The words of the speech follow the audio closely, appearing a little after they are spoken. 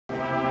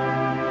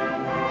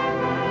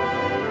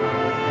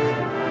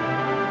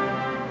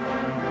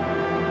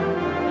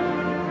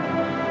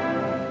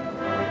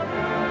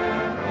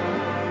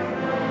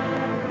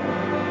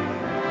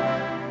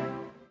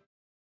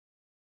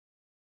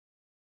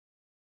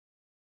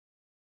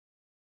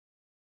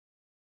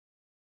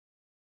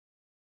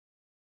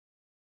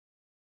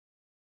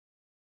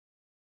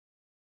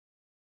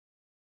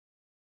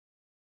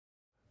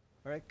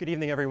All right, good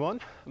evening, everyone.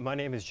 My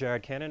name is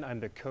Jared Cannon. I'm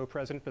the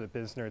co-president for the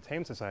Business and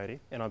Entertainment Society,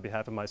 and on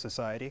behalf of my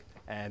society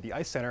and the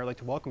ICE Center, I'd like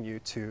to welcome you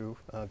to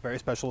a very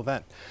special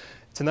event.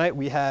 Tonight,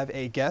 we have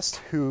a guest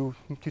who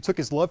took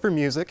his love for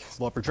music, his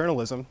love for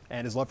journalism,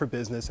 and his love for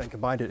business and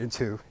combined it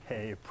into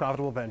a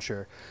profitable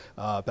venture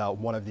about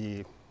one of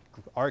the,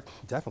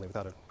 definitely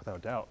without a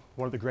doubt,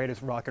 one of the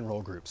greatest rock and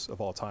roll groups of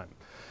all time.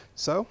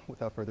 So,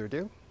 without further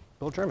ado,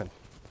 Bill German.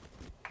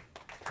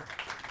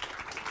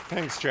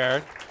 Thanks,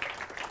 Jared.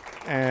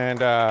 And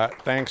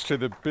thanks to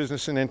the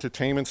Business and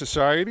Entertainment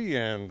Society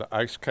and the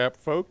IceCap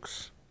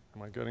folks.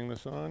 Am I getting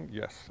this on?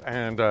 Yes.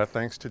 And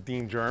thanks to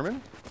Dean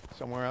German,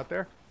 somewhere out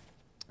there.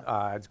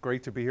 It's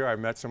great to be here. I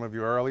met some of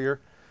you earlier.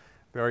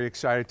 Very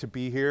excited to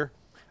be here.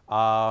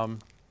 I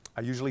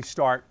usually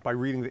start by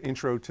reading the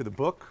intro to the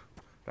book.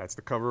 That's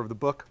the cover of the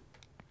book,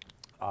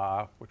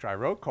 which I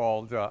wrote,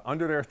 called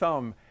Under Their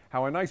Thumb,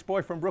 How a Nice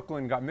Boy from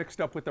Brooklyn Got Mixed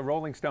Up with the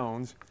Rolling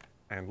Stones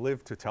and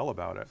Lived to Tell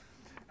About It.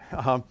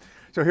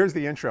 So here's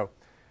the intro.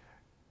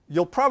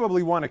 You'll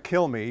probably want to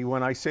kill me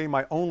when I say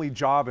my only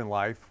job in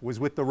life was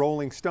with the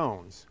Rolling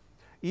Stones.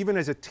 Even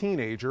as a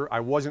teenager, I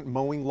wasn't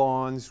mowing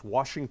lawns,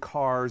 washing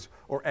cars,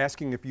 or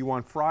asking if you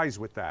want fries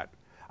with that.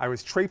 I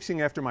was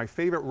traipsing after my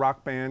favorite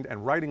rock band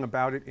and writing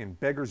about it in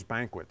Beggar's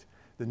Banquet,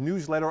 the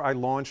newsletter I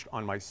launched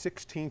on my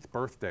 16th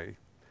birthday.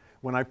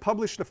 When I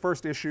published the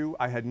first issue,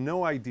 I had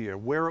no idea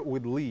where it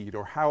would lead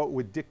or how it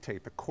would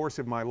dictate the course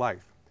of my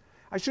life.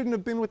 I shouldn't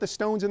have been with the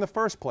Stones in the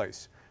first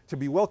place. To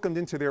be welcomed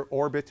into their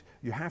orbit,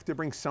 you have to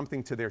bring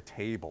something to their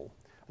table,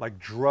 like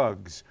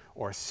drugs,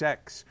 or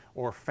sex,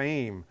 or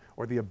fame,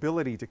 or the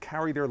ability to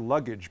carry their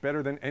luggage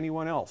better than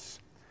anyone else.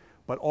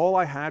 But all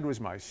I had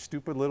was my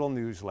stupid little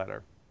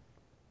newsletter.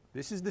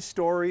 This is the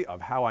story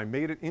of how I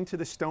made it into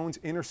the Stones'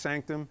 inner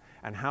sanctum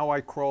and how I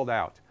crawled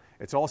out.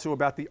 It's also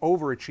about the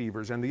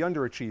overachievers and the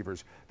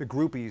underachievers, the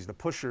groupies, the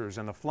pushers,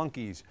 and the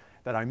flunkies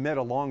that I met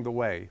along the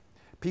way.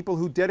 People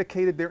who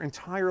dedicated their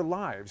entire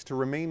lives to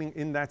remaining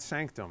in that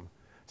sanctum.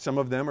 Some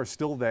of them are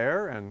still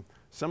there, and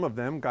some of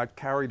them got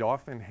carried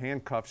off in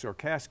handcuffs or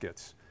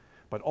caskets.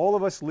 But all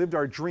of us lived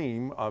our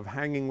dream of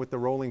hanging with the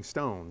Rolling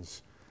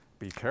Stones.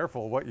 Be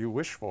careful what you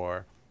wish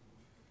for.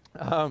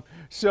 Just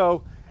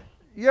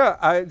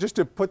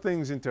to put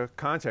things into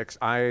context,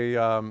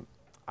 I'm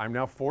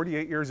now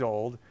 48 years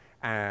old,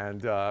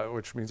 and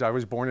which means I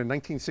was born in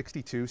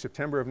 1962,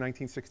 September of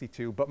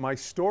 1962. But my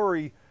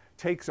story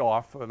takes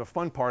off, the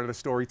fun part of the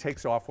story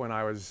takes off when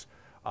I was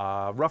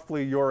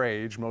roughly your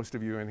age, most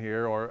of you in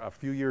here, or a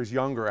few years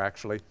younger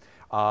actually.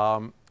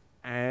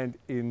 And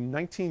in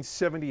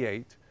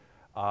 1978,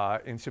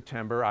 in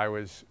September, I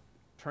was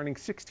turning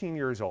 16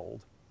 years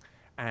old.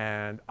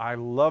 And I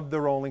loved the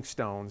Rolling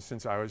Stones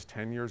since I was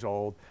 10 years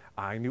old.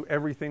 I knew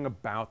everything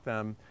about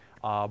them.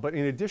 But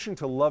in addition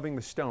to loving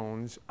the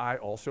Stones, I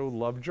also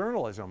loved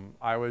journalism.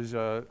 I was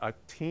a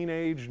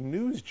teenage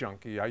news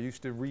junkie. I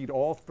used to read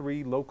all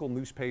 3 local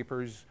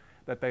newspapers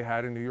that they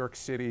had in New York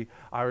City.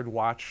 I would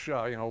watch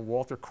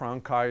Walter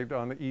Cronkite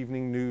on the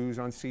evening news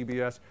on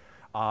CBS.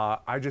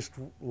 I just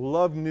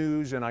loved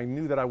news, and I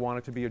knew that I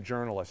wanted to be a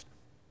journalist.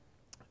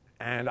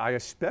 And I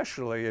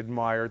especially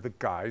admired the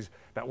guys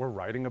that were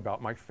writing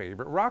about my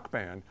favorite rock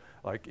band,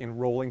 like in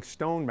Rolling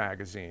Stone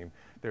magazine.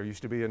 There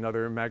used to be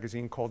another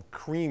magazine called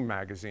Cream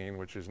magazine,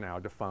 which is now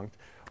defunct.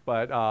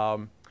 But,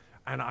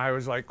 and I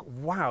was like,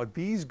 wow,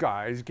 these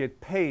guys get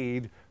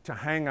paid to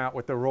hang out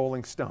with the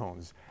Rolling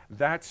Stones.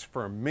 That's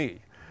for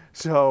me.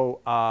 So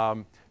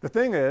the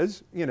thing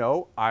is,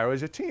 I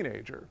was a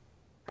teenager.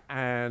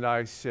 And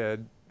I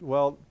said,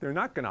 well, they're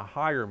not going to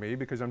hire me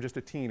because I'm just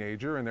a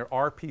teenager, and there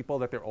are people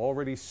that they're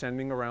already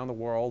sending around the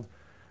world,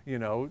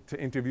 to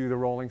interview the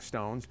Rolling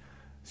Stones.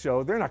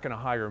 So they're not going to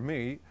hire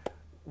me.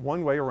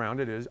 One way around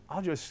it is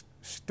I'll just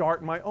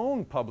start my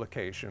own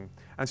publication.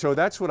 And so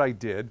that's what I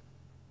did.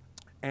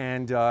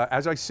 And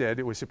as I said,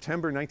 it was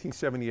September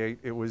 1978.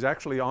 It was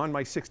actually on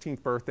my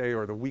 16th birthday,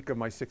 or the week of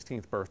my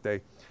 16th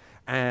birthday.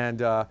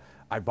 And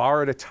I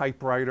borrowed a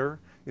typewriter.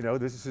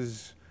 This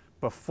is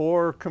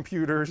before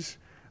computers.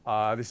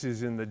 This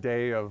is in the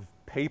day of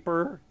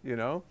paper,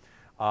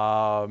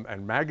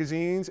 and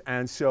magazines.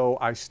 And so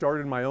I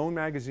started my own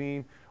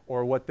magazine,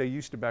 or what they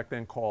used to back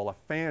then call a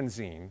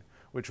fanzine,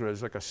 which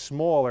was like a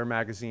smaller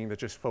magazine that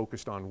just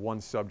focused on one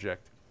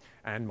subject.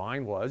 And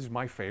mine was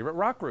my favorite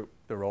rock group,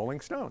 the Rolling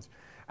Stones.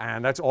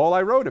 And that's all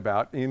I wrote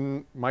about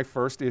in my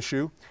first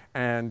issue.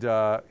 And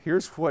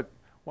here's what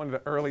one of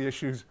the early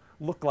issues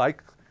looked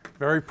like.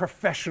 Very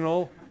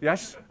professional.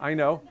 Yes, I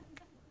know.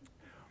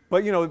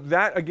 But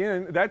that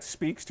again, that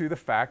speaks to the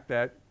fact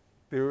that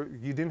you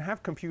didn't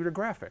have computer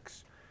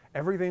graphics.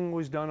 Everything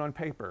was done on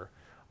paper.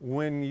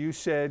 When you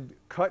said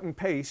cut and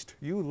paste,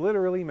 you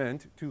literally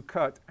meant to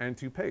cut and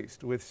to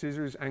paste with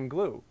scissors and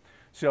glue.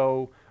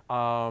 So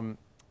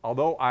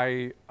although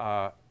I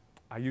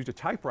used a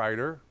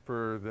typewriter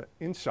for the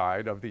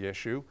inside of the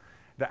issue,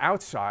 the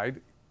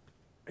outside,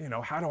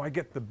 how do I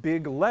get the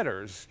big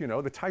letters?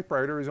 The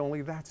typewriter is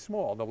only that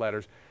small, the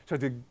letters. So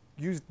to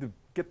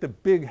get the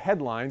big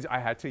headlines, I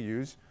had to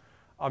use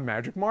a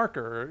magic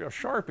marker, a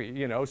Sharpie,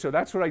 you know. So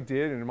that's what I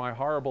did in my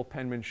horrible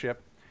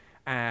penmanship.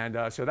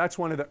 And so that's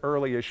one of the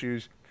early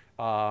issues.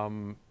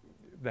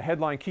 The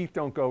headline, Keith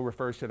Don't Go,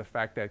 refers to the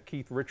fact that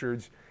Keith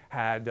Richards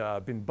had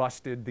been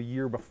busted the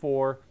year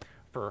before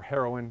for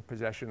heroin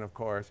possession, of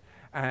course,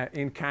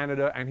 in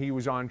Canada, and he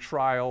was on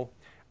trial.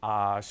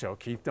 So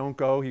Keith Don't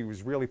Go, he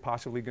was really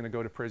possibly going to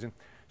go to prison.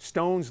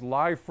 Stones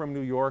Live from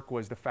New York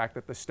was the fact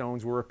that the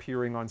Stones were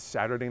appearing on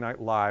Saturday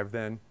Night Live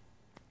then.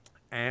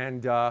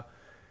 And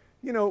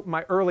you know,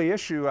 my early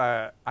issue,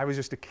 I was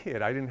just a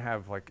kid. I didn't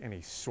have like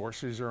any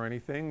sources or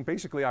anything.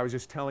 Basically, I was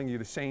just telling you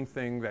the same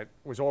thing that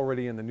was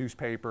already in the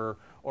newspaper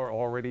or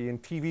already in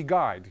TV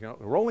Guide. You know,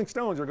 the Rolling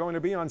Stones are going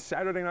to be on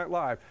Saturday Night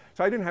Live.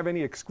 So I didn't have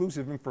any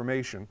exclusive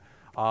information.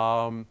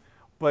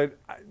 But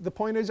the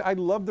point is, I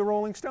love the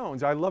Rolling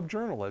Stones. I love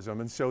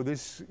journalism. And so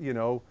this, you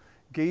know,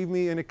 gave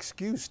me an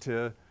excuse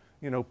to,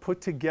 you know,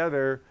 put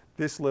together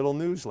this little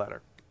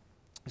newsletter.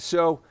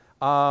 So,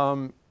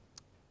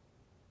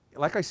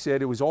 like I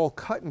said, it was all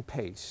cut and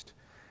paste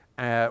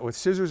with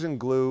scissors and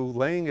glue,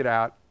 laying it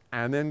out,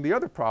 and then the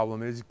other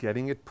problem is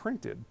getting it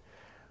printed.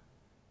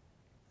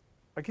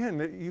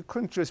 Again, you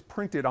couldn't just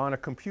print it on a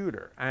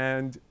computer,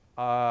 and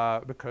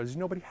because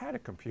nobody had a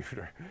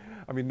computer.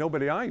 I mean,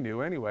 nobody I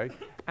knew anyway.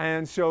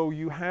 And so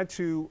you had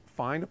to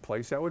find a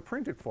place that would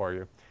print it for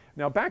you.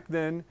 Now back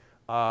then,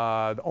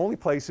 the only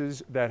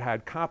places that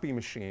had copy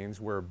machines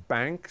were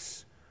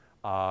banks,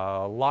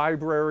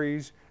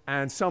 libraries,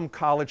 and some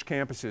college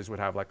campuses would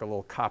have like a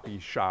little copy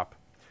shop.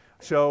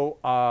 So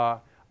I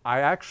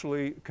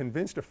actually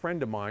convinced a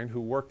friend of mine who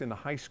worked in the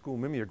high school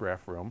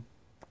mimeograph room.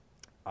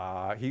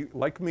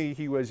 Like me,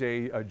 he was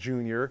a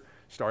junior,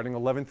 starting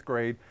 11th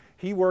grade.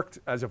 He worked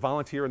as a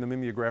volunteer in the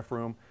mimeograph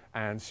room.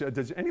 And so,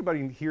 does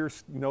anybody here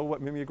know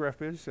what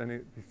mimeograph is?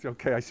 And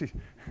okay, I see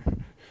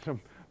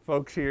some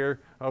folks here.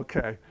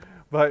 Okay.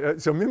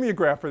 But so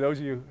mimeograph, for those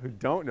of you who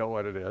don't know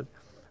what it is,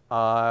 it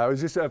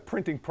was just a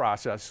printing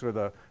process with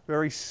a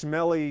very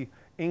smelly,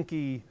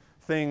 inky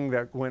thing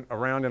that went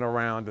around and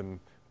around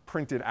and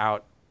printed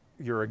out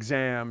your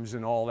exams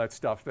and all that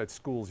stuff that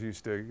schools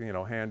used to, you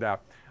know, hand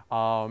out.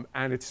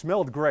 And it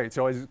smelled great.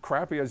 So as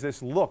crappy as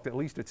this looked, at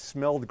least it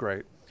smelled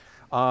great.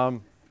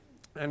 And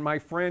my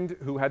friend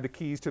who had the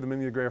keys to the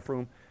mimeograph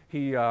room,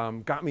 he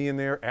got me in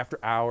there after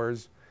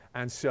hours.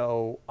 And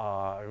so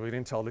we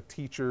didn't tell the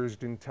teachers,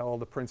 didn't tell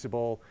the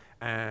principal,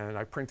 and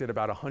I printed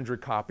about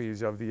 100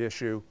 copies of the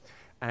issue.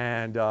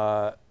 And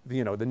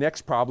you know, the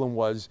next problem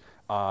was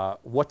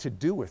what to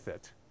do with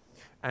it.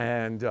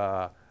 And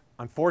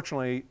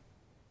unfortunately,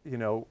 you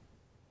know,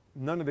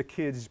 none of the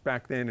kids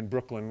back then in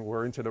Brooklyn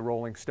were into the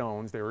Rolling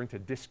Stones. They were into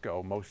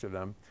disco, most of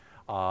them,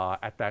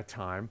 at that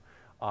time.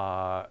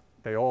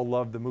 They all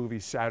loved the movie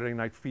Saturday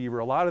Night Fever.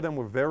 A lot of them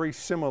were very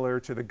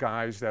similar to the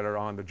guys that are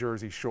on the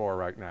Jersey Shore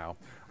right now.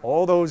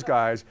 All those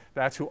guys,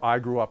 that's who I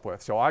grew up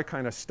with. So I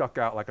kind of stuck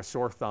out like a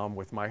sore thumb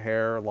with my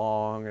hair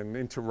long and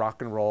into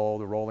rock and roll,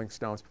 the Rolling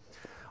Stones.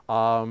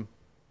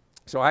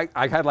 So I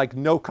had like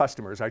no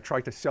customers. I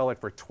tried to sell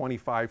it for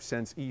 25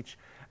 cents each,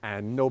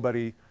 and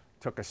nobody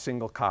took a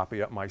single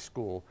copy at my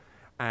school.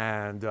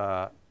 And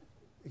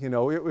you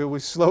know, it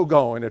was slow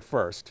going at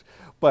first.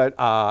 But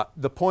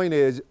the point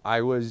is,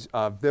 I was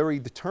very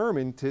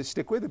determined to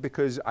stick with it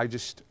because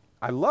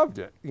I loved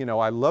it. You know,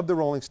 I loved the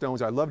Rolling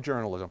Stones. I loved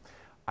journalism.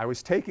 I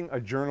was taking a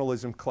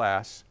journalism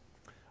class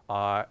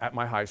at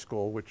my high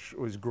school, which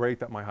was great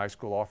that my high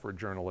school offered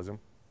journalism.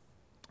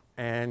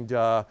 And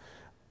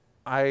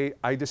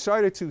I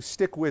decided to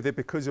stick with it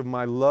because of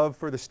my love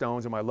for the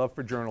Stones and my love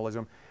for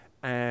journalism.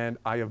 And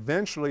I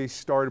eventually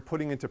started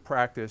putting into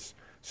practice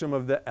some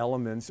of the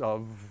elements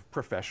of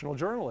professional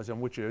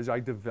journalism, which is I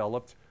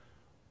developed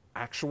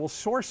actual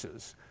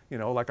sources. You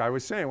know, like I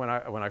was saying, when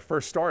I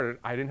first started,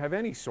 I didn't have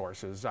any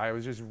sources. I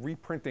was just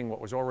reprinting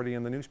what was already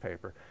in the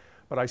newspaper.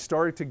 But I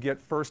started to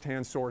get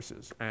firsthand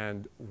sources.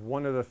 And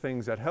one of the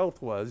things that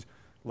helped was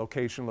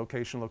location,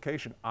 location,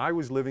 location. I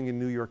was living in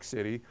New York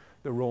City.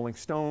 The Rolling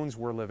Stones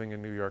were living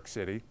in New York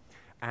City.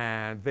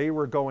 And they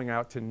were going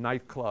out to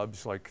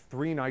nightclubs like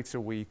 3 nights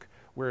a week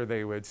where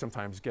they would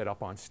sometimes get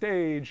up on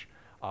stage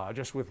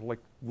just with like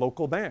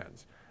local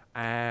bands.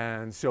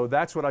 And so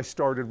that's what I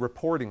started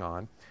reporting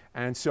on.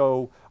 And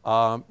so,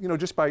 you know,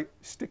 just by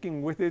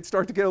sticking with it,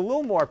 started to get a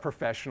little more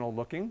professional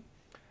looking.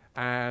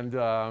 And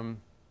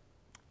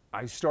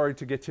I started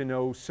to get to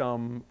know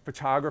some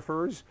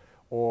photographers,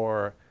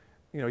 or,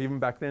 you know, even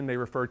back then they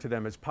referred to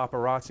them as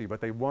paparazzi, but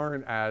they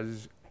weren't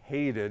as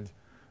hated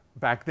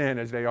back then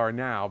as they are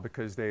now,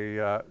 because they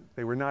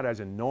were not as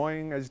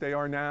annoying as they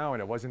are now,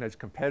 and it wasn't as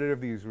competitive.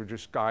 These were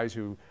just guys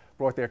who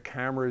brought their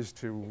cameras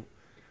to,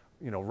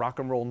 you know, rock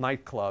and roll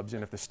nightclubs,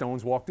 and if the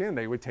Stones walked in,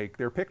 they would take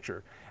their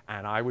picture,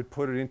 and I would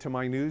put it into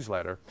my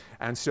newsletter.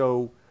 And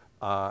so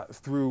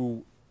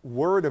through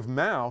word of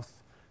mouth,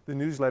 the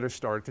newsletter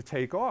started to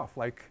take off.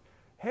 Like,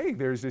 hey,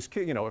 there's this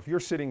kid, you know, if you're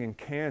sitting in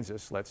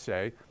Kansas, let's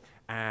say,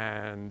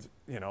 and,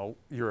 you know,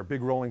 you're a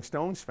big Rolling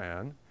Stones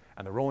fan,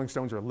 and the Rolling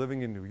Stones are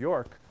living in New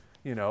York,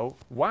 you know,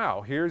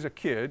 wow, here's a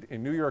kid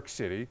in New York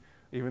City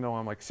even though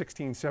I'm like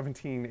 16,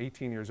 17,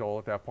 18 years old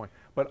at that point.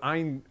 But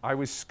I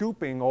was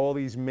scooping all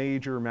these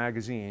major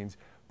magazines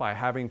by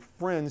having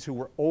friends who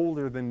were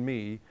older than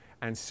me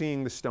and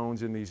seeing the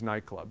Stones in these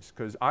nightclubs,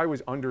 because I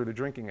was under the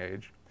drinking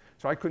age,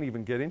 so I couldn't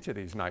even get into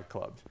these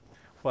nightclubs.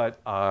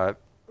 But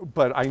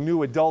I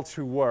knew adults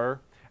who were,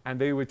 and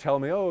they would tell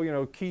me, oh, you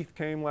know, Keith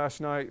came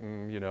last night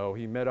and, you know,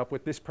 he met up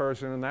with this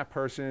person and that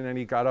person and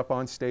he got up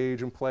on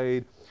stage and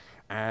played.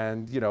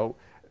 And, you know,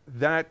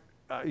 that,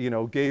 you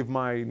know, gave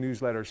my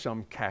newsletter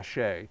some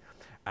cachet,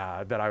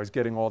 that I was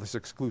getting all this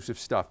exclusive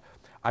stuff.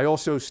 I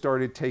also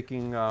started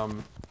taking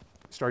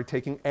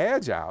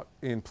ads out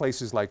in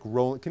places like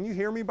Rolling. Can you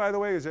hear me, by the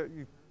way? Is that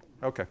you?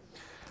 Okay.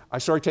 I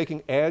started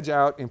taking ads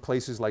out in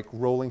places like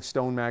Rolling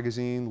Stone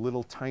magazine,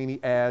 little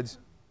tiny ads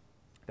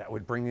that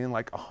would bring in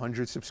like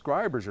 100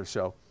 subscribers or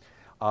so.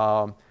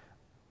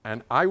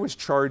 And I was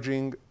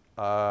charging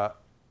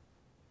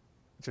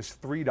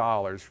just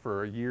 $3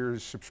 for a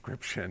year's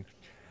subscription.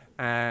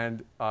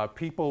 And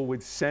people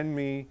would send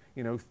me,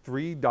 you know,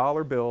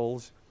 $3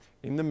 bills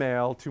in the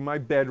mail to my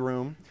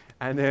bedroom.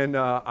 And then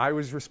I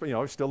was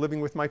still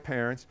living with my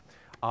parents.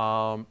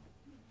 And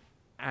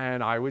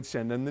I would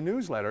send them the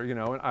newsletter, you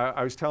know. And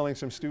I was telling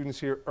some students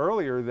here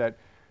earlier that,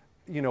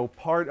 you know,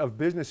 part of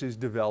business is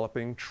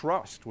developing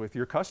trust with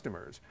your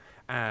customers.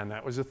 And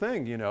that was the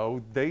thing, you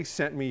know. They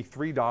sent me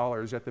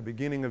 $3 at the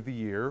beginning of the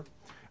year,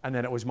 and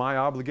then it was my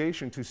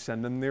obligation to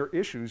send them their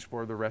issues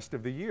for the rest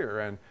of the year.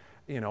 And,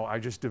 you know, I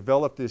just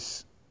developed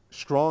this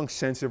strong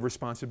sense of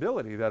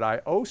responsibility that I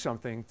owe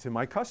something to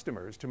my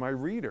customers, to my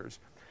readers.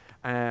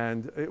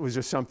 And it was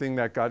just something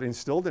that got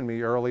instilled in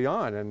me early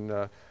on.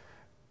 And,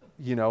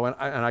 you know, and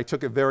I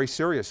took it very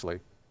seriously.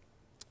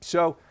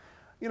 So,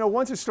 you know,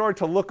 once it started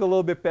to look a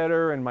little bit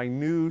better and my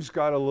news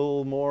got a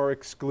little more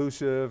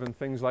exclusive and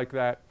things like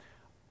that,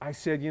 I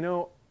said, you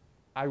know,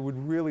 I would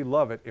really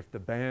love it if the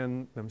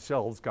band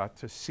themselves got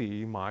to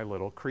see my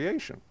little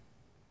creation.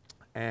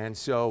 And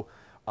so,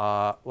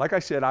 like I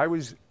said, I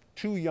was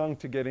too young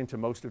to get into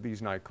most of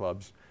these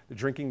nightclubs. The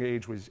drinking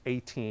age was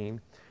 18,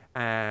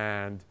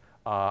 and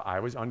I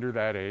was under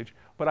that age.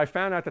 But I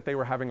found out that they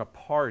were having a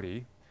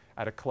party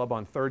at a club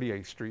on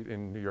 38th Street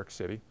in New York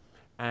City.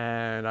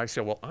 And I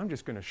said, well, I'm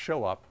just going to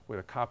show up with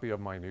a copy of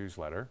my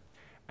newsletter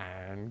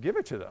and give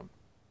it to them.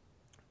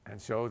 And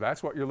so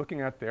that's what you're looking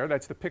at there.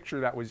 That's the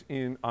picture that was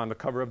on the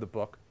cover of the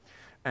book.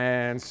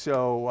 And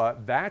so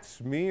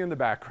that's me in the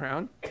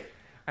background.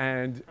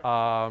 And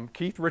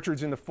Keith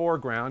Richards in the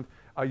foreground.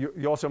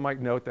 You also might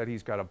note that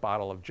he's got a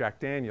bottle of Jack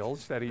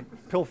Daniels that he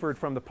pilfered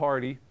from the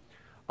party.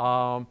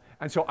 And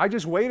so I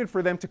just waited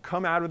for them to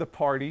come out of the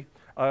party.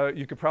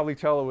 You could probably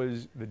tell it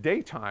was the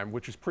daytime,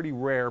 which is pretty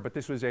rare, but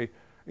this was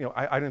you know,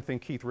 I didn't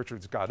think Keith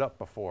Richards got up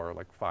before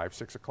like 5,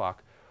 6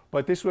 o'clock.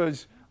 But this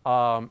was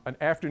an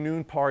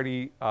afternoon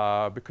party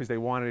because they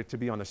wanted it to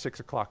be on the 6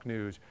 o'clock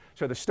news.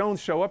 So the Stones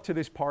show up to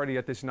this party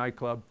at this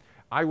nightclub.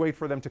 I wait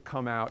for them to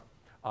come out.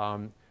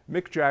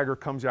 Mick Jagger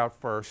comes out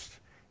first,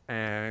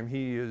 and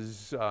he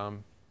is,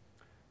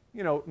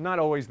 you know, not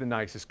always the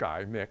nicest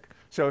guy, Mick.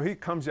 So he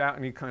comes out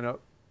and he kind of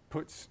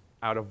puts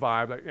out a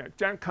vibe like, yeah,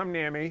 don't come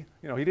near me.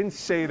 You know, he didn't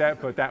say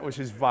that, but that was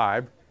his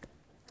vibe.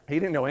 He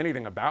didn't know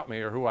anything about me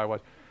or who I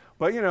was.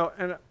 But, you know,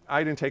 and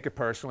I didn't take it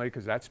personally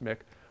because that's Mick.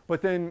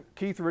 But then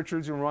Keith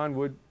Richards and Ron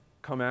Wood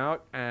come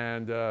out,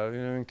 and, you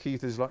know, and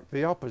Keith is like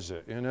the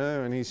opposite, you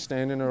know, and he's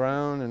standing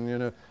around and, you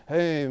know,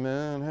 hey,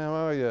 man, how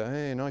are you?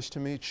 Hey, nice to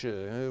meet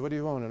you. What do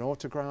you want, an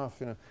autograph?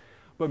 You know.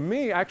 But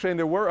me, actually, and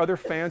there were other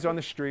fans on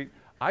the street,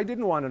 I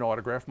didn't want an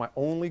autograph. My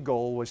only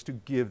goal was to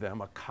give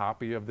them a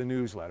copy of the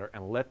newsletter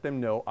and let them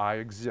know I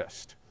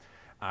exist.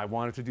 I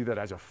wanted to do that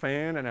as a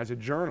fan and as a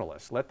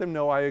journalist. Let them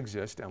know I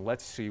exist, and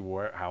let's see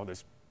how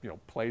this, you know,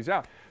 plays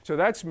out. So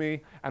that's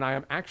me, and I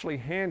am actually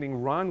handing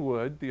Ron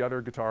Wood, the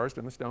other guitarist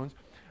in the Stones,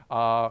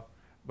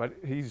 but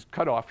he's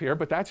cut off here,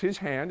 but that's his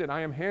hand, and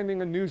I am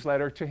handing a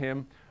newsletter to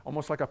him,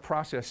 almost like a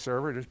process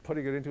server, just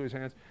putting it into his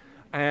hands.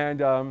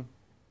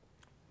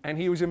 And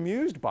he was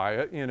amused by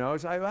it, you know.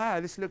 It's like, wow,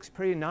 this looks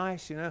pretty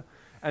nice, you know.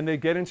 And they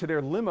get into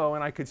their limo,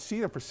 and I could see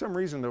them. For some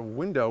reason, the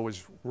window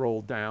was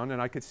rolled down, and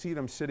I could see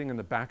them sitting in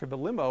the back of the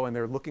limo, and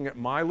they're looking at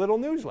my little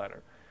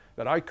newsletter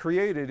that I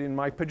created in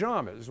my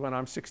pajamas when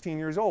I'm 16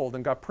 years old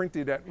and got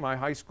printed at my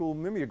high school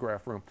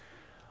mimeograph room.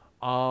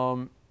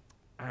 And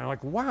I'm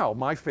like, wow,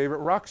 my favorite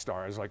rock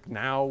star is like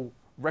now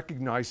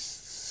recognize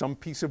some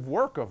piece of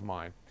work of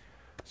mine.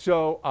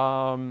 So,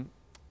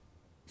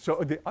 so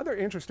the other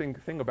interesting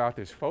thing about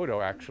this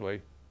photo,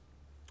 actually,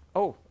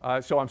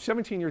 so I'm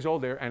 17 years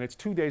old there, and it's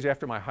 2 days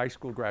after my high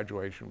school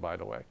graduation, by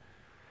the way.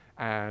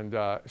 And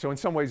so in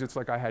some ways, it's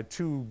like I had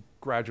 2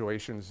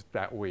 graduations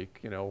that week,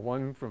 you know,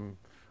 one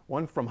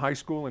from high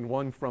school and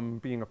one from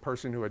being a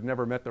person who had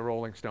never met the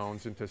Rolling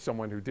Stones into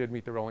someone who did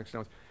meet the Rolling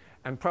Stones.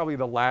 And probably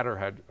the latter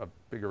had a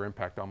bigger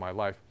impact on my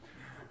life.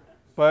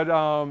 But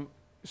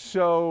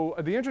so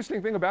the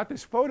interesting thing about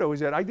this photo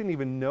is that I didn't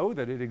even know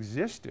that it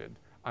existed.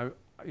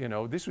 You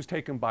know, this was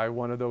taken by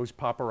one of those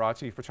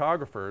paparazzi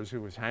photographers who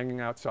was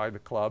hanging outside the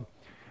club.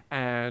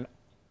 And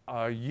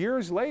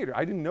years later,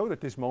 I didn't know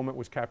that this moment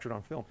was captured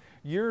on film.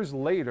 Years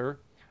later,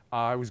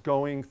 I was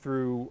doing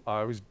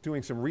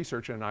some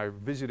research, and I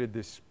visited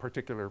this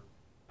particular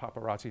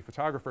paparazzi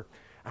photographer,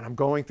 and I'm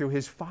going through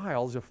his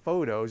files of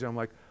photos, and I'm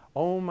like,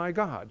 oh my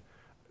God,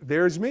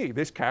 there's me.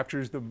 This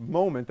captures the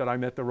moment that I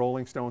met the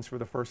Rolling Stones for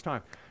the first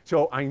time.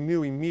 So I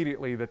knew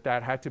immediately that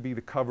that had to be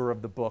the cover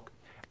of the book.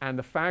 And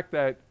the fact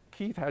that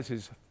Keith has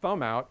his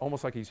thumb out,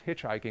 almost like he's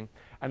hitchhiking,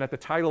 and that the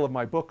title of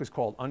my book is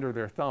called Under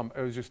Their Thumb,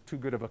 it was just too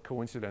good of a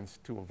coincidence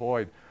to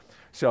avoid.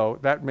 So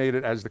that made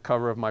it as the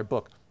cover of my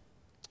book.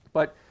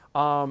 But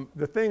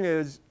the thing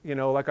is, you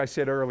know, like I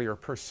said earlier,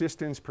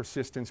 persistence,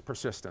 persistence,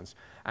 persistence.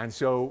 And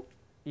so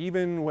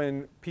even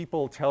when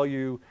people tell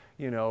you,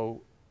 you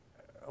know,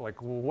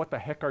 like, well, what the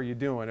heck are you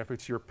doing? If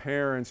it's your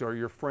parents or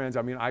your friends,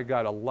 I mean, I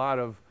got a lot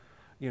of,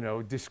 you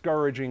know,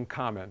 discouraging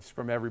comments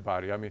from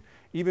everybody. I mean,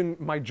 even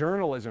my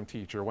journalism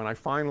teacher, when I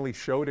finally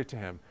showed it to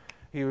him,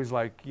 he was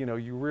like, you know,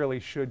 you really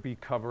should be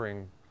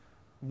covering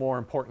more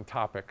important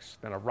topics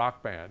than a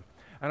rock band.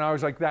 And I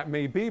was like, that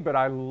may be, but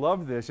I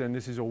love this, and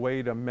this is a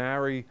way to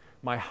marry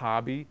my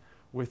hobby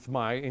with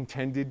my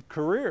intended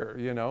career,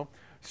 you know.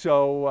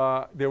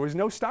 So there was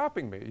no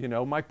stopping me, you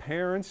know. My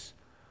parents,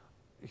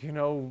 you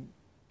know,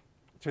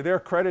 to their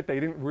credit, they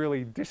didn't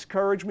really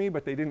discourage me,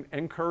 but they didn't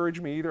encourage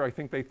me either. I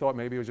think they thought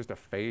maybe it was just a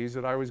phase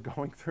that I was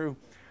going through.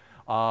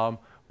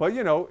 But,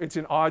 you know, it's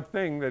an odd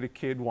thing that a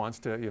kid wants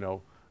to, you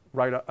know,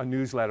 write a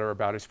newsletter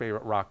about his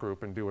favorite rock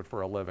group and do it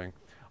for a living.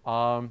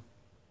 So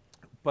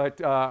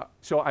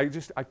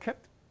I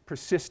kept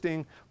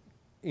persisting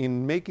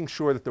in making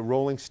sure that the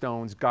Rolling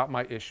Stones got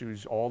my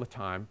issues all the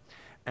time.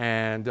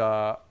 And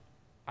I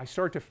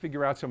started to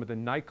figure out some of the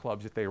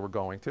nightclubs that they were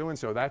going to. And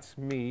so that's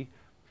me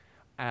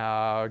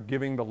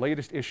giving the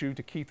latest issue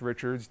to Keith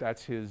Richards.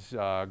 That's his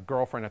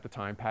girlfriend at the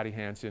time, Patty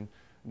Hansen,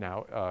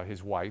 now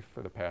his wife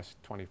for the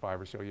past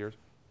 25 or so years.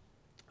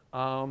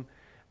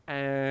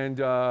 And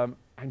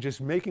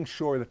just making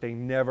sure that they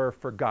never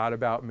forgot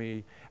about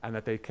me and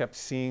that they kept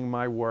seeing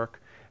my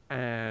work.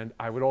 And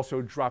I would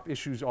also drop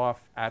issues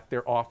off at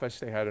their office.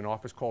 They had an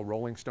office called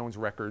Rolling Stones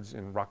Records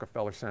in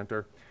Rockefeller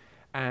Center.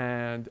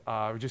 And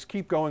I would just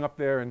keep going up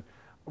there, and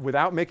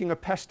without making a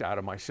pest out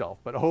of myself,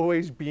 but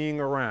always being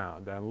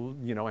around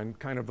and, you know, and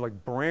kind of like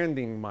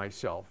branding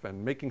myself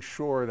and making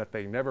sure that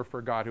they never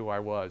forgot who I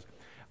was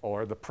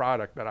or the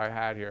product that I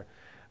had here.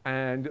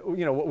 And,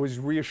 you know, what was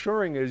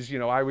reassuring is, you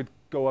know, I would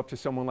go up to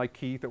someone like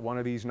Keith at one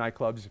of these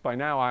nightclubs. By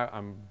now,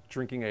 I'm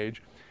drinking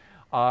age.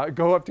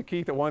 Go up to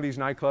Keith at one of these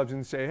nightclubs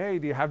and say, hey,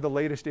 do you have the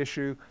latest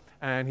issue?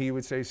 And he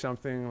would say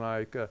something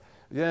like,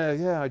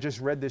 yeah, I just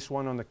read this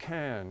one on the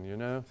can, you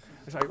know.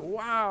 It's like,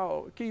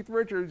 wow, Keith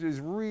Richards is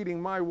reading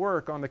my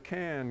work on the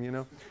can, you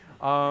know.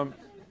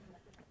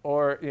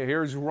 Or yeah,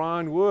 here's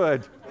Ron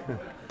Wood.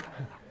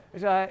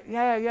 It's like,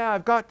 yeah,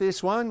 I've got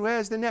this one.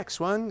 Where's the next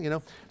one, you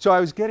know? So I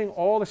was getting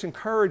all this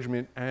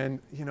encouragement, and,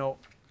 you know,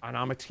 and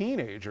I'm a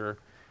teenager.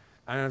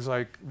 And I was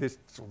like,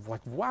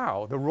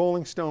 wow, the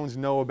Rolling Stones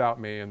know about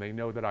me and they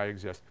know that I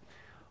exist.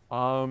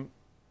 So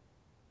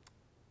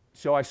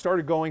I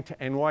started going to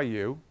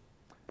NYU,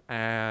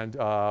 and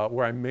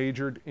where I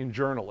majored in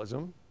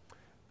journalism.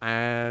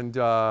 And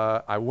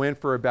I went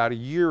for about a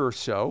year or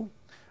so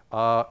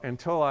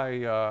until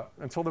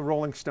the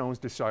Rolling Stones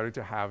decided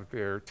to have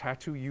their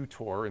Tattoo You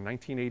tour in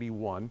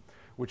 1981,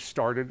 which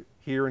started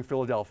here in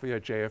Philadelphia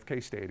at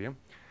JFK Stadium.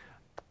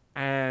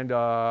 And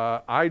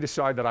I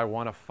decided that I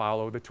want to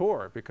follow the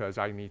tour because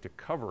I need to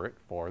cover it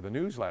for the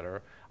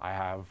newsletter. I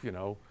have, you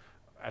know,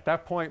 at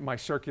that point my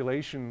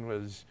circulation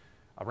was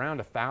around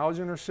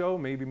 1,000 or so,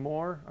 maybe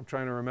more. I'm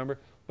trying to remember,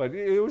 but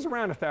it was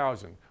around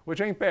 1,000, which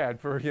ain't bad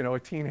for, you know, a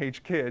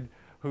teenage kid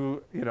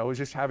who, you know, was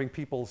just having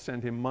people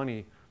send him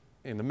money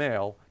in the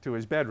mail to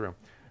his bedroom.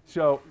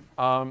 So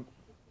I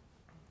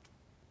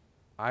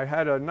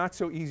had a not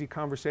so easy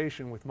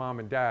conversation with Mom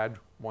and Dad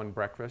one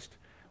breakfast,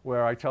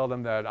 where I tell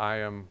them that I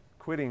am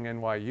quitting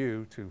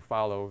NYU to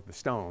follow the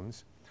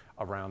Stones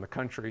around the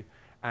country.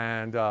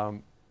 And I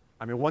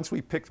mean, once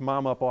we picked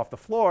Mom up off the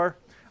floor,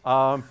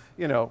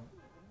 you know,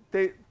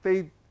 they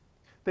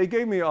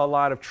gave me a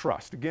lot of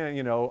trust. Again,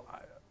 you know,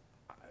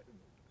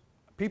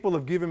 people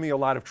have given me a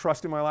lot of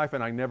trust in my life,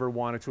 and I never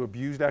wanted to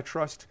abuse that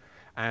trust.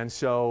 And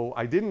so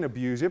I didn't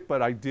abuse it,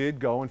 but I did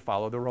go and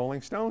follow the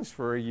Rolling Stones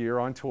for a year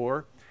on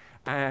tour.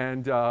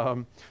 And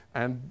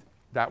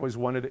that was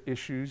one of the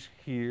issues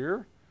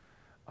here.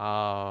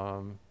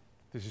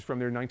 This is from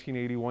their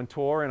 1981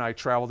 tour, and I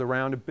traveled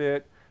around a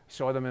bit.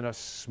 Saw them in a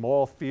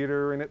small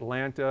theater in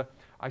Atlanta.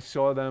 I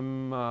saw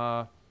them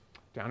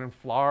down in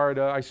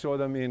Florida. I saw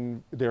them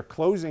in, their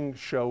closing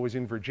show was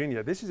in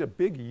Virginia. This is a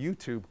big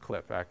YouTube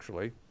clip,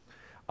 actually.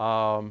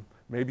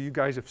 Maybe you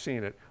guys have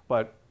seen it,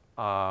 but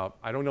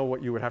I don't know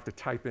what you would have to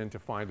type in to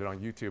find it on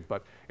YouTube,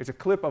 but it's a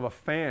clip of a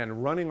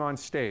fan running on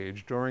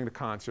stage during the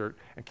concert,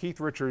 and Keith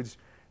Richards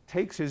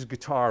takes his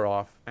guitar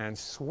off and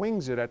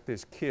swings it at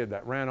this kid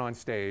that ran on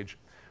stage,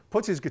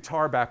 puts his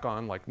guitar back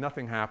on like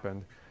nothing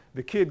happened.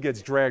 The kid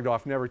gets dragged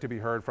off, never to be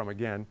heard from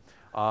again.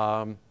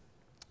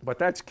 But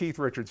that's Keith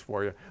Richards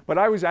for you. But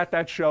I was at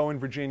that show in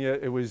Virginia.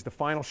 It was the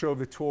final show of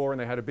the tour,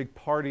 and they had a big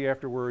party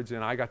afterwards,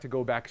 and I got to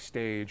go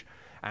backstage.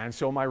 And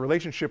so my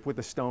relationship with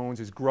the Stones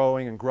is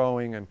growing and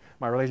growing, and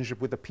my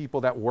relationship with the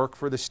people that work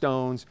for the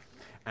Stones.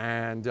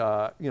 And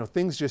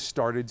things just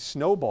started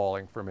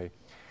snowballing for me.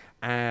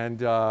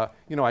 And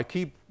I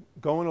keep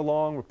going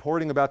along,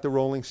 reporting about the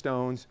Rolling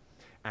Stones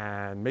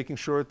and making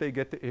sure that they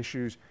get the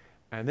issues.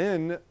 And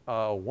then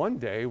one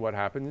day what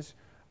happens,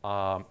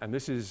 and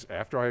this is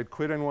after I had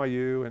quit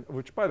NYU, and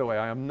which, by the way,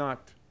 I am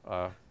not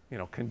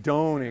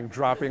condoning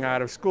dropping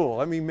out of school.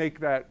 Let me make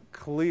that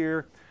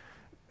clear.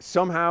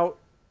 Somehow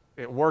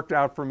it worked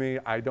out for me.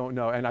 I don't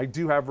know. And I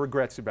do have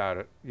regrets about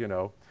it,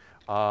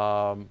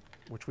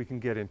 which we can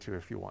get into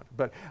if you want.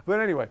 But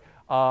anyway,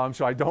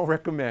 so I don't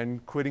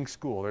recommend quitting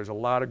school. There's a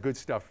lot of good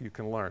stuff you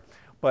can learn.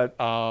 But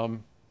I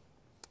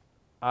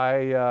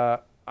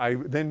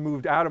then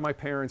moved out of my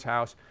parents'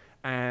 house.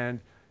 And,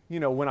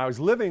 when I was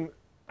living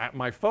at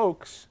my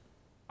folks',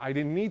 I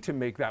didn't need to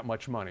make that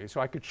much money.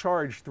 So I could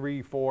charge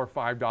 $3, $4,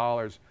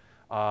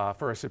 $5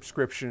 for a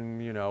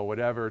subscription,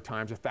 whatever,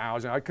 times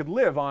 1,000. I could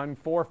live on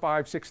 $4,000,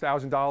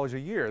 $5,000, $6,000 a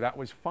year. That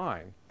was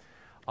fine.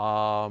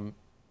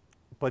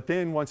 But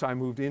then once I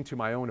moved into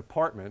my own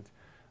apartment,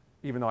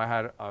 even though I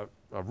had a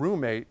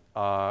roommate,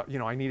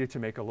 I needed to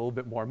make a little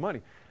bit more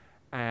money.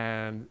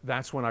 And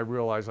that's when I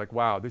realized, like,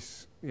 wow,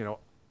 this,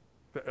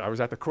 I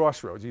was at the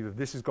crossroads. Either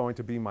this is going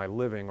to be my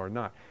living or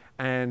not.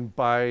 And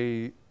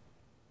by,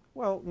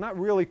 well, not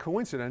really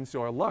coincidence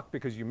or luck,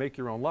 because you make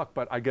your own luck,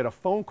 but I get a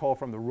phone call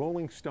from the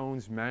Rolling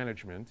Stones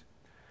management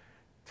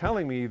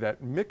telling me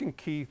that Mick and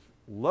Keith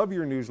love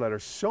your newsletter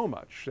so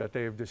much that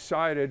they have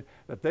decided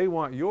that they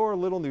want your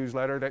little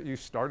newsletter that you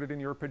started in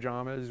your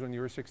pajamas when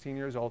you were 16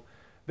 years old.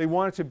 They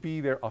want it to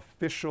be their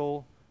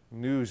official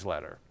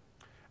newsletter.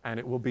 And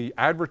it will be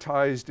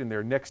advertised in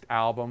their next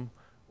album,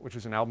 which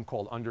is an album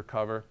called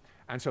Undercover.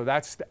 And so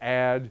that's the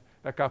ad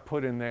that got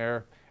put in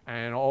there.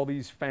 And all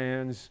these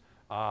fans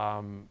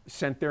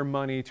sent their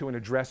money to an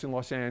address in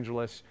Los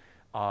Angeles.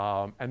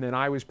 And then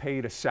I was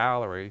paid a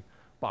salary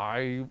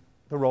by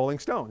the Rolling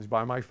Stones,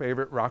 by my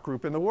favorite rock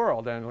group in the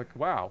world. And like,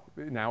 wow,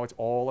 now it's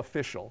all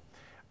official.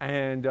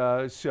 And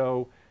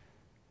so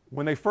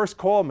when they first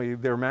called me,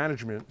 their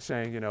management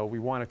saying, we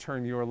want to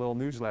turn your little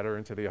newsletter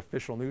into the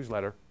official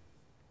newsletter.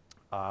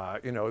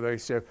 They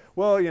said,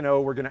 well,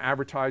 we're going to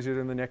advertise it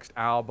in the next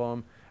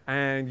album,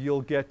 and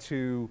you'll get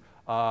to,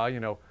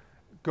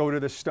 go to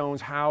the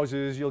Stones'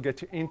 houses, you'll get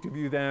to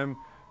interview them,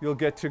 you'll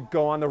get to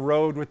go on the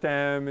road with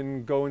them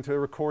and go into the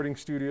recording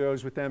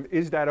studios with them.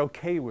 Is that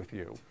okay with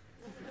you?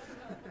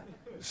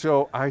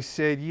 So I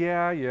said,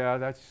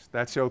 yeah,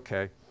 that's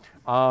okay.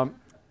 And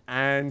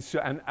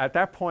at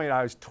that point,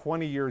 I was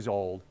 20 years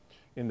old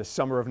in the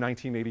summer of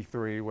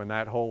 1983 when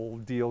that whole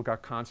deal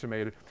got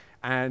consummated.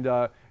 And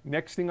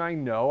next thing I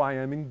know, I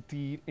am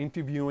indeed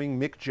interviewing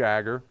Mick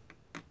Jagger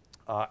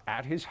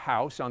at his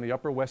house on the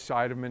Upper West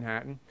Side of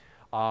Manhattan.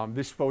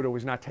 This photo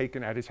was not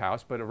taken at his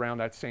house, but around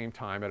that same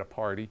time at a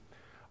party.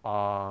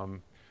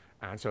 And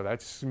so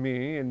that's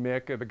me and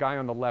Mick. The guy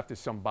on the left is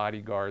some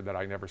bodyguard that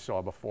I never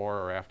saw before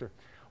or after.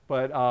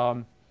 But,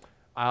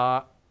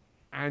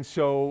 and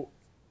so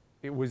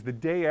it was the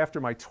day after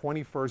my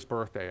 21st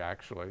birthday,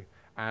 actually.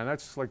 And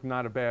that's like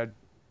not a bad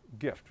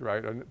gift,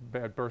 right? A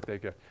bad birthday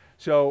gift.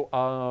 So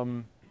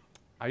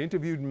I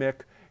interviewed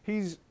Mick.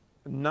 He's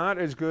not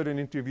as good an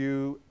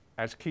interview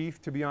as Keith,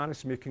 to be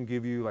honest. Mick can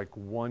give you like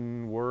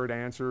one-word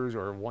answers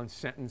or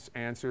one-sentence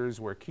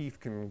answers, where Keith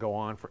can go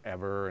on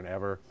forever and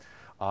ever.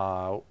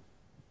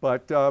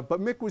 But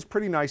Mick was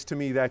pretty nice to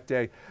me that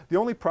day. The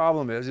only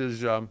problem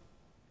is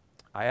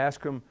I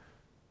asked him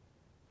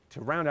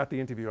to round out the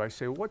interview. I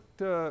say, what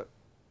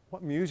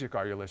music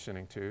are you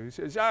listening to? He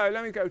says, oh,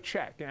 let me go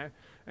check. And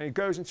he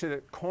goes into the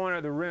corner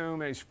of the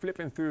room and he's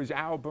flipping through his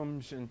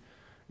albums. And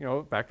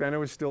back then it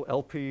was still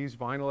LPs,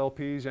 vinyl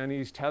LPs. And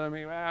he's telling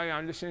me, well,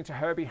 I'm listening to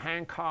Herbie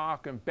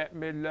Hancock and Bette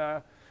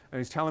Midler. And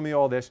he's telling me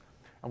all this.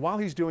 And while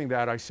he's doing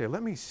that, I say,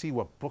 let me see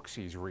what books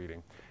he's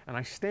reading. And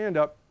I stand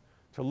up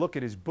to look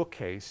at his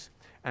bookcase.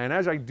 And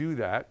as I do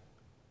that,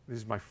 this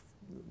is my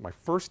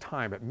first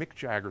time at Mick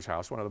Jagger's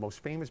house, one of the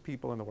most famous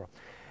people in the world.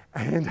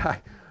 And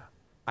I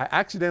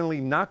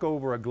accidentally knock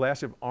over a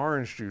glass of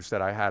orange juice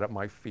that I had at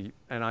my feet,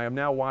 and I am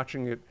now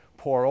watching it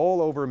pour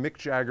all over Mick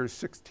Jagger's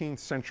 16th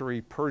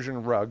century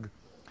Persian rug.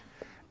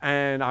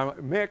 And I'm,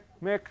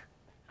 Mick,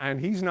 and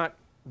he's not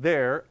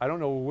there. I don't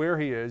know where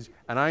he is.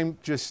 And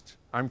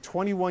I'm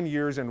 21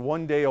 years and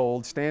 1 day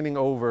old, standing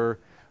over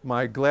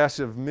my glass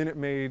of Minute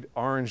Maid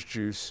orange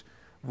juice,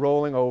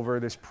 rolling over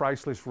this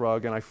priceless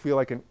rug, and I feel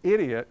like an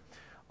idiot,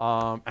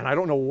 and I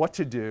don't know what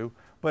to do.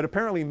 But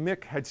apparently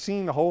Mick had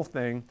seen the whole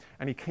thing,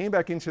 and he came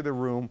back into the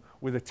room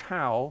with a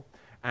towel,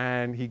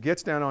 and he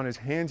gets down on his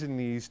hands and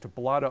knees to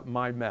blot up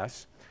my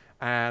mess.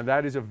 And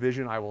that is a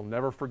vision I will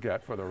never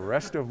forget for the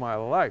rest of my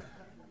life.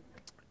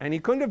 And he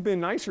couldn't have been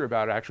nicer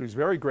about it, actually. He's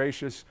very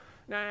gracious.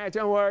 Nah,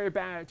 don't worry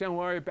about it, don't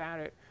worry about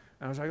it.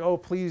 And I was like, oh,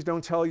 please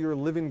don't tell your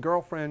living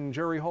girlfriend,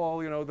 Jerry Hall,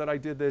 that I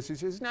did this. He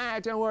says, nah,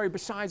 don't worry,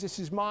 besides, this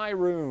is my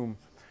room.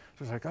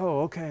 was like,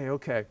 oh, okay,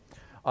 okay.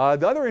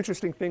 The other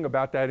interesting thing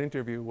about that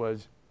interview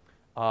was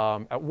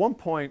at one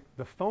point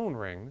the phone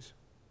rings,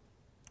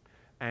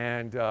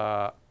 and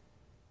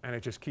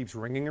it just keeps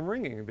ringing and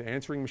ringing. The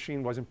answering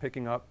machine wasn't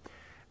picking up,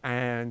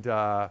 and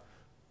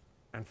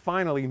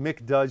finally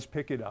Mick does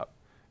pick it up,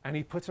 and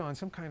he puts on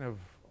some kind of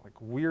like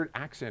weird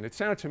accent. It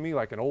sounded to me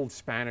like an old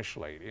Spanish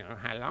lady, you know,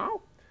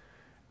 hello?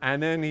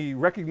 And then he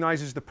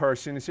recognizes the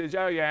person and says,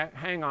 oh yeah,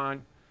 hang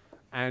on.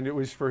 And it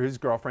was for his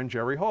girlfriend,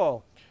 Jerry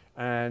Hall.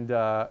 And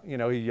you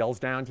know, he yells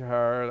down to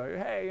her,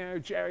 like, hey, you know,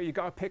 Jerry, you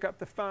gotta pick up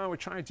the phone. We're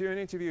trying to do an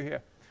interview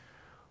here.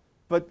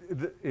 But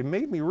it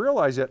made me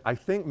realize that I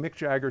think Mick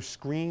Jagger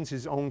screens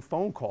his own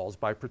phone calls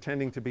by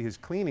pretending to be his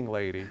cleaning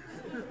lady.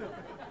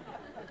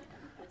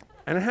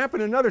 And it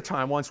happened another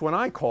time. Once when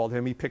I called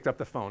him, he picked up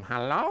the phone.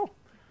 Hello?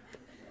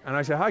 And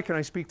I said, hi, can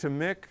I speak to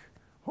Mick?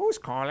 Who's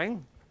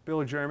calling?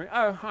 Bill or Jeremy?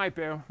 Oh, hi,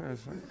 Bill.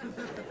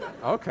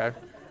 Okay.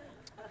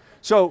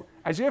 So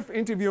as if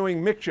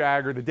interviewing Mick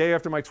Jagger the day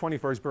after my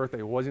 21st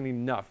birthday wasn't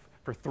enough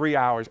for 3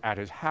 hours at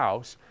his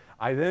house,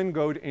 I then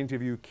go to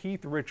interview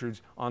Keith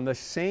Richards on the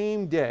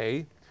same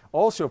day,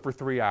 also for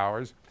 3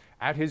 hours,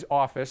 at his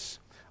office,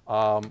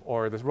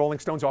 or the Rolling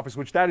Stones office,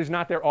 which that is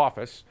not their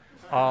office.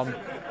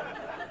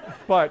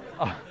 But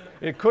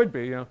it could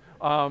be, you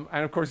know.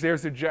 And of course,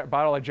 there's the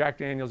bottle of Jack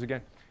Daniels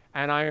again.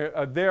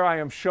 And there I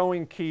am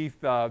showing Keith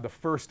the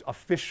first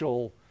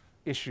official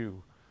issue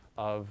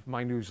of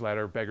my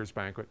newsletter, Beggar's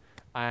Banquet.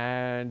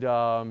 And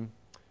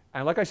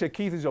like I said,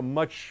 Keith is a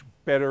much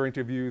better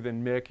interview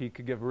than Mick. He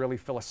could get really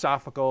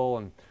philosophical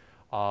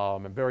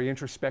and very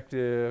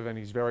introspective, and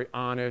he's very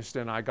honest.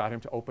 And I got him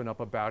to open up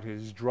about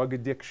his drug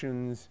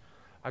addictions.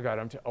 I got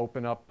him to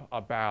open up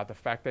about the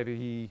fact that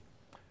he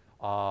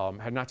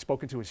had not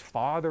spoken to his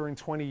father in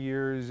 20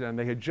 years, and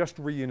they had just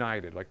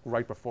reunited, like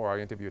right before I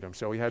interviewed him.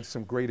 So he had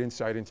some great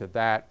insight into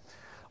that.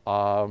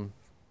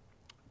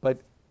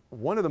 But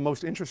one of the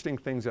most interesting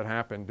things that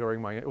happened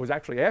it was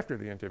actually after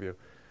the interview,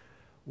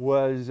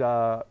 was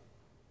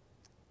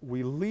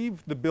we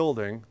leave the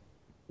building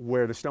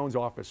where the Stones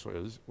office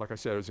was. Like I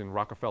said, it was in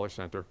Rockefeller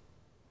Center.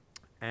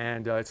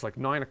 And it's like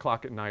 9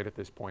 o'clock at night at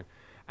this point.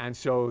 And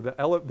so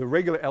the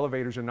regular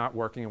elevators are not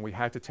working, and we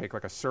had to take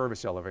like a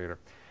service elevator.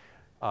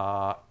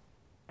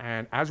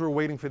 And as we're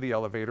waiting for the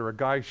elevator, a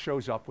guy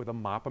shows up with a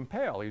mop and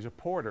pail. He's a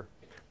porter,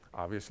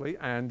 obviously.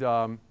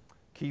 And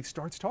Keith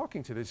starts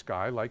talking to this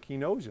guy like he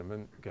knows him.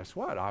 And guess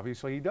what?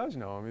 Obviously, he does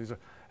know him. He's like,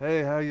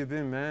 hey, how you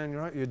been, man?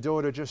 Right? Your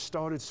daughter just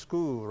started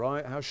school,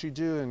 right? How's she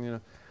doing? You know,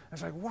 I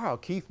was like, wow,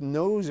 Keith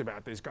knows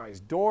about this guy's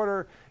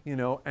daughter, you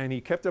know, and he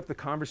kept up the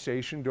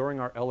conversation during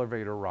our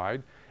elevator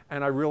ride.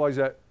 And I realized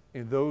that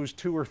in those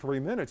 2 or 3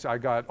 minutes, I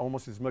got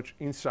almost as much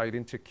insight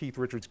into Keith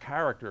Richards'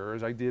 character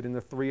as I did in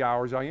the 3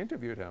 hours I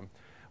interviewed him,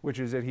 which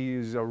is that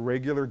he's a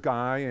regular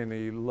guy and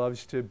he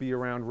loves to be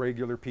around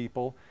regular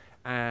people.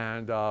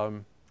 And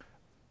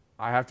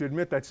I have to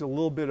admit that's a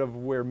little bit of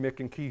where Mick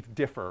and Keith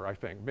differ, I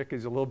think. Mick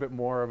is a little bit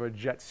more of a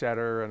jet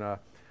setter and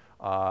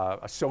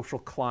a social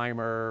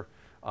climber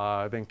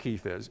than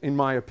Keith is, in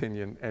my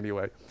opinion,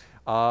 anyway.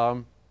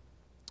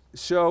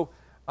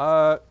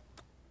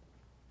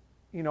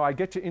 You know, I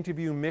get to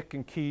interview Mick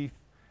and Keith,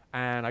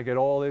 and I get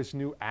all this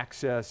new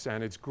access,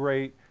 and it's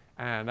great.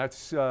 And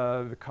that's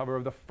the cover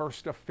of the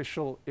first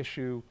official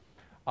issue.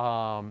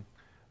 Yes,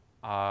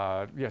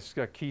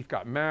 Keith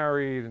got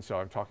married, and so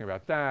I'm talking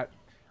about that.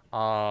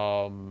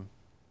 Arms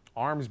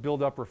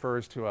Build Up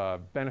refers to a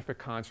benefit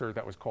concert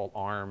that was called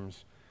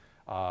Arms.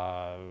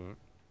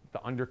 The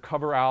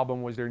Undercover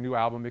album was their new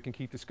album. Mick and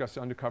Keith discussed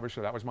the Undercover,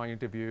 so that was my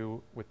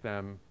interviews with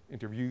them.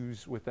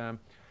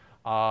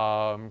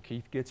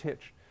 Keith gets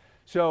hitched.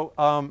 So,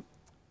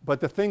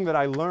 but the thing that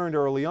I learned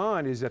early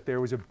on is that there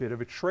was a bit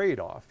of a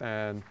trade-off.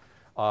 And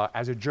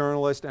as a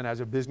journalist and as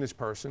a business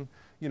person,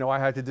 you know, I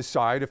had to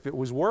decide if it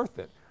was worth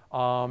it.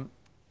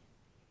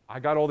 I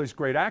got all this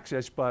great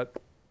access, but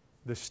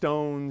the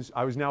Stones,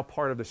 I was now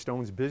part of the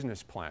Stones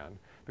business plan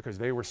because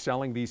they were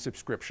selling these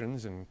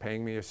subscriptions and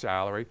paying me a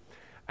salary.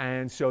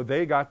 And so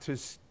they got to,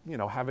 you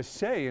know, have a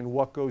say in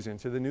what goes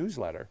into the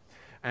newsletter.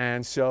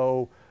 And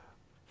so,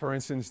 for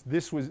instance,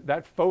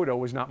 that photo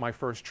was not my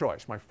first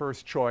choice. My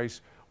first choice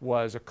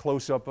was a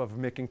close-up of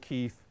Mick and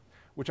Keith,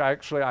 which I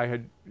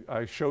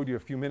showed you a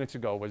few minutes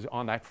ago, was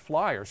on that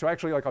flyer. So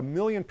actually like 1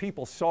 million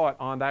people saw it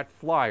on that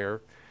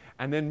flyer,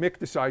 and then Mick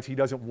decides he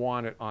doesn't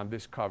want it on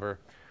this cover.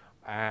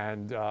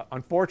 And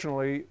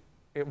unfortunately,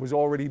 it was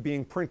already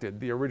being printed,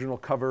 the original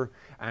cover,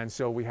 and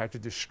so we had to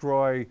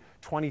destroy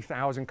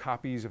 20,000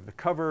 copies of the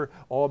cover,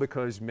 all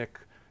because Mick,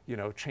 you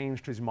know,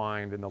 changed his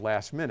mind in the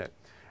last minute.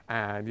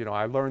 And, you know,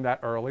 I learned that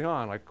early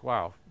on, like,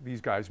 wow, these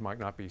guys might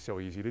not be so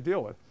easy to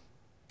deal with.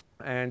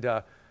 And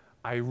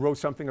I wrote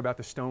something about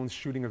the Stones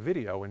shooting a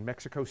video in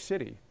Mexico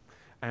City.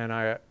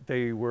 And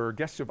they were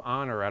guests of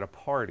honor at a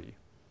party.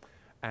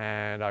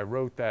 And I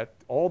wrote that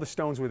all the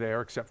Stones were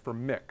there except for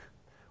Mick.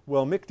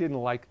 Well, Mick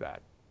didn't like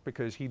that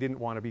because he didn't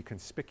want to be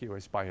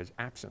conspicuous by his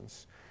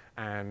absence.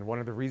 And one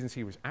of the reasons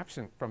he was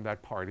absent from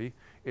that party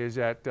is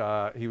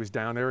that he was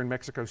down there in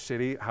Mexico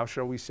City, how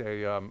shall we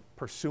say,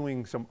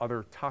 pursuing some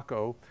other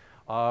taco,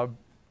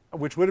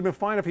 which would have been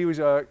fine if he was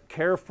a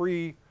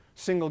carefree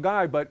single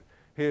guy, but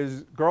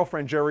his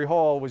girlfriend, Jerry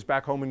Hall, was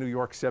back home in New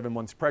York 7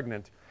 months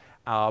pregnant.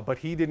 But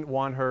he didn't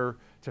want her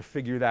to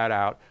figure that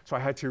out. So I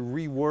had to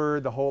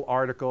reword the whole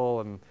article,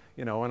 and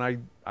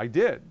I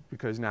did,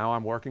 because now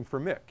I'm working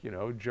for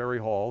Mick. Jerry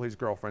Hall, his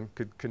girlfriend,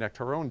 could connect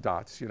her own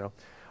dots.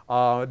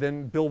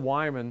 Then Bill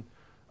Wyman,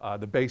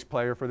 the bass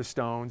player for the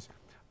Stones,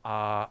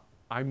 I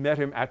met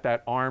him at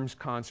that Arms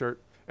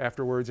concert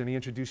afterwards, and he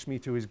introduced me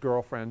to his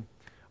girlfriend,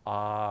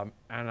 and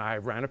I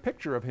ran a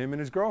picture of him and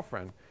his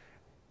girlfriend,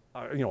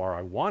 or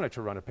I wanted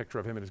to run a picture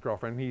of him and his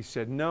girlfriend. And he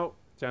said, "No,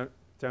 don't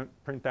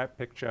print that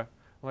picture."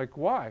 I'm like,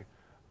 "Why?"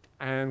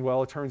 And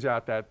well, it turns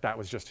out that that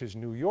was just his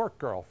New York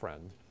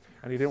girlfriend.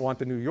 And he didn't want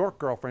the New York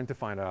girlfriend to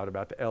find out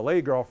about the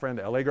LA girlfriend,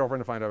 the LA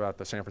girlfriend to find out about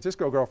the San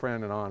Francisco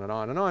girlfriend, and on and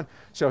on and on.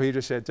 So he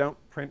just said, "Don't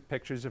print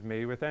pictures of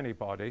me with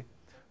anybody."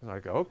 I was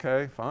like,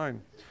 "Okay,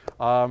 fine."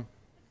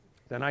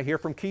 Then I hear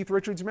from Keith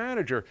Richards'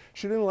 manager.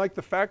 She didn't like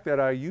the fact that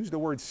I used the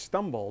word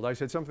stumbled. I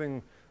said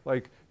something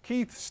like,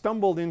 "Keith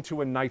stumbled into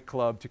a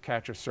nightclub to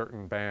catch a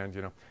certain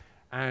band,"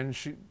 And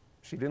she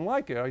didn't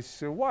like it. I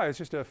said, "Why? It's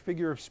just a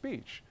figure of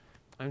speech."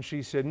 And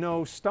she said,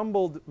 "No,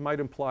 stumbled might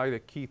imply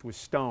that Keith was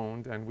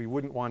stoned, and we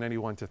wouldn't want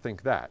anyone to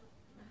think that."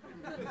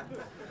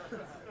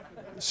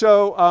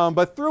 So,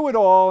 but through it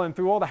all, and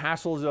through all the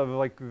hassles of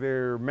like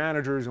their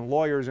managers and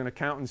lawyers and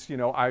accountants,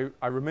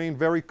 I remained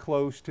very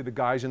close to the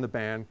guys in the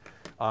band,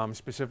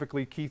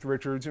 specifically Keith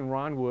Richards and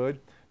Ron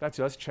Wood. That's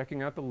us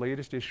checking out the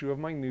latest issue of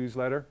my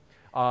newsletter.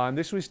 And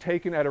this was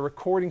taken at a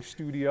recording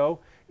studio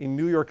in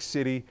New York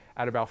City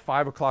at about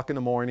 5 o'clock in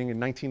the morning in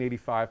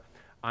 1985.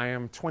 I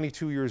am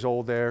 22 years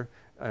old there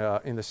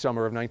in the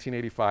summer of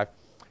 1985.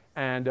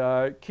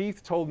 And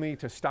Keith told me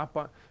to stop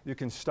by. "You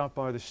can stop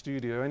by the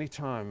studio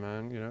anytime,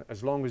 man,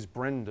 as long as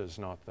Brenda's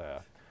not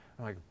there."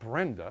 I'm like,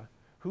 "Brenda?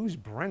 Who's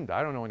Brenda?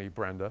 I don't know any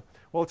Brenda."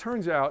 Well, it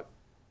turns out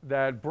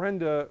that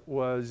Brenda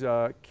was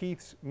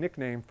Keith's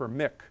nickname for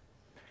Mick.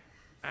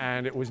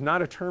 And it was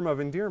not a term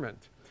of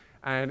endearment.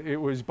 And it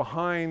was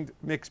behind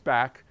Mick's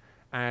back,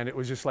 and it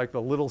was just like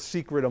the little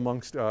secret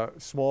amongst a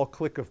small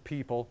clique of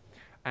people.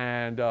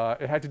 And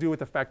it had to do with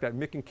the fact that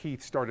Mick and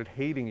Keith started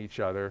hating each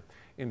other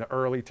in the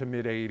early to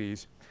mid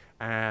 80s,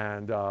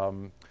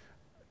 and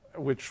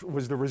which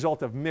was the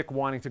result of Mick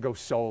wanting to go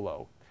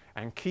solo.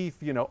 And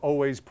Keith,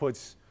 always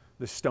puts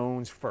the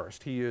Stones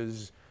first. He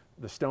is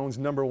the Stones'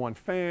 #1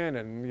 fan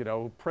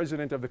and,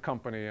 president of the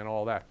company and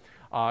all that.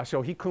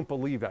 So he couldn't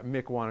believe that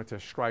Mick wanted to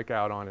strike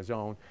out on his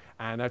own,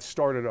 and that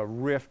started a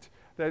rift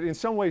that in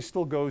some ways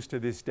still goes to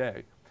this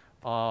day.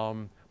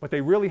 But they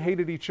really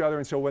hated each other,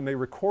 and so when they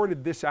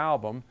recorded this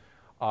album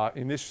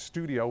in this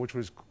studio, which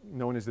was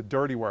known as the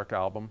Dirty Work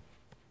album,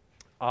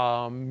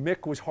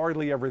 Mick was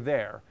hardly ever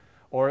there,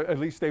 or at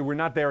least they were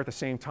not there at the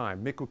same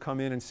time. Mick would come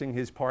in and sing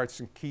his parts,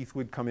 and Keith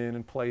would come in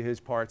and play his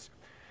parts.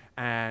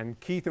 And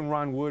Keith and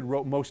Ron Wood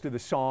wrote most of the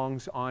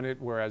songs on it,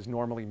 whereas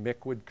normally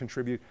Mick would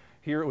contribute.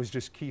 Here it was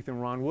just Keith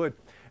and Ron Wood.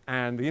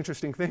 And the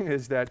interesting thing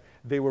is that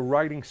they were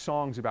writing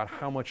songs about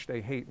how much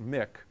they hate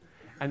Mick.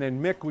 And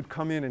then Mick would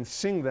come in and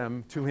sing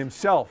them to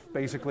himself,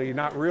 basically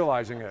not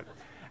realizing it.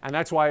 And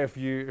that's why if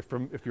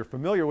you're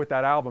familiar with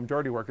that album,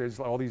 Dirty Work, there's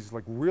all these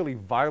like really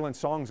violent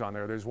songs on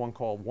there. There's one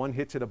called "One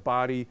Hit to the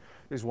Body."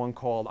 There's one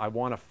called "I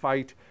Wanna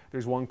Fight."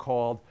 There's one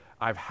called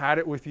 "I've Had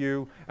It With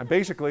You." And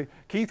basically,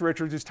 Keith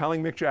Richards is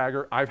telling Mick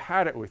Jagger, "I've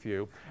had it with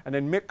you." And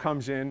then Mick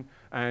comes in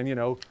and,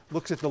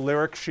 looks at the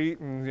lyric sheet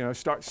and,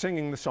 starts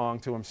singing the song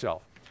to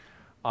himself.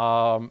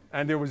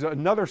 And there was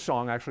another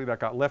song, actually, that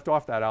got left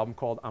off that album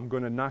called "I'm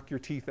Gonna Knock Your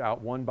Teeth Out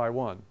One by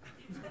One."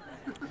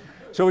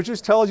 So it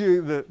just tells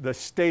you the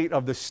state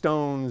of the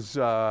Stones'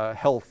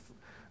 health,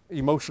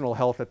 emotional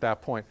health at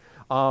that point.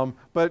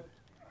 But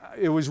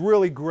it was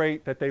really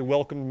great that they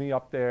welcomed me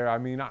up there. I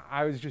mean,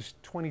 I was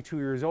just 22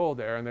 years old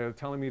there, and they were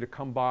telling me to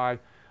come by.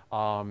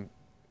 And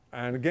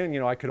again,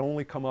 I could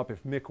only come up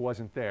if Mick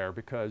wasn't there,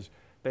 because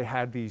they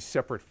had these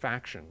separate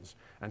factions.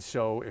 And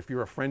so if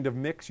you're a friend of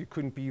Mick's, you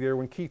couldn't be there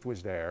when Keith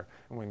was there.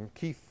 And when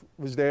Keith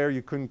was there,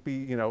 you couldn't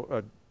be,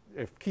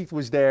 if Keith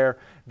was there,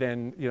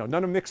 then,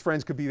 none of Mick's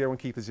friends could be there when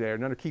Keith was there.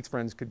 None of Keith's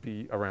friends could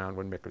be around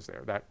when Mick was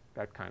there,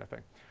 that kind of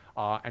thing.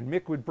 And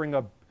Mick would bring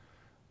up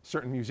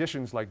certain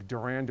musicians like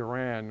Duran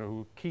Duran,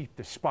 who Keith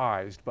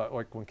despised, but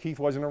like when Keith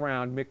wasn't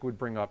around, Mick would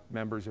bring up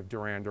members of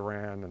Duran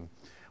Duran and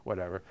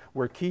whatever,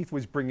 where Keith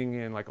was bringing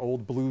in like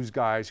old blues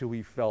guys who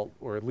he felt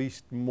were at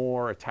least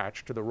more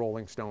attached to the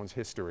Rolling Stones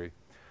history.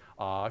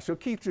 So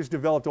Keith just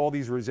developed all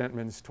these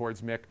resentments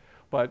towards Mick,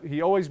 but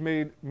he always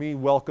made me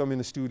welcome in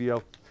the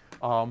studio.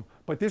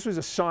 But this was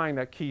a sign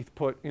that Keith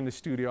put in the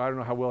studio. I don't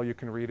know how well you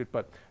can read it,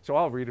 but so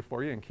I'll read it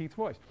for you in Keith's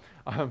voice.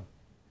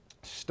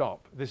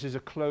 "Stop. This is a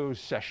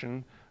closed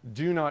session.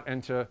 Do not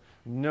enter.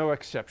 No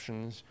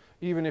exceptions.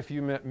 Even if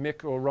you met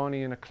Mick or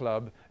Ronnie in a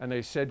club and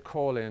they said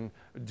call in,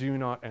 do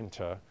not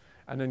enter."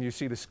 And then you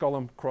see the skull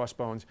and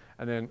crossbones.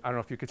 And then, I don't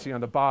know if you could see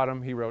on the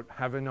bottom, he wrote,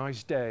 "Have a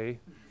nice day."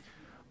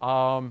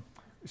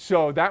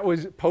 So that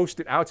was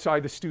posted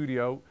outside the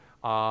studio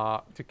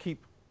to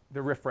keep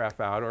the riffraff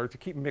out, or to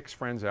keep Mick's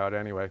friends out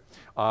anyway.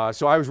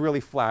 So I was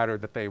really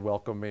flattered that they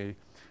welcomed me.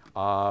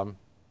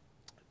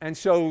 And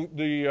so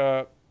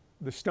the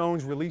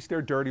Stones released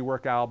their Dirty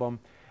Work album,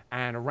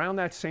 and around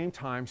that same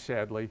time,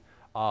 sadly,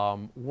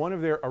 one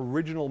of their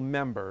original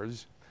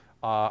members,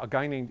 a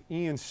guy named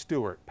Ian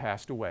Stewart,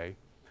 passed away.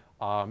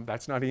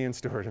 That's not Ian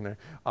Stewart in there.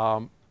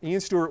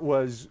 Ian Stewart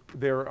was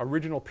their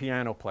original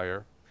piano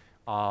player,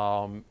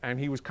 and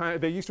he was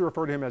they used to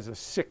refer to him as the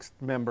sixth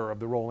member of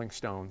the Rolling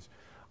Stones.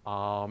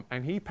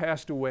 And he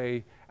passed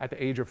away at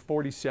the age of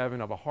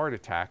 47 of a heart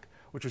attack,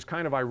 which was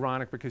kind of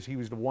ironic because he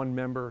was the one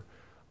member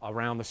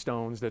around the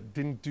Stones that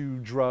didn't do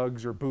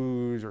drugs or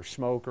booze or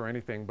smoke or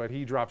anything, but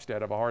he drops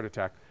dead of a heart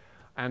attack.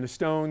 And the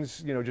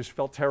Stones, just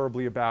felt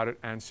terribly about it,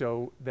 and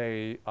so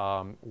they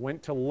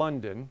went to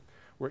London,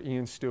 where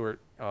Ian Stewart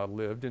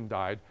lived and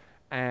died,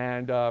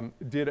 and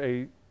did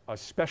a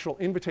special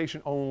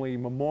invitation-only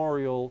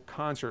memorial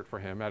concert for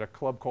him at a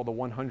club called the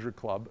 100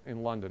 Club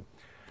in London.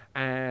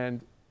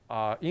 And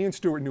Ian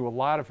Stewart knew a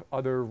lot of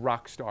other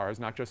rock stars,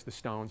 not just the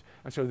Stones,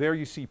 and so there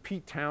you see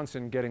Pete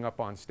Townshend getting up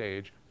on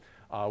stage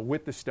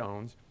with the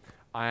Stones,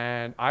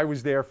 and I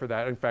was there for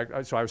that. In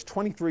fact, so I was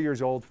 23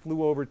 years old,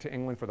 flew over to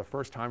England for the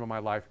first time in my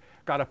life,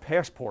 got a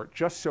passport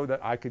just so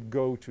that I could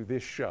go to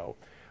this show.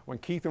 When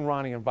Keith and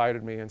Ronnie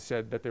invited me and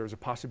said that there was a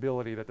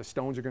possibility that the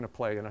Stones are going to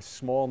play in a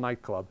small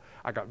nightclub,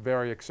 I got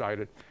very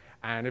excited.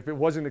 And if it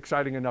wasn't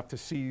exciting enough to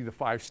see the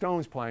Five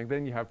Stones playing,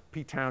 then you have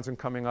Pete Townshend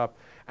coming up,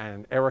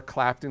 and Eric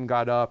Clapton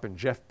got up, and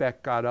Jeff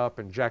Beck got up,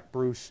 and Jack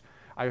Bruce.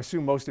 I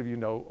assume most of you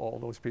know all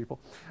those people.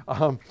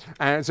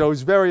 And so it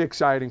was very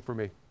exciting for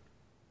me.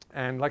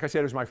 And like I said,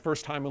 it was my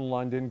first time in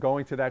London,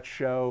 going to that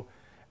show,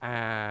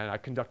 and I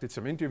conducted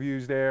some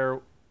interviews there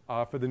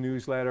for the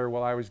newsletter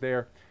while I was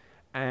there.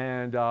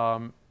 And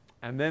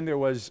then there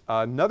was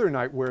another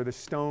night where the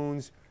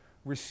Stones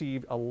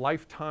received a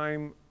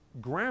Lifetime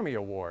Grammy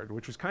Award,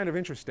 which was kind of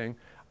interesting.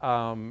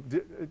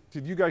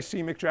 Did you guys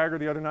see Mick Jagger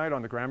the other night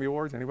on the Grammy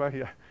Awards? Anybody?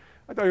 Yeah.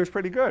 I thought he was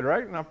pretty good,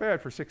 right? Not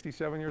bad for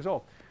 67 years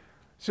old.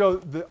 So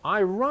the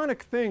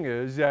ironic thing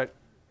is that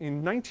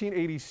in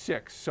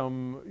 1986,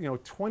 some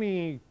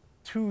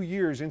 22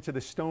 years into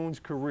the Stones'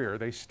 career,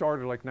 they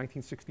started like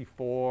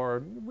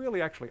 1964,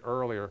 really actually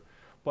earlier,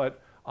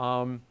 but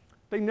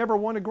they never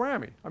won a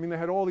Grammy. I mean, they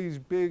had all these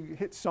big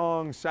hit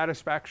songs,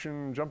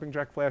 Satisfaction, Jumping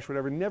Jack Flash,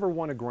 whatever, never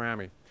won a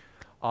Grammy.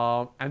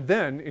 And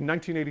then in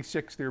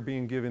 1986, they're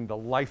being given the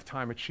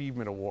Lifetime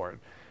Achievement Award.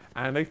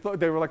 And they thought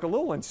they were like a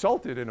little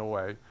insulted in a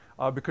way,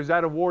 because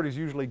that award is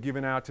usually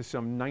given out to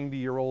some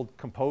 90-year-old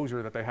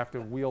composer that they have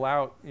to wheel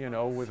out,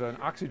 with an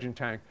oxygen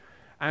tank.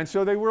 And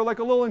so they were like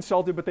a little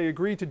insulted, but they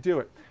agreed to do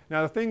it.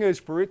 Now the thing is,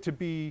 for it to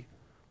be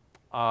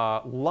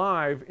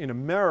live in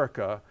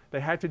America, they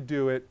had to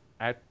do it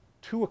at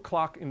 3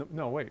 o'clock in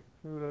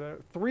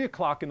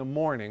the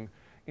morning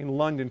in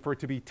London for it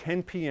to be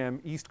 10 p.m.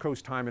 East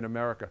Coast time in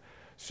America.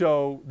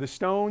 So the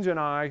Stones and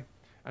I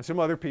and some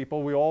other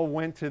people, we all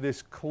went to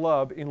this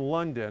club in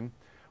London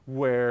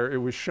where it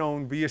was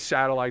shown via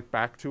satellite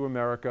back to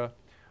America.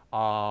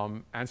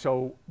 And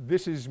so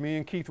this is me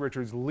and Keith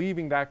Richards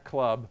leaving that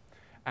club.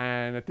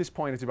 And at this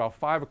point, it's about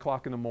 5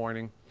 o'clock in the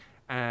morning.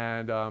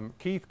 And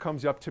Keith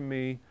comes up to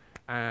me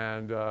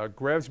and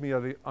grabs me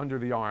under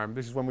the arm.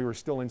 This is when we were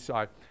still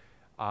inside.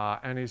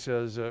 And he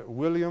says,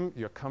 William,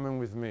 you're coming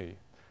with me.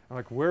 I'm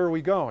like, where are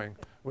we going?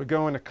 We're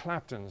going to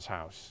Clapton's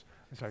house.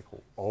 It's like,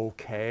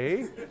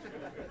 okay.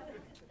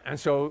 And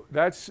so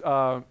that's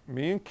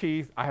me and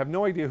Keith. I have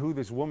no idea who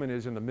this woman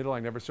is in the middle. I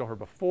never saw her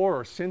before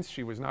or since.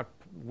 She was not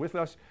with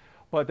us.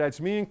 But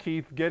that's me and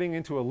Keith getting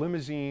into a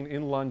limousine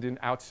in London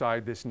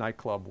outside this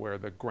nightclub where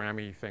the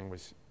Grammy thing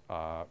was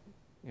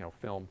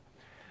filmed.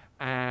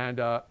 And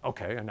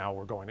okay, and now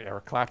we're going to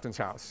Eric Clapton's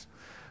house.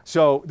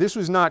 So this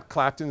was not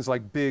Clapton's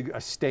like big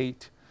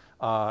estate,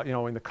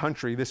 in the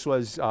country. This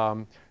was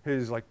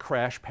his like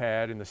crash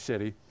pad in the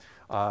city,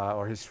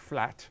 or his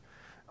flat.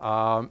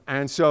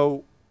 And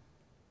so,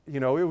 it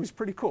was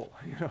pretty cool,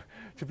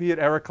 to be at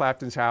Eric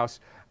Clapton's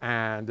house.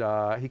 And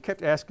he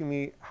kept asking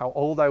me how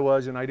old I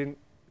was, and I didn't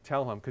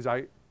tell him because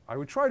I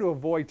would try to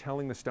avoid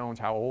telling the Stones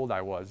how old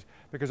I was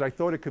because I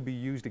thought it could be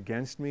used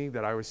against me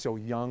that I was so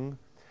young.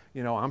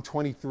 I'm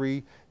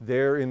 23,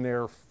 they're in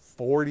their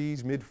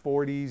 40s,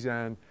 mid-40s,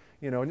 and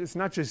it's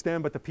not just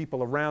them, but the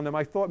people around them.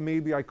 I thought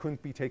maybe I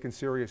couldn't be taken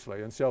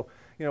seriously. And so,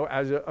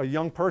 as a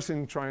young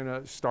person trying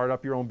to start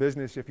up your own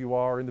business, if you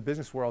are in the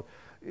business world,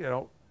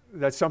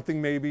 that's something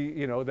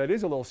maybe, that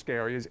is a little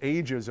scary, is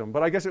ageism.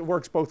 But I guess it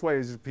works both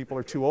ways. People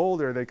are too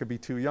old or they could be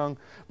too young.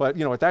 But,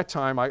 at that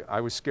time,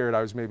 I was scared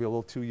I was maybe a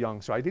little too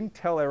young. So I didn't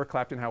tell Eric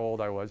Clapton how old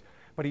I was,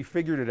 but he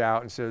figured it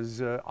out and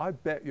says, I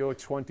bet you're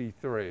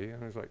 23.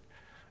 And I was like,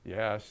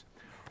 yes.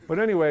 But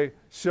anyway,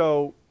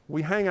 so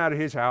we hang out at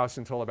his house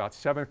until about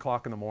 7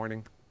 o'clock in the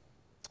morning,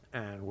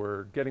 and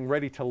we're getting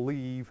ready to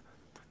leave.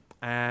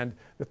 And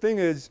the thing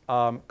is,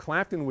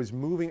 Clapton was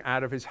moving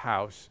out of his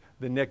house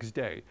the next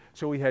day.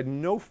 So we had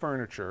no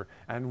furniture,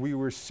 and we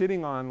were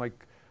sitting on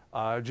like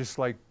just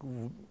like,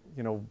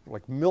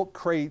 like milk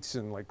crates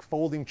and like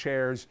folding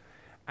chairs.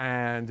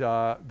 And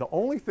the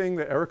only thing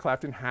that Eric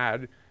Clapton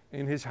had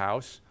in his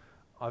house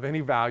of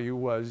any value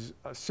was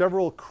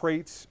several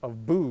crates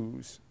of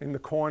booze in the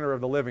corner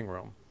of the living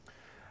room.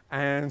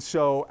 And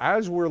so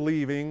as we're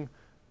leaving,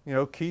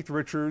 Keith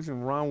Richards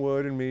and Ron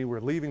Wood and me,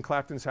 we're leaving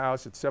Clapton's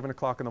house at 7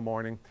 o'clock in the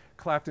morning.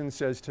 Clapton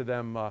says to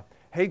them,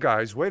 hey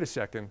guys, wait a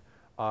second,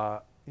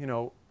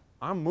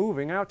 I'm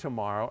moving out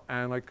tomorrow,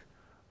 and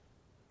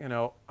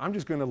I'm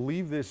just gonna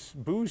leave this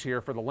booze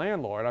here for the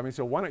landlord. I mean,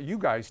 so why don't you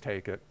guys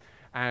take it?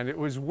 And it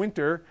was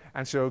winter,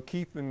 and so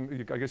Keith,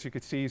 and I guess you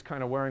could see he's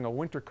kind of wearing a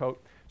winter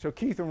coat. So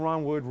Keith and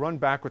Ron Wood run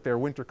back with their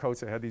winter coats.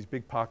 They had these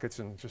big pockets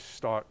and just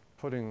start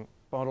putting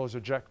bottles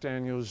of Jack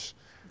Daniels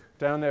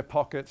down their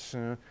pockets.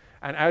 And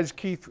as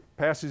Keith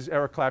passes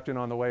Eric Clapton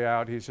on the way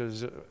out, he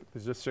says,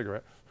 there's a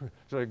cigarette. He's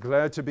like,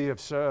 glad to be of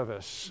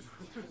service.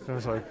 And I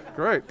was like,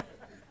 great.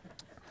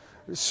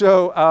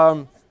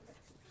 So,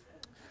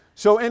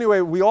 so anyway,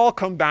 we all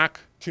come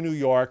back to New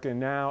York, and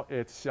now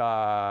it's,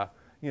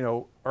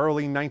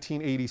 early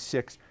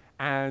 1986.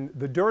 And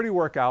the Dirty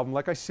Work album,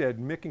 like I said,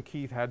 Mick and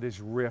Keith had this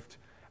rift,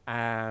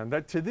 and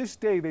that to this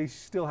day, they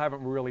still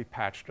haven't really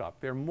patched up.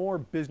 They're more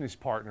business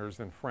partners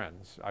than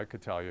friends, I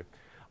could tell you.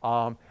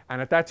 And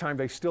at that time,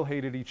 they still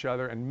hated each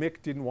other, and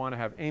Mick didn't want to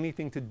have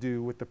anything to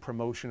do with the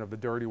promotion of the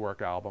Dirty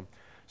Work album.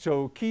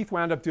 So Keith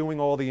wound up doing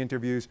all the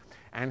interviews,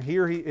 and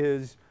here he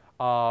is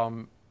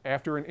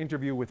after an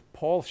interview with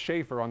Paul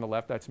Schaefer on the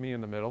left, that's me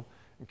in the middle,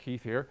 and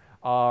Keith here.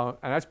 And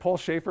that's Paul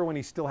Schaefer when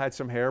he still had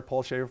some hair,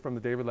 Paul Schaefer from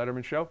the David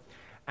Letterman Show.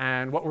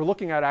 And what we're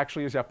looking at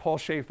actually is that Paul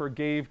Schaefer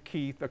gave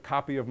Keith a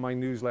copy of my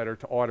newsletter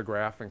to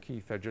autograph, and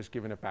Keith had just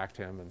given it back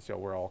to him, and so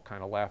we're all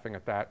kind of laughing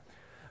at that.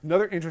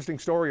 Another interesting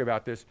story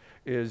about this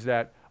is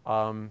that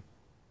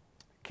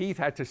Keith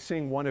had to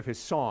sing one of his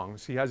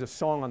songs. He has a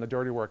song on the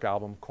Dirty Work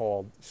album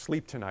called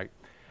Sleep Tonight,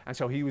 and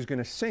so he was going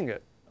to sing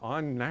it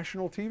on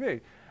national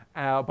TV,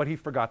 but he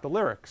forgot the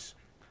lyrics,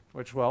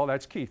 which, well,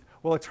 that's Keith.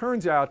 Well, it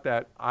turns out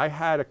that I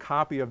had a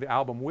copy of the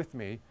album with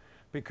me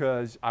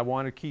because I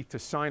wanted Keith to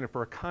sign it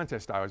for a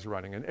contest I was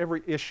running. And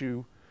every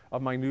issue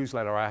of my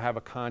newsletter, I have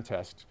a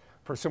contest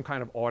for some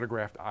kind of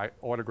autographed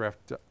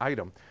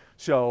item.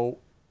 So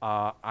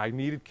I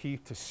needed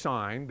Keith to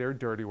sign their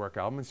Dirty Work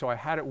album, and so I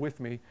had it with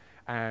me.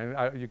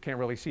 And you can't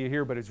really see it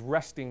here, but it's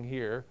resting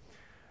here,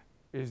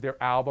 is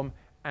their album.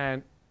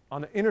 And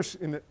on the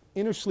in the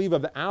inner sleeve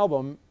of the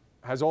album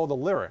has all the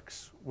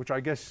lyrics, which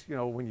I guess,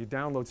 when you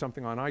download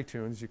something on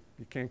iTunes, you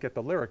can't get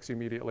the lyrics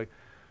immediately.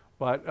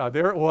 But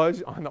there it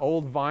was on the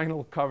old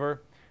vinyl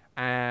cover.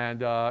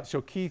 And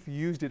so Keith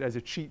used it as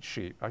a cheat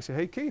sheet. I said,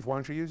 hey, Keith, why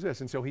don't you use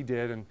this? And so he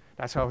did, and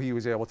that's how he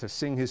was able to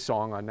sing his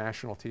song on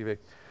national TV.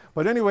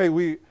 But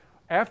anyway,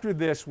 after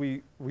this,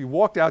 we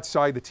walked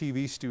outside the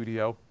TV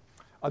studio.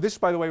 This,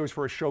 by the way, was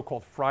for a show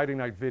called Friday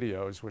Night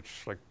Videos,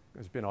 which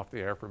has been off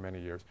the air for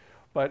many years.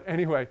 But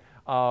anyway,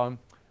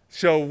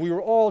 so we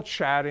were all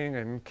chatting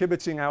and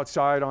kibitzing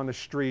outside on the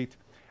street,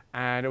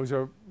 and it was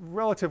a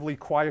relatively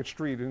quiet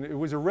street, and it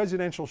was a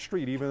residential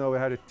street, even though it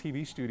had a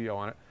TV studio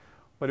on it.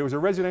 But it was a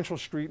residential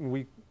street, and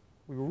we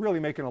were really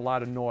making a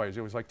lot of noise.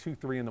 It was like 2,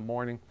 3 in the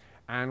morning,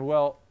 and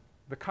well,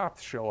 the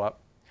cops show up,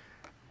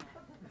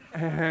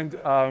 and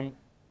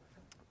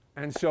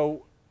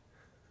so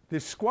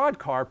this squad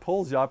car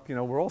pulls up.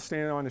 We're all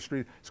standing on the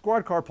street.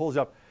 Squad car pulls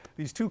up.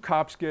 These 2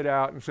 cops get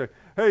out and say,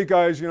 hey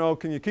guys,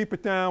 can you keep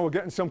it down? We're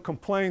getting some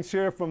complaints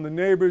here from the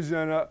neighbors,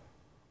 and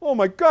oh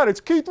my God,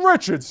 it's Keith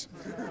Richards.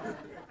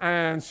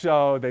 And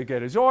so they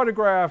get his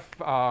autograph.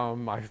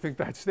 I think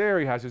that's there.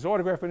 He has his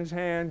autograph in his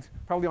hand,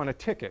 probably on a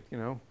ticket,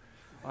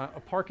 a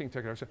parking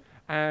ticket or something.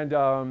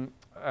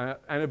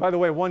 And by the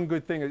way, one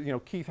good thing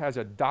is, Keith has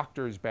a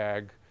doctor's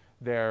bag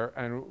there,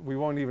 and we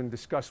won't even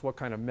discuss what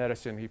kind of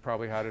medicine he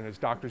probably had in his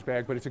doctor's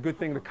bag, but it's a good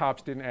thing the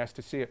cops didn't ask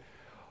to see it.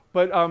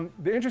 But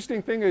the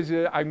interesting thing is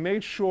I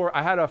made sure,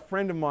 I had a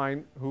friend of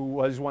mine who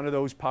was one of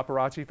those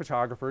paparazzi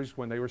photographers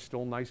when they were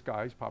still nice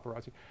guys,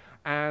 paparazzi,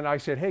 and I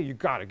said, hey, you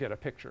gotta get a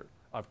picture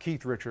of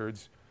Keith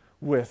Richards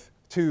with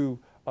 2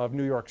 of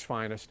New York's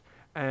finest.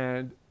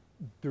 And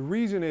the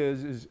reason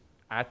is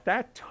at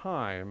that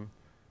time,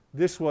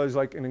 this was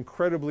like an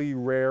incredibly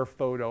rare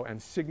photo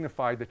and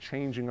signified the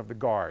changing of the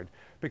guard,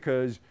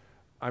 because,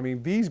 I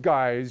mean, these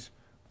guys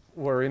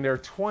were in their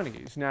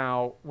 20s.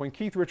 Now, when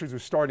Keith Richards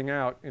was starting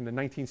out in the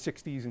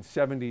 1960s and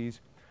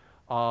 70s,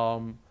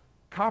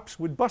 cops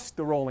would bust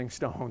the Rolling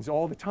Stones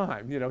all the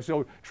time.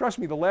 So trust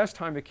me, the last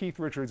time that Keith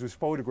Richards was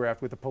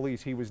photographed with the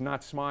police, he was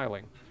not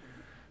smiling.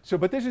 So,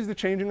 but this is the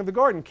changing of the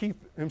guard. And Keith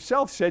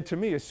himself said to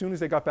me, as soon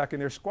as they got back in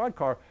their squad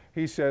car,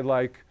 he said,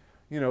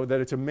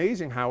 that it's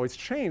amazing how it's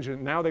changed,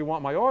 and now they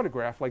want my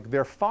autograph. Like,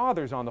 their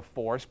fathers on the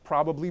force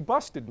probably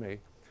busted me.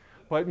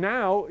 But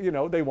now,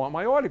 they want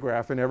my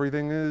autograph, and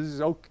everything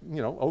is,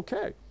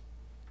 okay.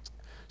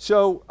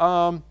 So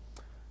I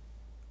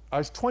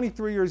was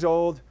 23 years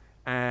old,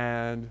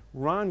 and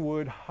Ron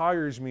Wood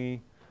hires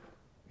me.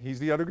 He's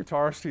the other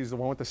guitarist. He's the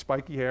one with the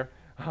spiky hair.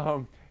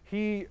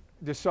 He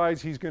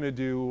decides he's going to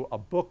do a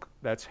book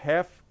that's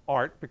half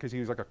art, because he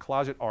was like a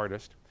closet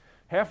artist,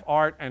 half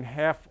art and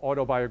half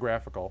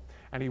autobiographical.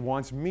 And he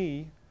wants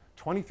me,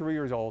 23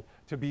 years old,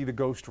 to be the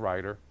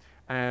ghostwriter.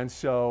 And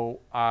so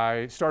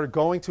I started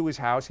going to his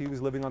house. He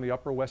was living on the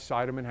Upper West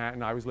Side of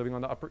Manhattan. I was living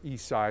on the Upper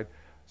East Side.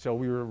 So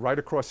we were right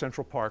across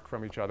Central Park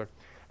from each other.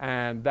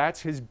 And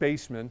that's his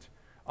basement.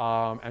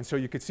 And so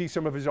you could see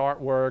some of his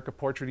artwork, a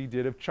portrait he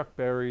did of Chuck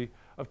Berry,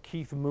 of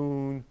Keith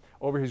Moon.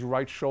 Over his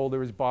right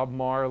shoulder is Bob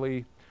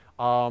Marley.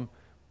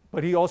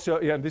 But he also,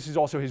 this is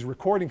also his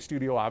recording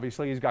studio,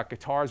 obviously. He's got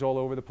guitars all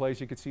over the place.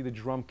 You could see the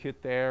drum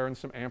kit there and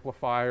some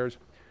amplifiers.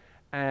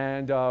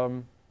 And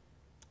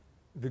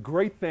the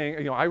great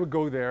thing, I would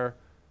go there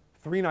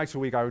 3 nights a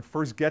week. I would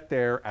first get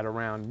there at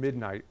around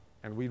midnight,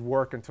 and we'd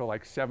work until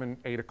like 7,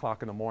 8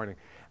 o'clock in the morning.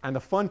 And the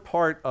fun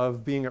part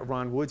of being at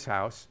Ron Wood's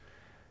house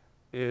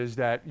is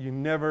that you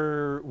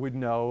never would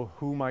know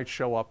who might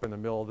show up in the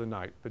middle of the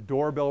night. The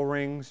doorbell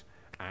rings,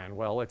 and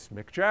well, it's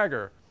Mick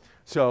Jagger.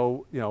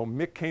 So,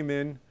 Mick came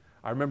in.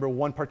 I remember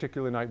one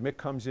particular night, Mick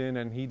comes in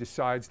and he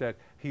decides that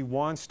he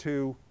wants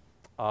to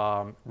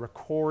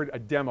record a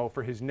demo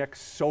for his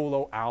next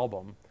solo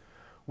album,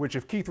 which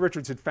if Keith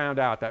Richards had found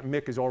out that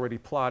Mick is already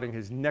plotting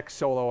his next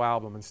solo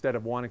album instead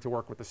of wanting to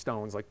work with the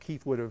Stones, like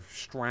Keith would have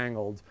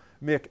strangled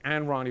Mick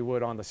and Ronnie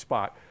Wood on the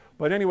spot.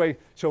 But anyway,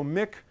 so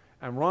Mick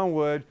and Ron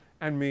Wood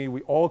and me,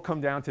 we all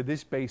come down to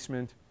this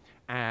basement,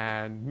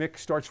 and Mick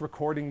starts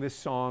recording this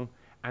song,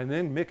 and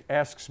then Mick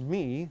asks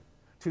me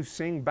to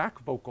sing back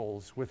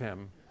vocals with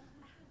him,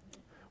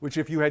 which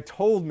if you had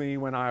told me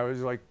when I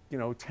was like,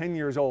 10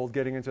 years old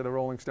getting into the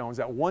Rolling Stones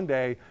that one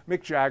day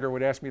Mick Jagger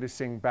would ask me to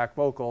sing back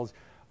vocals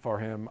for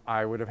him,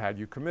 I would have had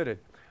you committed.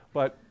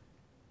 But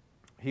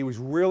he was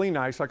really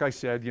nice. Like I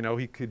said,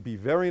 he could be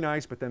very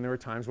nice, but then there are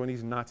times when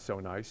he's not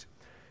so nice.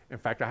 In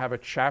fact, I have a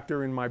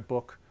chapter in my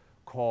book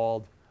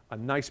called A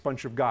Nice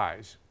Bunch of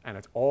Guys, and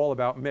it's all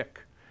about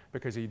Mick,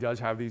 because he does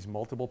have these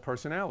multiple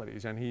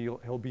personalities, and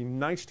he'll be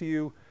nice to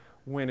you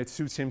when it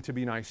suits him to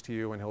be nice to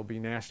you, and he'll be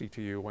nasty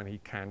to you when he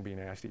can be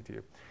nasty to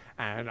you.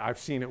 And I've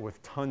seen it with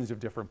tons of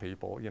different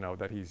people,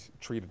 that he's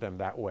treated them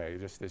that way,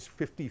 just this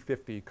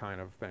 50-50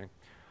 kind of thing.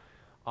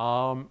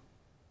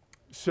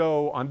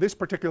 So on this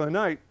particular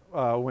night,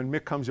 when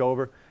Mick comes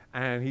over,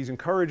 and he's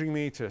encouraging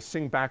me to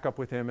sing backup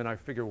with him, and I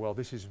figure, well,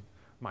 this is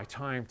my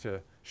time to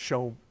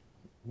show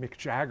Mick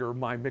Jagger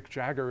my Mick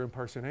Jagger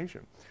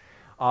impersonation.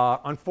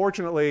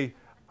 Unfortunately,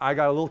 I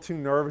got a little too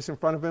nervous in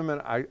front of him,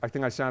 and I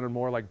think I sounded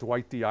more like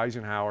Dwight D.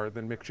 Eisenhower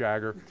than Mick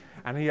Jagger,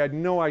 and he had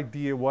no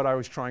idea what I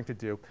was trying to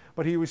do.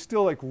 But he was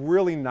still like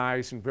really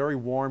nice and very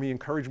warm. He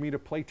encouraged me to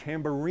play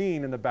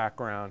tambourine in the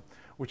background,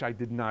 which I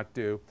did not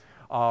do.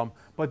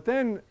 But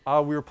then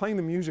we were playing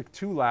the music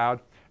too loud,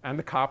 and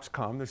the cops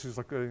come. This is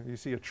like you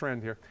see a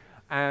trend here.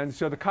 And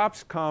so the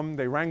cops come,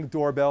 they rang the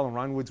doorbell, and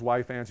Ron Wood's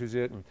wife answers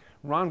it, and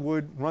Ron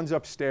Wood runs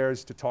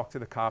upstairs to talk to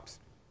the cops,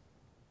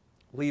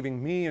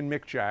 leaving me and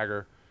Mick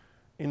Jagger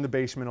in the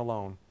basement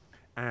alone.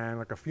 And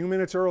like a few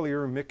minutes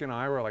earlier, Mick and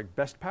I were like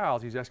best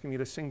pals. He's asking me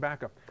to sing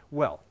backup.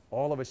 Well,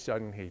 all of a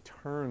sudden he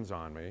turns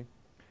on me,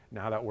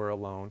 now that we're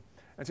alone,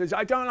 and says,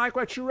 "I don't like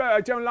what you wrote. I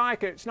don't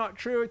like it. It's not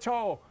true at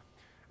all."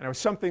 And it was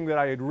something that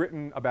I had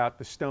written about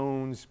the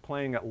Stones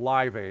playing at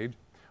Live Aid,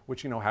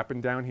 which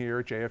happened down here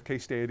at JFK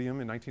Stadium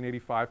in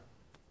 1985.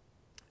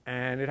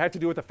 And it had to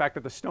do with the fact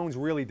that the Stones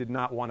really did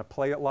not want to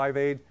play at Live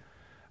Aid.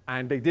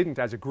 And they didn't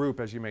as a group,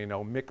 as you may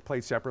know. Mick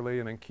played separately,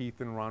 and then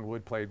Keith and Ron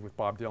Wood played with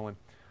Bob Dylan.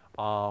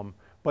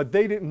 But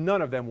they didn't,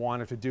 none of them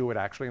wanted to do it,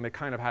 actually, and they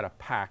kind of had a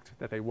pact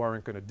that they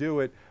weren't going to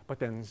do it. But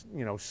then,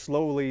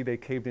 slowly they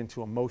caved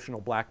into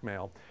emotional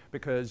blackmail,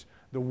 because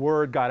the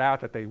word got out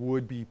that they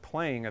would be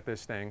playing at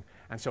this thing.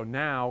 And so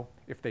now,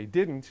 if they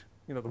didn't,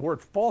 the word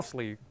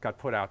falsely got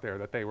put out there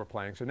that they were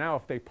playing. So now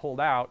if they pulled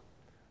out,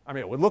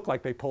 it would look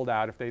like they pulled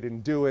out if they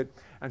didn't do it.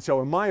 And so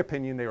in my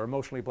opinion, they were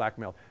emotionally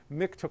blackmailed.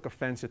 Mick took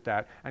offense at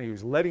that, and he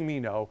was letting me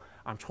know,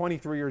 I'm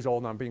 23 years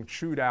old and I'm being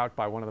chewed out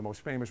by one of the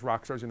most famous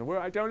rock stars in the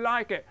world. I don't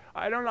like it.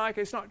 I don't like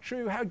it. It's not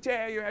true. How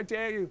dare you? How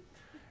dare you?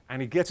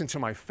 And he gets into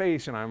my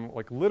face, and I'm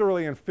like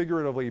literally and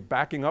figuratively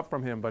backing up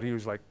from him, but he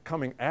was like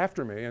coming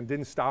after me and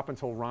didn't stop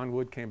until Ron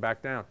Wood came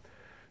back down.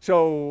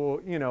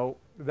 So,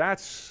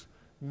 that's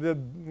the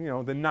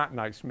not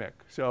nice Mick.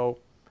 So,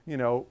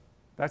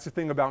 that's the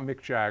thing about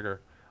Mick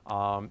Jagger.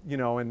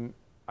 And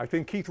I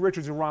think Keith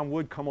Richards and Ron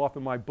Wood come off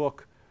in my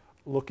book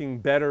looking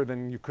better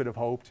than you could have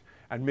hoped,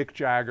 and Mick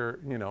Jagger,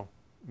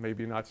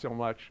 maybe not so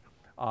much.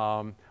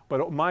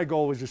 But my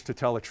goal was just to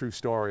tell a true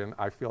story, and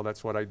I feel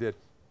that's what I did.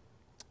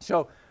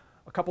 So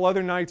a couple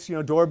other nights,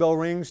 doorbell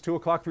rings, 2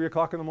 o'clock, 3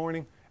 o'clock in the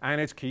morning, and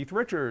it's Keith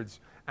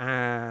Richards.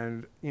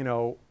 And,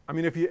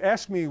 if you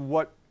ask me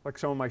what like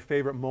some of my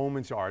favorite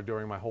moments are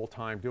during my whole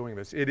time doing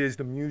this, it is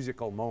the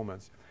musical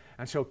moments.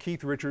 And so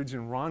Keith Richards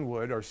and Ron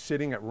Wood are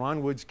sitting at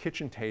Ron Wood's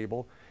kitchen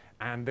table,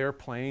 and they're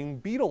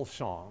playing Beatles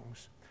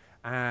songs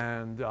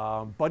and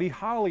Buddy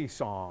Holly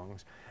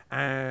songs.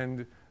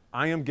 And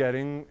I am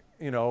getting,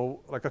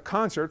 like a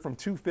concert from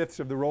 2/5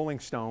 of the Rolling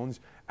Stones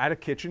at a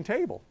kitchen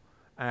table.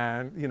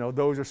 And,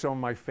 those are some of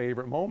my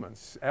favorite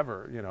moments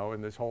ever,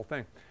 in this whole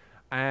thing.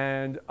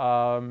 And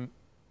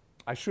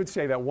I should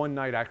say that one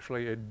night,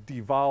 actually, it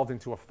devolved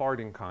into a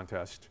farting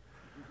contest.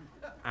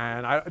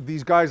 And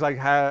these guys, like,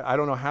 I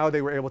don't know how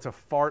they were able to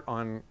fart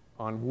on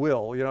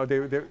will. You know,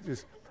 they're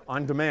just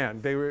on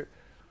demand. They were,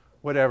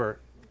 whatever.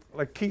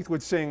 Like Keith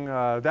would sing,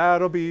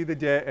 "That'll be the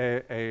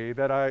day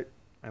that I,"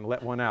 and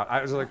let one out.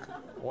 I was like,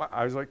 what?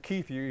 I was like,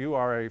 Keith, you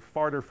are a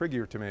farter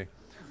figure to me.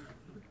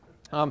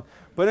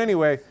 But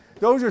anyway,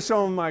 those are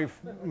some of my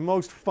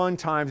most fun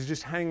times,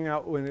 just hanging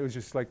out when it was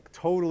just like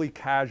totally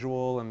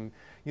casual and,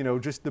 you know,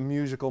 just the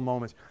musical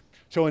moments.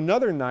 So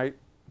another night,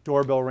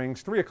 doorbell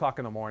rings, 3 o'clock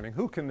in the morning.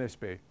 Who can this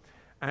be?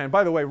 And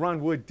by the way,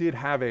 Ron Wood did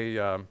have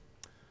a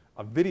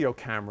video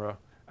camera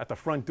at the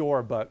front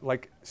door, but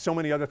like so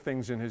many other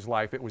things in his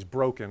life, it was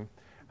broken.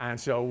 And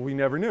so we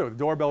never knew. The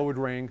doorbell would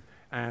ring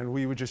and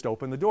we would just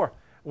open the door.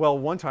 Well,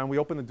 one time we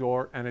opened the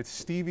door and it's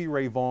Stevie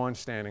Ray Vaughan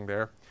standing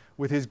there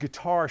with his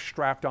guitar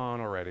strapped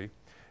on already.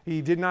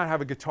 He did not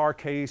have a guitar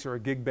case or a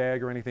gig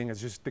bag or anything.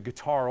 It's just the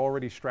guitar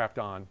already strapped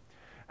on.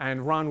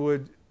 And Ron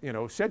Wood, you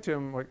know, said to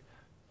him, like,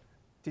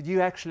 "Did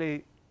you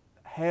actually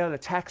hail a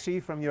taxi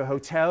from your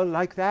hotel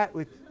like that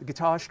with the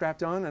guitar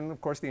strapped on?" And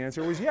of course the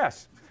answer was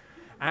yes.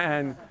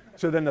 And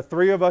so then the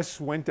three of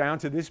us went down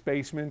to this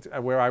basement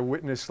where I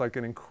witnessed like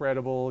an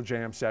incredible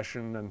jam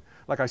session. And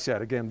like I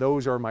said, again,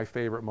 those are my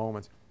favorite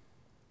moments.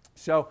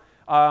 So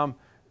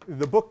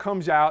the book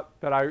comes out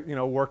that I, you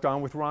know, worked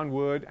on with Ron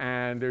Wood,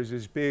 and there's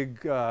this big,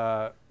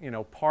 you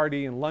know,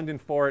 party in London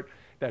for it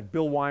that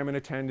Bill Wyman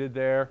attended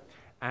there.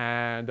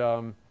 And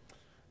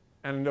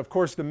of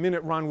course, the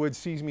minute Ron Wood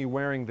sees me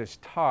wearing this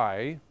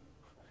tie,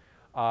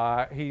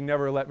 he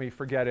never let me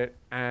forget it.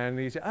 And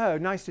he said, "Oh,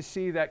 nice to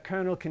see that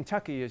Colonel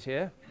Kentucky is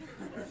here."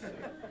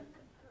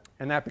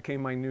 And that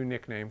became my new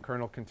nickname,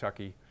 Colonel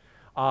Kentucky.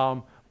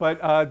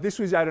 But this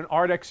was at an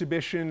art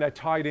exhibition that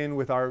tied in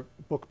with our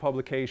book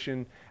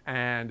publication.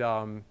 And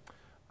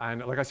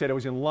like I said, it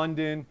was in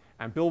London.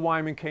 And Bill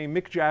Wyman came.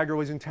 Mick Jagger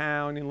was in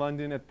town in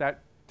London at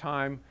that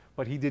time,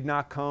 but he did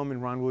not come.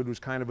 And Ron Wood was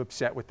kind of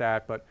upset with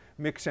that. But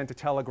Mick sent a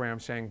telegram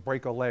saying,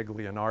 "Break a leg,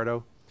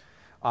 Leonardo."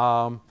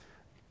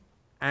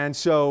 And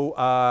so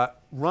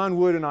Ron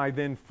Wood and I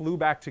then flew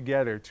back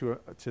together to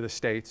the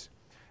States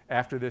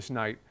after this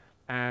night.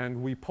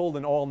 And we pulled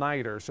an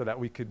all-nighter so that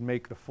we could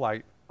make the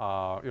flight.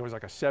 It was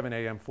like a 7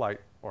 a.m. flight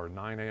or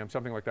 9 a.m.,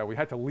 something like that. We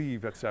had to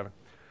leave at 7.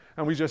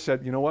 And we just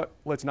said, you know what,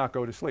 let's not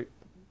go to sleep.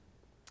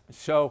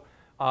 So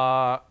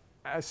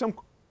some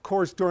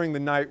course during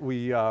the night,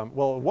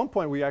 well, at one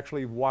point we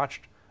actually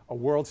watched a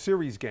World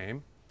Series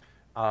game.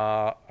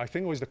 I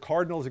think it was the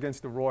Cardinals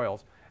against the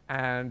Royals.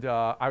 And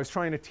I was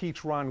trying to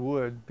teach Ron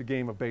Wood the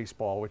game of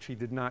baseball, which he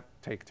did not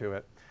take to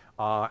it.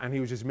 And he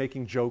was just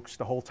making jokes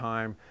the whole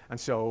time. And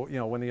so, you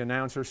know, when the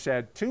announcer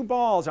said, "2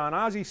 balls on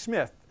Ozzie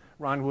Smith,"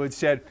 Ron Wood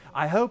said,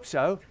 "I hope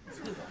so."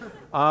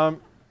 I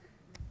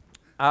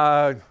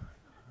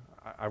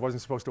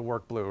wasn't supposed to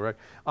work blue, right?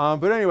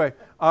 But anyway,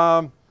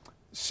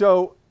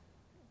 so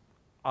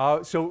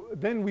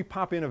then we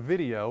pop in a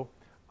video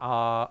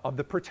of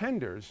the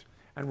Pretenders.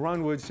 And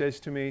Ron Wood says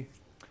to me,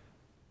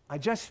 "I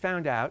just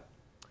found out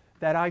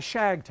that I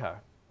shagged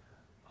her.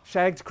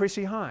 Shagged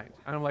Chrissie Hynde."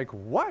 And I'm like,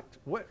 what?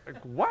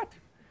 What?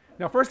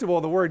 Now, first of all,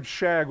 the word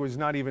shag was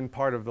not even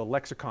part of the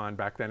lexicon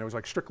back then. It was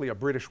like strictly a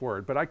British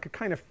word, but I could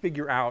kind of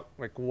figure out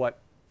like what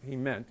he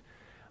meant.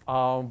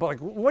 But like,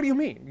 what do you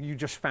mean? You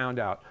just found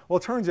out? Well,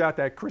 it turns out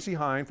that Chrissie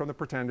Hynde from the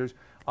Pretenders,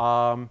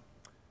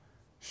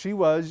 she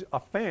was a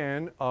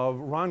fan of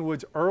Ron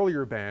Wood's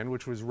earlier band,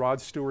 which was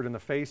Rod Stewart and the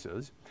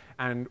Faces.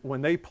 And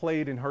when they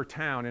played in her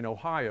town in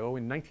Ohio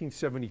in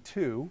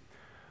 1972,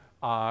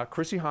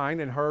 Chrissie Hynde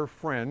and her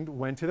friend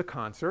went to the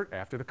concert.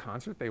 After the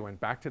concert, they went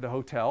back to the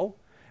hotel,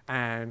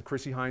 and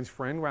Chrissie Hynde's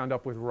friend wound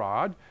up with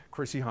Rod.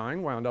 Chrissie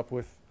Hynde wound up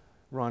with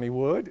Ronnie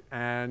Wood,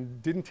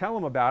 and didn't tell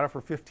him about it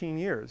for 15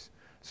 years.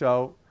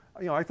 So,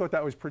 you know, I thought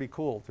that was pretty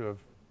cool to have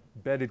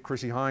bedded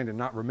Chrissie Hynde and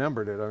not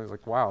remembered it. I was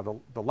like, wow,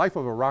 the life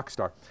of a rock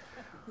star.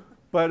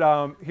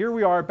 But here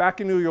we are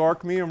back in New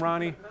York, me and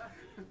Ronnie.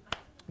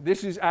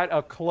 This is at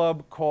a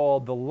club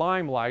called the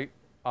Limelight,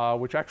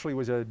 which actually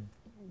was a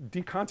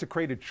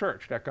deconsecrated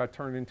church that got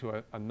turned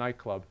into a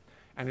nightclub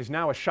and is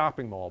now a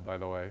shopping mall, by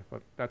the way,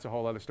 but that's a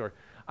whole other story.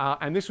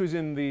 And this was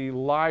in the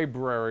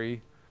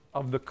library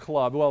of the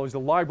club. Well, it was the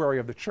library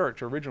of the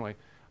church originally,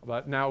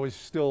 but now it's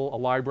still a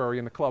library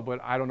in the club, but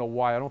I don't know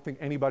why. I don't think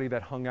anybody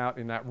that hung out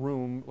in that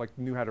room like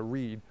knew how to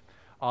read,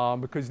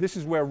 because this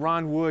is where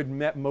Ron Wood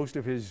met most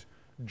of his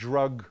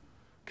drug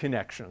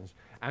connections.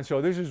 And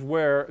so this is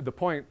where the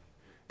point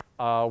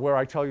where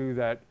I tell you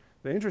that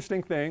the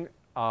interesting thing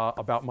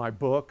about my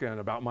book and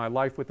about my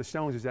life with the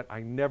Stones is that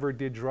I never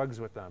did drugs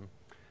with them.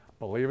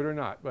 Believe it or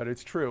not, but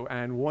it's true.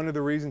 And one of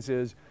the reasons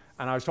is,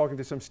 and I was talking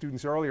to some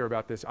students earlier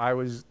about this, I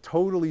was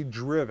totally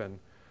driven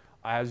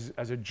as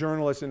a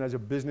journalist and as a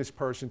business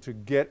person to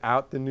get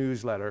out the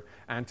newsletter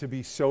and to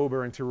be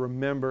sober and to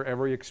remember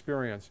every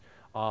experience.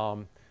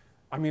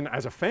 I mean,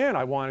 as a fan,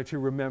 I wanted to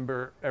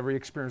remember every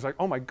experience. Like,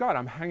 oh my God,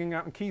 I'm hanging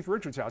out in Keith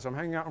Richards' house. I'm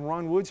hanging out in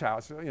Ron Wood's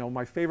house. You know,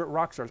 my favorite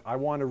rock stars. I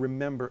want to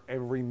remember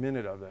every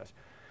minute of this.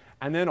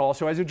 And then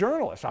also as a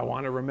journalist, I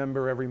want to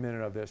remember every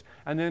minute of this.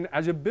 And then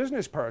as a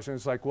business person,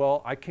 it's like,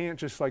 well, I can't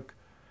just like,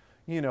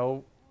 you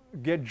know,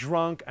 get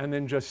drunk and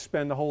then just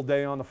spend the whole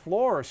day on the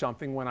floor or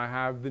something when I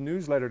have the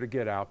newsletter to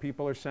get out.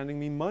 People are sending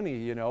me money,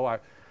 you know.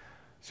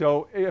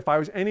 So if I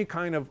was any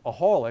kind of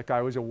aholic,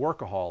 I was a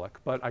workaholic,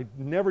 but I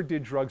never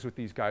did drugs with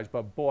these guys.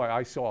 But boy,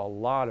 I saw a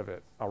lot of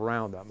it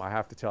around them, I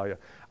have to tell you.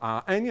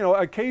 And, you know,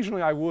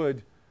 occasionally I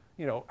would,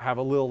 you know, have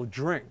a little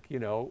drink, you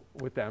know,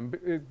 with them,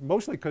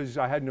 mostly because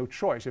I had no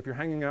choice. If you're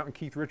hanging out in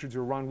Keith Richards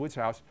or Ron Wood's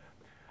house,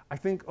 I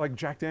think like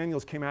Jack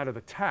Daniels came out of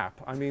the tap.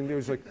 I mean, there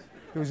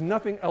was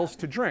nothing else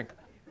to drink.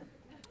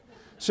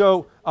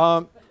 So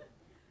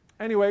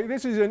anyway,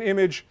 this is an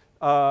image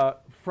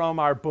from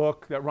our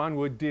book that Ron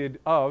Wood did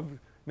of.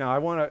 Now I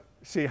want to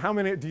see how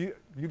many, do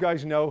you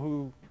guys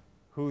know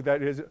who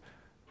that is?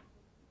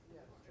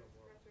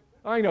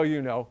 I know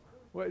you know.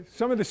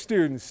 Some of the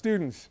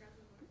students.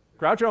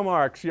 Groucho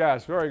Marx,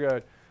 yes, very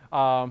good.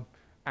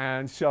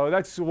 And so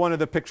that's one of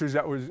the pictures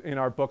that was in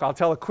our book. I'll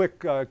tell a quick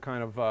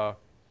kind of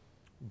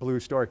blue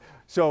story.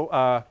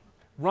 So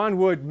Ron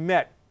Wood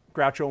met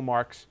Groucho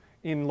Marx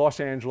in Los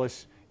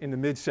Angeles in the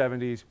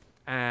mid-'70s,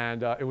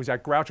 and it was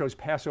at Groucho's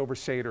Passover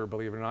Seder,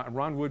 believe it or not. And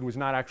Ron Wood was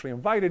not actually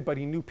invited, but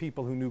he knew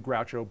people who knew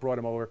Groucho, brought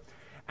him over.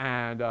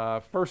 And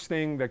first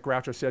thing that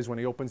Groucho says when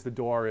he opens the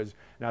door is,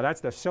 "Now that's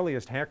the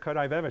silliest haircut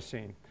I've ever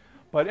seen."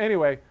 But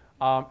anyway,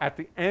 at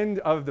the end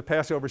of the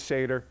Passover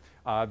Seder,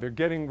 they're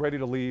getting ready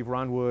to leave,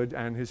 Ron Wood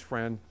and his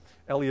friend,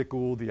 Elliot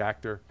Gould, the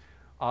actor.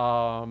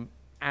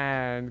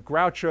 And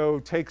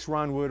Groucho takes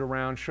Ron Wood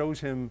around, shows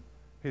him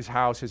his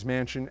house, his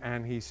mansion,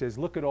 and he says,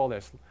 "Look at all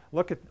this.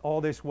 Look at all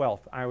this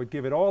wealth. I would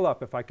give it all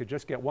up if I could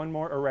just get one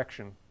more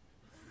erection."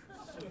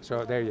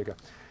 So there you go.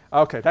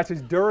 Okay, that's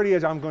as dirty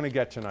as I'm going to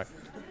get tonight.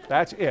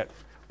 That's it.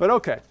 But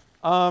okay.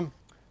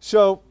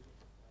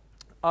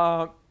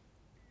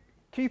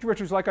 Keith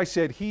Richards, like I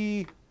said,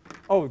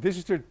 this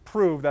is to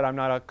prove that I'm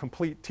not a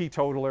complete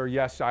teetotaler.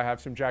 Yes, I have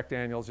some Jack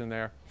Daniels in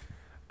there.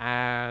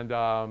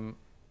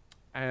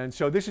 And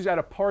so this is at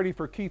a party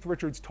for Keith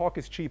Richards' Talk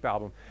is Cheap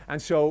album.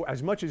 And so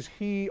as much as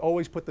he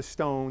always put the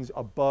Stones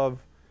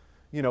above,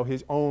 you know,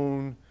 his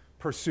own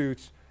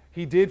pursuits,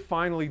 he did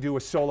finally do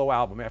a solo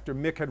album. After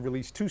Mick had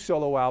released 2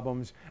 solo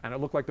albums, and it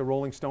looked like the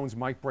Rolling Stones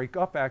might break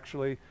up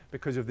actually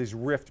because of this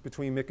rift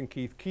between Mick and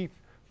Keith, Keith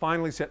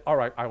finally said, "All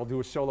right, I will do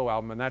a solo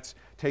album," and that's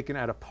taken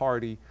at a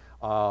party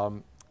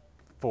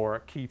for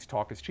Keith's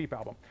Talk is Cheap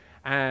album.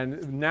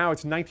 And now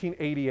it's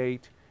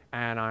 1988,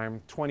 and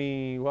I'm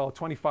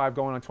 25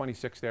 going on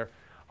 26 there.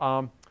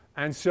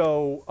 And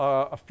so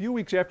a few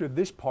weeks after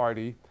this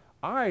party,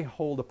 I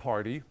hold a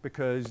party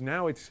because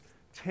now it's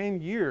 10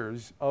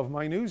 years of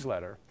my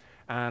newsletter.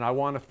 And I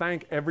want to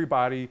thank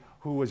everybody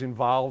who was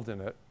involved in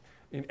it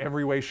in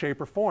every way,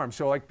 shape, or form.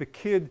 So like the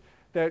kid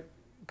that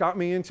got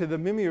me into the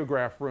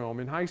mimeograph room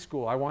in high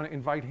school, I want to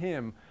invite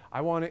him.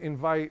 I want to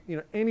invite, you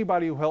know,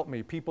 anybody who helped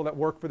me, people that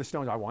work for the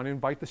Stones. I want to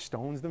invite the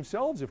Stones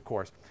themselves, of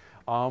course.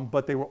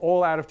 But they were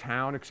all out of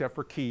town except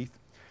for Keith.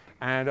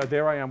 And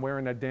there I am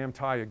wearing that damn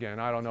tie again.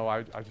 I don't know,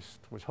 I just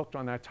was hooked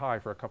on that tie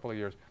for a couple of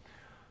years.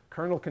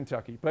 Colonel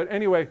Kentucky. But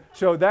anyway,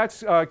 so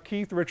that's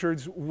Keith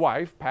Richards'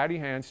 wife, Patty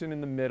Hansen, in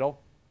the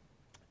middle.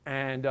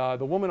 And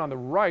the woman on the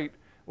right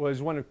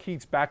was one of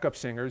Keith's backup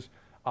singers.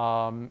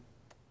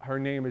 Her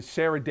name is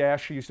Sarah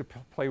Dash. She used to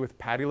play with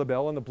Patti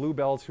LaBelle and the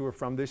Bluebells, who are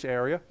from this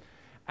area.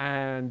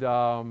 And,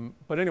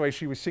 but anyway,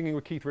 she was singing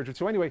with Keith Richards.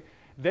 So anyway,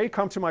 they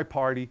come to my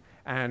party,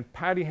 and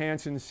Patty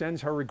Hansen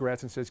sends her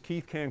regrets and says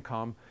Keith can't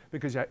come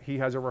because he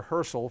has a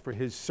rehearsal for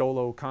his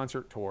solo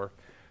concert tour,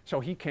 so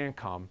he can't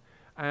come.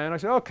 And I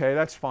said, okay,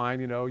 that's fine,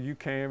 you know, you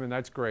came and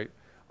that's great.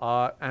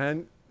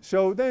 And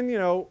so then, you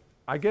know,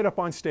 I get up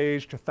on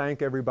stage to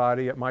thank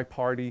everybody at my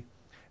party,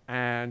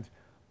 and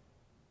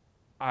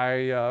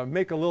I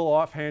make a little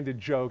offhanded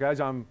joke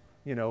as I'm,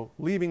 you know,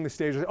 leaving the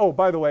stage. Oh,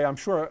 by the way, I'm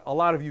sure a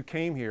lot of you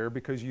came here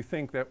because you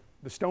think that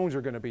the Stones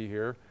are going to be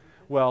here.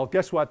 Well,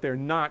 guess what? They're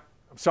not.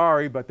 I'm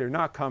sorry, but they're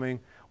not coming.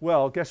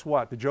 Well, guess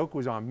what? The joke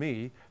was on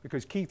me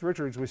because Keith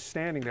Richards was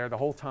standing there the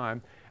whole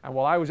time. And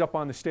while I was up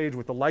on the stage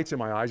with the lights in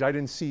my eyes, I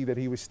didn't see that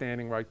he was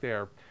standing right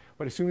there.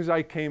 But as soon as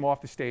I came off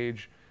the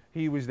stage,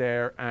 he was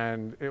there,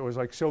 and it was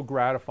like so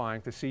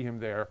gratifying to see him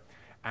there.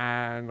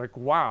 And like,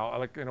 wow,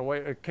 like in a way,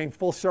 it came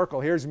full circle.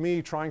 Here's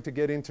me trying to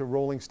get into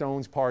Rolling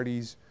Stones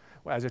parties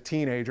as a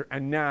teenager,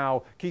 and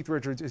now Keith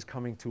Richards is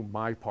coming to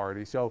my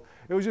party. So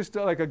it was just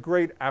like a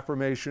great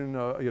affirmation,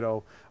 you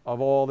know,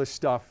 of all this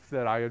stuff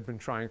that I had been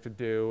trying to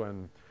do,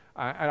 and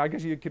I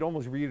guess you could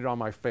almost read it on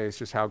my face,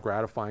 just how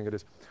gratifying it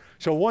is.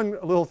 So one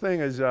little thing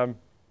is,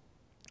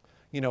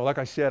 you know, like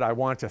I said, I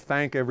want to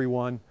thank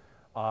everyone,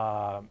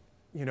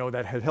 you know,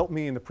 that had helped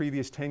me in the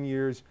previous 10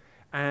 years,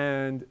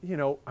 and you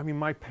know, I mean,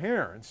 my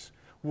parents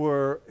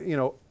were, you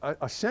know,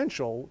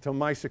 essential to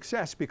my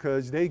success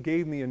because they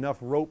gave me enough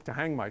rope to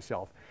hang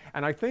myself.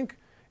 And I think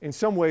in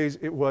some ways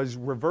it was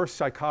reverse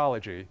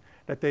psychology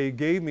that they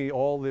gave me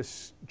all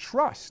this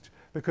trust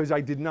because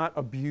I did not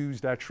abuse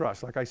that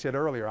trust. Like I said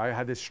earlier, I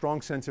had this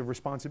strong sense of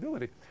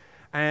responsibility.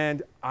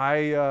 And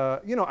I,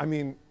 you know, I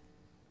mean,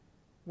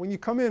 when you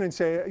come in and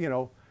say,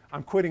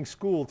 I'm quitting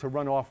school to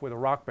run off with a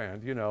rock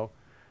band,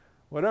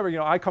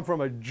 whatever, I come from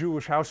a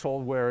Jewish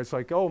household where it's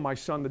like, oh, my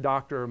son the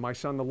doctor, my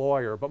son the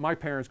lawyer, but my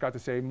parents got to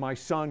say, my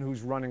son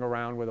who's running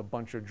around with a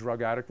bunch of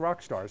drug addict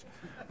rock stars.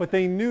 But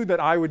they knew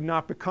that I would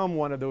not become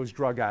one of those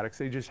drug addicts.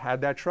 They just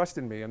had that trust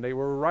in me, and they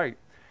were right.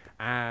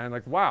 And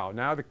like, wow,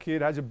 now the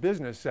kid has a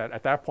business that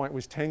at that point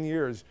was 10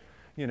 years,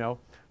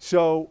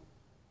 So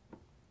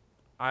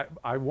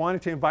I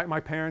wanted to invite my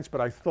parents, but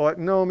I thought,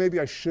 no, maybe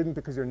I shouldn't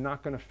because they're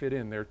not going to fit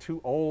in. They're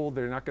too old.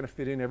 They're not going to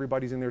fit in.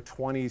 Everybody's in their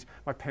 20s.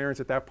 My parents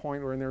at that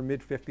point were in their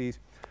mid-50s.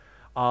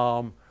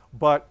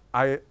 But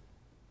I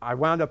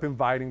wound up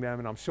inviting them,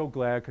 and I'm so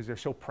glad because they're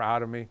so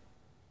proud of me.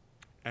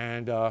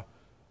 And,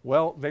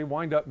 well, they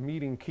wind up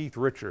meeting Keith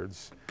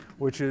Richards,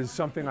 which is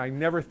something I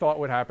never thought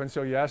would happen.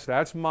 So, yes,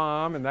 that's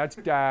Mom, and that's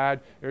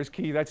Dad. There's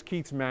Keith. That's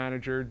Keith's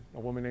manager, a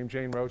woman named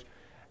Jane Rose.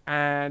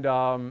 And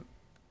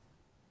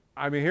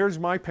I mean, here's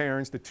my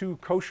parents, the two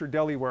kosher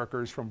deli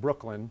workers from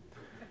Brooklyn,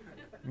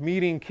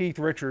 meeting Keith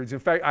Richards. In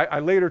fact, I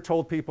later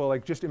told people,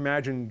 like, just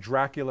imagine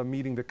Dracula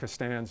meeting the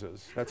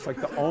Costanzas. That's like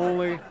the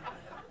only,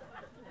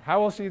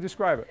 how else do you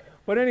describe it?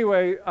 But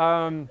anyway,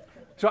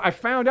 so I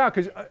found out,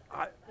 because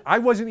I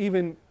wasn't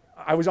even,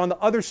 I was on the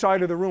other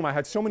side of the room. I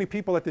had so many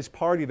people at this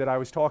party that I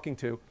was talking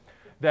to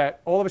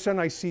that all of a sudden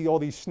I see all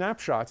these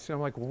snapshots, and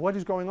I'm like, what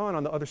is going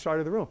on the other side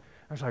of the room?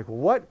 I was like,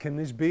 what can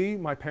this be?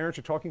 My parents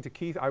are talking to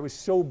Keith. I was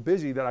so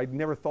busy that I'd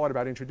never thought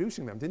about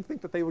introducing them. Didn't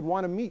think that they would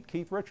want to meet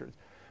Keith Richards.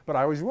 But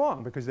I was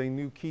wrong because they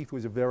knew Keith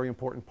was a very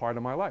important part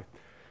of my life.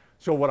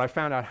 So what I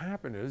found out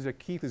happened is that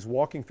Keith is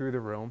walking through the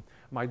room.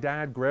 My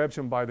dad grabs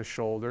him by the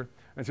shoulder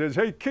and says,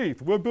 hey,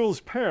 Keith, we're Bill's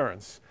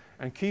parents.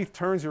 And Keith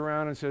turns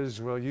around and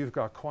says, well, you've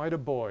got quite a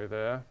boy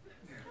there.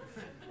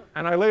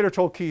 And I later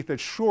told Keith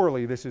that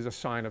surely this is a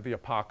sign of the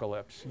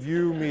apocalypse,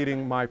 you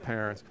meeting my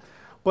parents.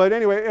 But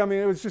anyway, I mean,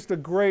 it was just a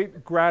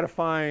great,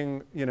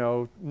 gratifying,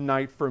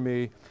 night for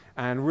me,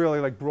 and really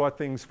like brought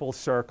things full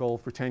circle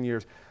for 10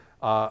 years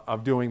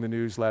of doing the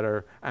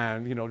newsletter,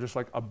 and just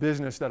like a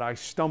business that I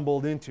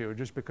stumbled into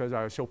just because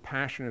I was so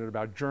passionate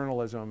about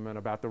journalism and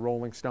about the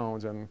Rolling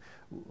Stones, and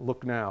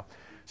look now.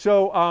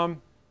 So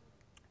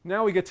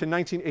now we get to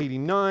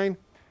 1989,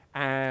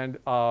 and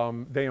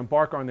they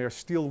embark on their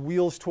Steel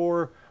Wheels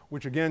tour,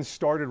 which again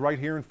started right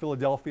here in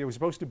Philadelphia. It was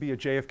supposed to be at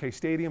JFK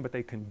Stadium, but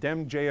they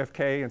condemned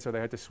JFK, and so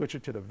they had to switch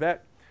it to the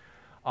Vet.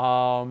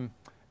 And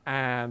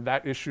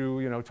that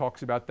issue,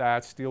 talks about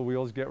that. Steel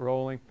Wheels Get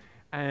Rolling.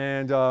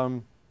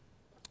 And,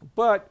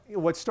 but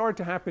what started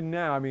to happen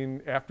now, I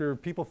mean, after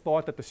people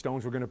thought that the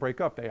Stones were going to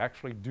break up, they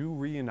actually do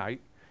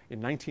reunite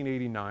in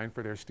 1989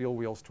 for their Steel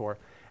Wheels tour.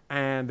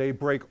 And they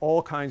break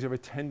all kinds of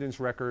attendance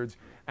records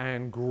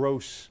and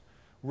gross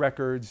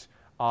records.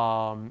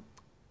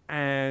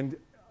 And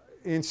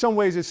in some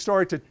ways, it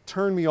started to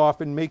turn me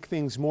off and make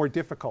things more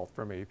difficult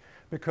for me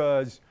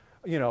because,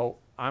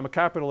 I'm a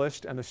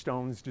capitalist and the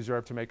Stones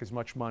deserve to make as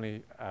much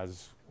money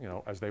as,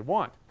 as they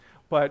want.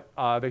 But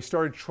they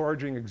started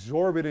charging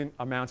exorbitant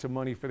amounts of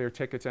money for their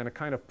tickets, and it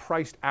kind of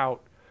priced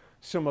out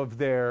some of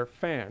their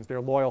fans,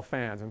 their loyal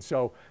fans. And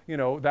so,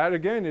 that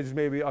again is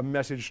maybe a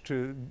message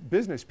to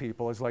business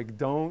people is like,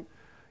 don't,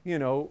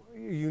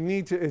 you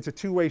need to, it's a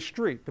two-way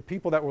street. The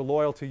people that were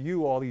loyal to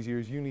you all these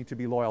years, you need to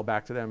be loyal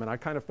back to them. And I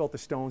kind of felt the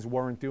Stones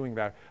weren't doing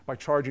that by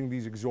charging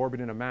these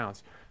exorbitant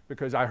amounts,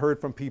 because I heard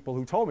from people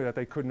who told me that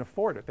they couldn't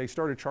afford it. They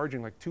started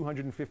charging like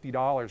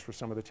 $250 for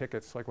some of the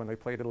tickets, like when they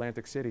played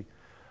Atlantic City.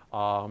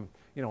 And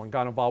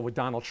got involved with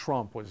Donald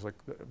Trump, was like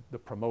the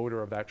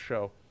promoter of that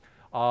show.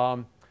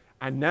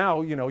 And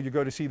now, you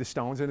go to see the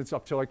Stones and it's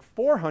up to like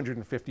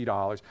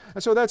 $450.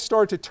 And so that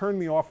started to turn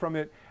me off from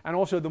it. And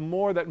also the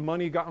more that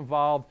money got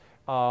involved,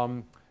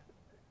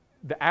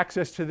 the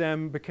access to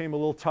them became a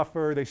little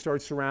tougher. They started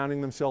surrounding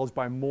themselves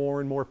by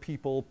more and more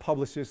people,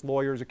 publicists,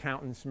 lawyers,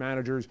 accountants,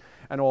 managers,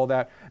 and all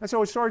that. And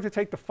so it started to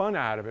take the fun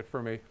out of it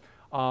for me.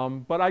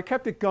 But I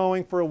kept it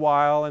going for a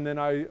while, and then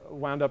I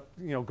wound up,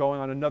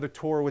 going on another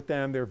tour with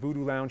them, their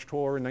Voodoo Lounge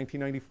tour in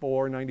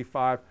 1994,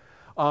 95.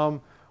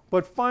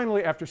 But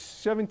finally, after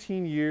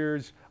 17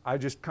 years, I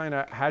just kind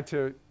of had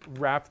to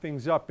wrap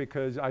things up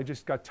because I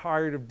just got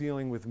tired of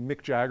dealing with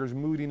Mick Jagger's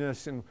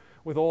moodiness and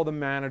with all the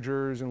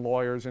managers and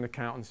lawyers and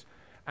accountants.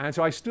 And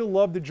so I still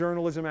love the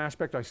journalism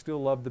aspect. I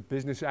still love the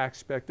business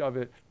aspect of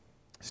it.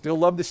 Still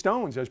love the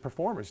Stones as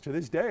performers. To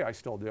this day, I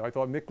still do. I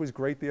thought Mick was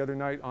great the other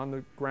night on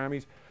the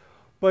Grammys.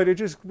 But it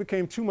just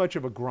became too much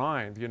of a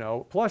grind,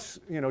 Plus,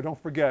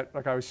 don't forget,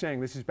 like I was saying,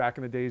 this is back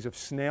in the days of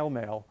snail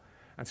mail.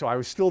 And so I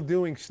was still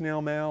doing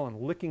snail mail and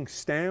licking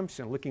stamps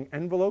and licking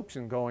envelopes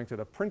and going to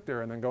the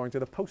printer and then going to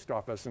the post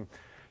office. And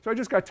so I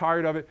just got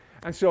tired of it.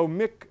 And so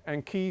Mick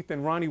and Keith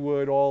and Ronnie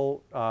Wood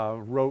all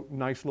wrote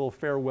nice little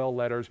farewell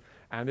letters.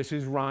 And this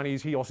is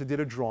Ronnie's. He also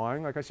did a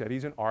drawing. Like I said,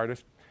 he's an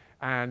artist.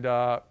 And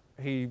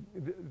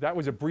that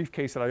was a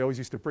briefcase that I always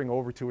used to bring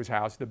over to his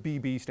house. The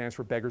BB stands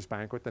for Beggar's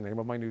Banquet, the name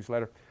of my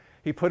newsletter.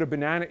 He put a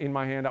banana in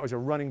my hand. That was a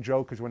running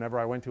joke because whenever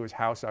I went to his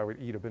house, I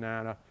would eat a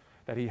banana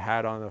that he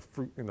had on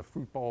in the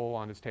fruit bowl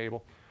on his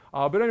table.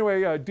 But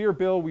anyway, dear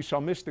Bill, we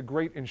shall miss the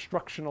great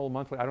instructional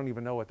monthly. I don't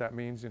even know what that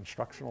means,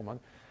 instructional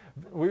month.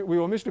 We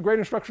will miss the great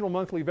instructional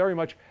monthly very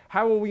much.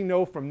 How will we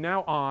know from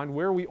now on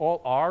where we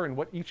all are and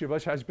what each of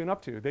us has been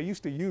up to? They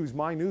used to use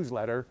my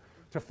newsletter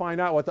to find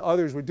out what the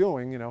others were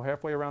doing,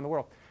 halfway around the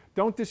world.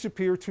 Don't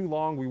disappear too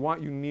long. We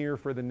want you near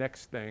for the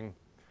next thing.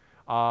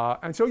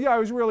 And so, yeah, I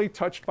was really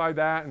touched by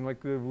that, and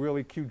like the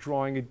really cute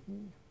drawing.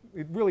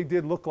 It really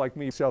did look like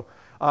me. So,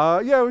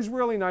 yeah, it was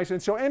really nice.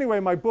 And so anyway,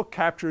 my book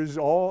captures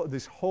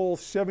this whole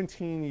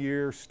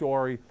 17-year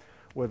story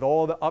with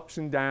all the ups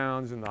and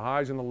downs and the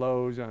highs and the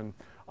lows, and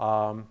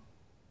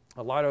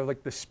a lot of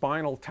like the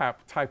Spinal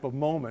Tap type of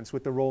moments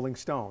with the Rolling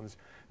Stones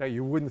that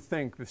you wouldn't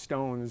think the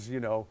Stones,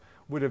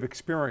 would have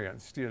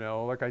experienced,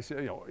 like I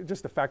said,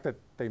 just the fact that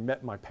they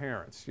met my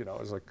parents,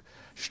 is like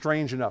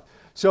strange enough.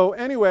 So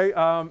anyway,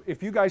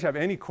 if you guys have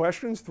any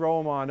questions, throw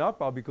them on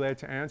up. I'll be glad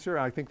to answer.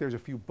 I think there's a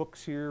few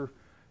books here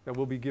that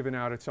will be given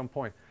out at some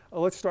point.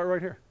 Let's start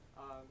right here.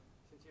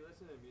 Since you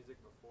listened to music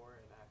before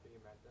and after you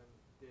met them,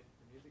 did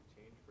the music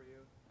change for you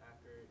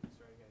after you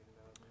started getting to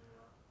know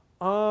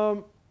them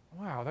well?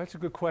 Wow, that's a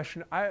good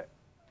question.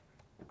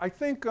 I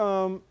think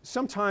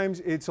sometimes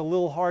it's a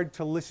little hard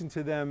to listen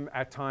to them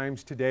at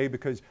times today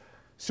because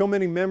so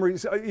many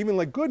memories, even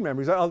like good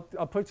memories. I'll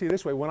put it to you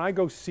this way. When I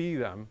go see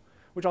them,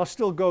 which I'll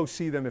still go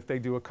see them if they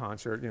do a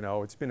concert,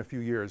 it's been a few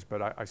years,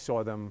 but I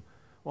saw them,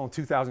 well, in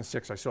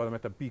 2006, I saw them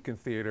at the Beacon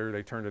Theater.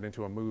 They turned it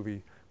into a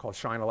movie called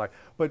Shine a Light.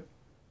 But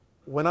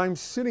when I'm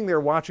sitting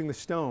there watching the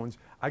Stones,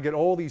 I get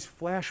all these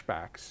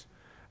flashbacks.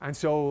 And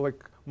so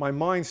like my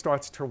mind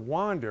starts to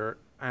wander,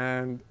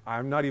 and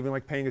I'm not even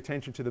like paying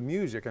attention to the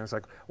music. And it's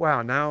like,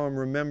 wow, now I'm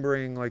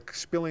remembering like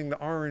spilling the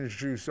orange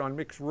juice on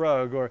Mick's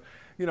rug, or,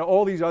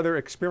 all these other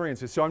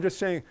experiences. So I'm just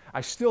saying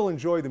I still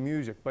enjoy the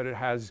music, but it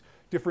has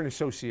different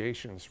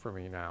associations for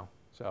me now.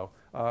 So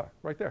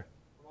right there.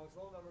 Amongst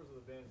all members of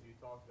the bands you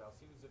talked about,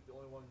 seems as if the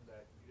only one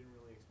that you didn't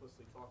really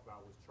explicitly talk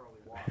about was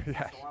Charlie Watts.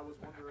 Yes. So I was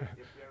wondering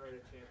if you ever had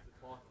a chance to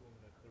talk to him,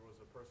 and if there was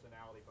a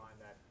personality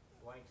behind that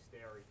blank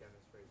stare he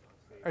demonstrates on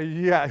stage.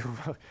 Yeah,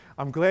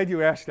 I'm glad you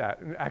asked that.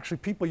 And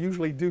actually, people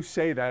usually do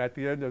say that at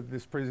the end of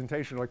this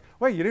presentation, like,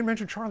 wait, you didn't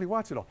mention Charlie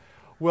Watts at all.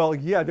 Well,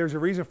 yeah, there's a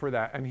reason for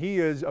that. And he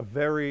is a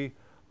very,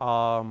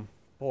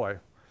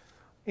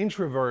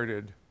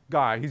 introverted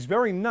guy. He's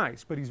very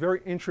nice, but he's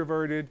very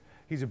introverted.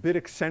 He's a bit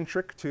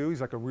eccentric, too.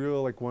 He's like a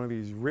real, like one of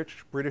these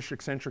rich British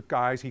eccentric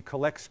guys. He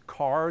collects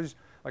cars,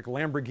 like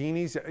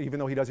Lamborghinis, even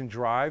though he doesn't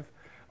drive.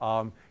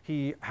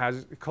 He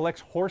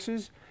collects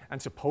horses,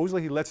 and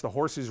supposedly he lets the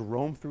horses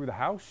roam through the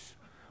house,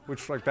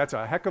 which like that's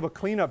a heck of a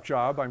cleanup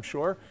job, I'm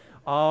sure.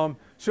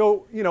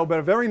 So, but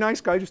a very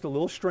nice guy, just a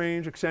little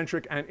strange,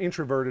 eccentric, and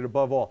introverted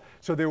above all.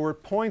 So there were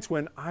points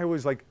when I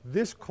was like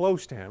this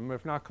close to him,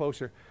 if not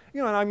closer.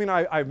 And I mean,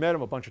 I've met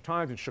him a bunch of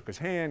times and shook his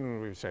hand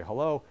and we would say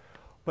hello,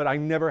 but I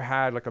never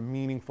had like a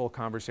meaningful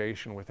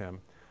conversation with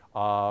him.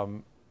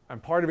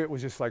 And part of it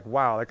was just like,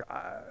 wow, like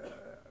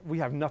we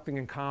have nothing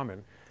in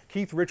common.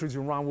 Keith Richards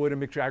and Ron Wood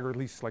and Mick Jagger, at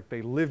least like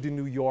they lived in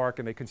New York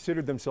and they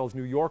considered themselves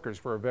New Yorkers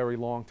for a very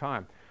long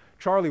time.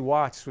 Charlie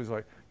Watts was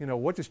like,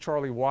 what does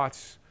Charlie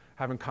Watts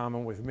have in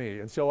common with me?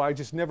 And so I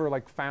just never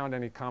like found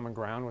any common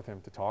ground with him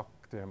to talk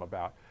to him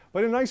about.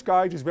 But a nice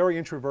guy, just very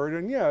introverted,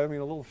 and yeah, I mean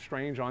a little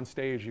strange on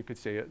stage, you could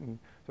see it. And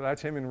so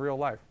that's him in real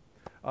life.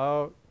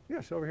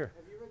 Yes, over here.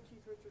 Have you read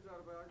Keith Richards'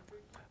 autobiography?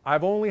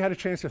 I've only had a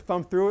chance to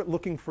thumb through it,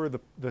 looking for the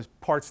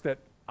parts that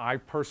I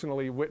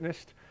personally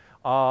witnessed.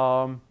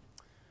 But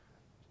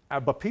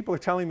people are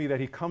telling me that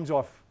he comes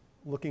off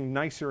looking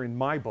nicer in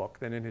my book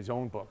than in his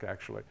own book,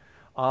 actually.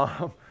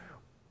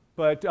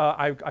 But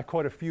I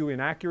caught a few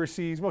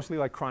inaccuracies, mostly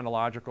like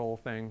chronological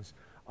things,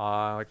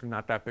 like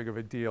not that big of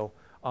a deal.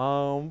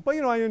 But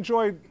I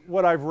enjoyed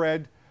what I've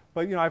read.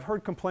 But I've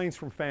heard complaints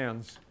from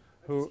fans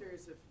who. I'm just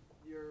curious if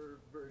your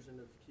version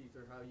of Keith,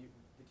 or how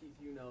the Keith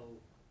you know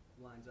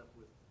lines up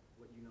with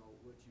what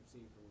you've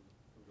seen from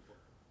the book.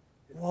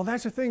 Well,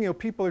 that's the thing.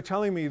 People are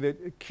telling me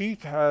that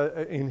Keith,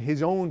 in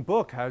his own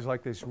book, has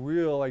like this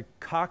real, like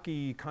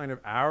cocky, kind of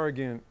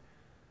arrogant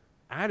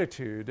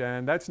attitude,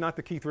 and that's not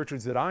the Keith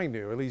Richards that I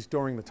knew, at least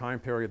during the time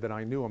period that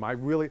I knew him. I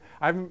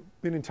haven't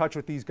been in touch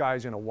with these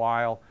guys in a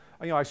while.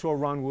 I saw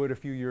Ron Wood a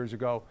few years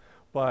ago,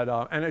 but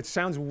and it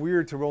sounds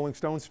weird to Rolling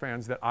Stones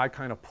fans that I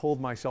kind of pulled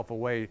myself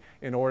away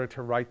in order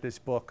to write this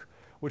book,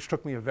 which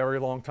took me a very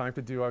long time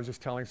to do. I was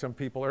just telling some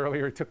people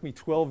earlier, it took me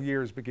 12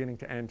 years beginning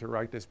to end to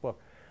write this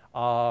book.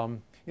 I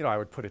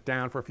would put it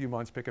down for a few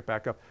months, pick it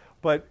back up.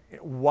 But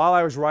while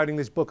I was writing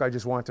this book, I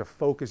just wanted to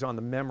focus on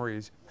the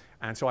memories.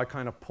 And so I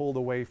kind of pulled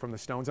away from the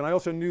Stones. And I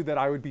also knew that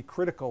I would be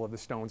critical of the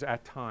Stones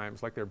at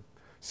times, like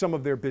some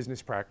of their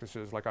business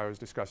practices, like I was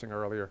discussing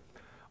earlier.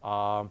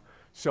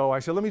 So I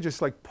said, let me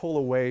just like pull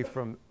away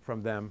from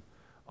them.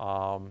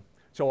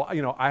 So,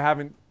 I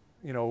haven't,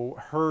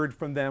 heard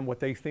from them what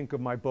they think of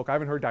my book. I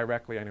haven't heard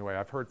directly anyway.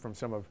 I've heard from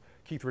some of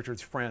Keith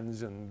Richards'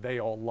 friends, and they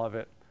all love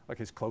it, like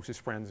his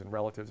closest friends and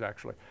relatives,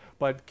 actually.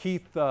 But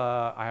Keith,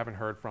 I haven't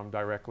heard from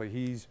directly.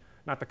 He's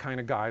not the kind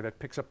of guy that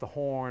picks up the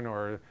horn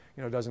or,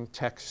 doesn't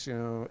text,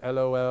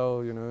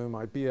 LOL,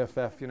 my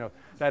BFF,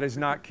 that is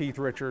not Keith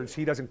Richards.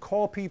 He doesn't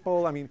call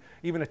people. I mean,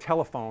 even a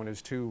telephone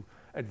is too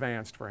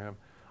advanced for him.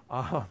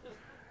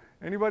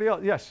 Anybody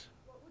else? Yes?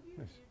 What would you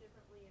do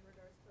differently in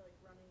regards to like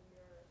running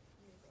your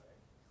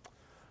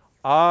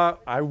newsletter?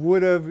 I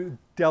would have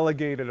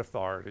delegated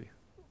authority.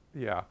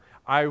 Yeah.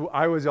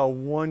 I was a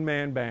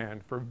one-man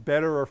band, for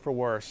better or for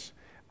worse.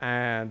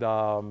 And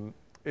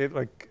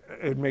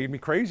it made me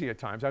crazy at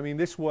times. I mean,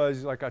 this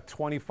was like a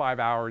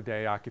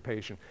 25-hour-a-day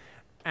occupation.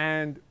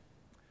 And,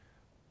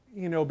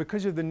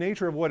 because of the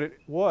nature of what it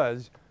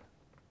was,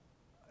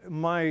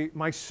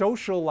 my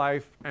social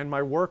life and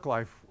my work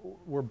life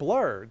were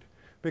blurred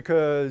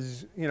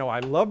because, I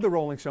loved the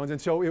Rolling Stones.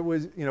 And so it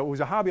was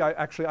a hobby.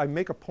 I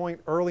make a point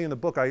early in the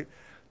book. I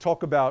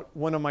talk about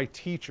one of my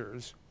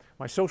teachers,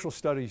 my social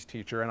studies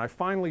teacher, and I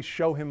finally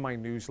show him my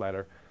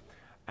newsletter.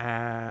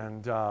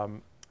 And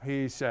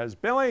he says,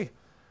 Billy,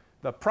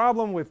 the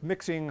problem with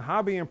mixing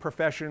hobby and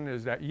profession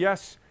is that,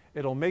 yes,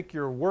 it'll make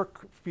your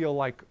work feel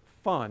like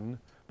fun,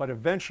 but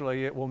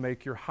eventually it will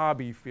make your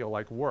hobby feel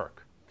like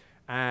work.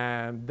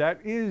 And that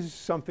is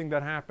something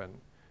that happened,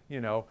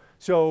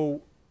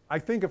 So I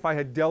think if I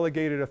had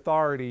delegated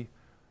authority,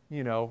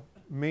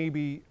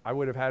 maybe I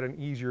would have had an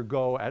easier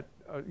go at,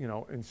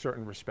 in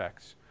certain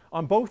respects.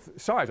 On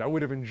both sides, I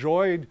would have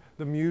enjoyed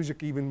the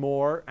music even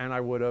more, and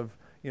I would have,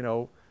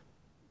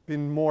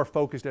 been more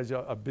focused as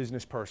a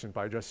business person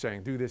by just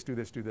saying, do this, do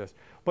this, do this.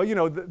 But,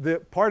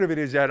 the part of it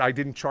is that I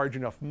didn't charge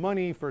enough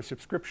money for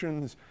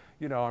subscriptions.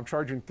 I'm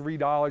charging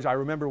 $3. I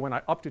remember when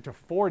I upped it to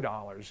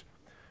 $4,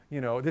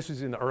 this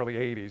was in the early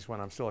 80s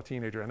when I'm still a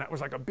teenager, and that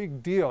was like a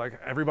big deal. Like,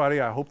 everybody,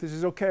 I hope this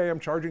is okay. I'm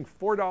charging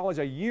 $4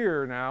 a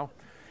year now.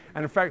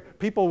 And in fact,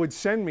 people would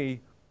send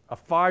me a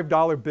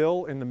 $5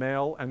 bill in the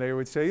mail, and they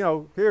would say,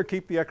 here,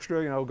 keep the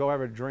extra, go have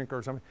a drink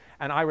or something.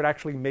 And I would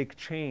actually make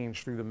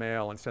change through the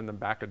mail and send them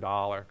back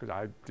 $1 because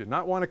I did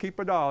not want to keep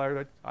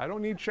 $1. I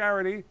don't need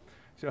charity.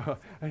 So,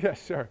 yes,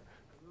 sir.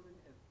 I was wondering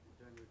if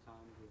during your time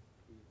with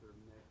Keith or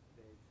Mick,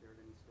 they shared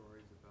any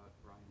stories about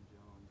Brian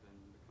Jones and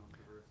the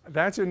controversy.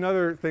 That's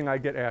another thing I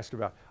get asked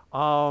about.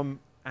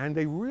 And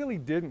they really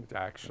didn't,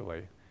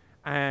 actually.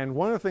 And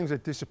one of the things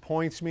that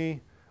disappoints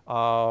me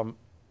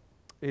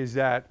is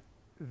that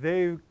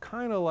they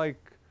kind of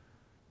like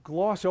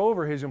gloss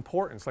over his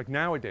importance. Like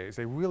nowadays,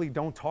 they really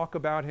don't talk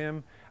about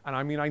him. And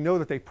I mean, I know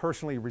that they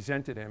personally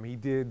resented him. He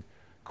did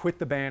quit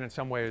the band in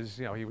some ways.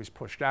 He was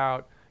pushed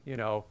out.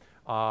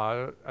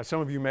 As some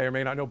of you may or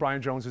may not know,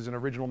 Brian Jones is an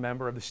original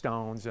member of the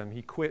Stones, and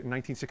he quit in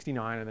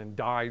 1969 and then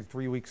died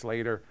 3 weeks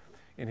later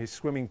in his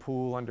swimming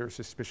pool under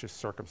suspicious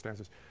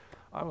circumstances.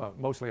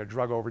 Mostly a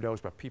drug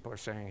overdose, but people are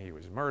saying he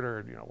was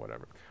murdered,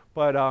 whatever.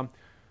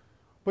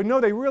 But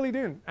no, they really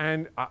didn't.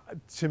 And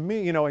to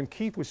me, and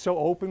Keith was so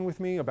open with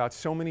me about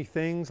so many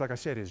things. Like I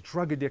said, his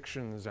drug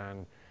addictions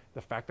and the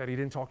fact that he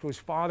didn't talk to his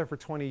father for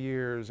 20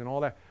 years and all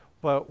that.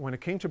 But when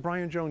it came to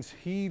Brian Jones,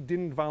 he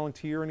didn't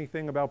volunteer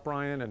anything about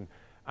Brian. And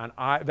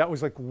that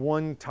was like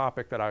one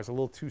topic that I was a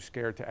little too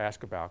scared to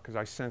ask about because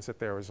I sensed that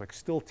there was like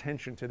still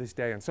tension to this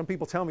day. And some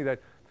people tell me that,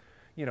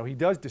 he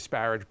does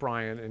disparage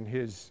Brian in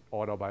his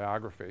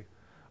autobiography.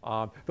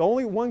 The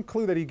only one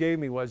clue that he gave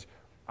me was,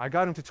 I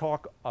got him to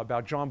talk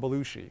about John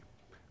Belushi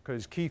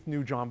because Keith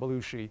knew John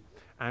Belushi,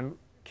 and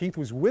Keith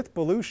was with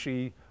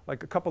Belushi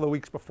like a couple of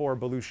weeks before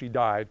Belushi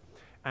died,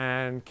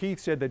 and Keith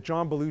said that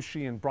John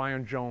Belushi and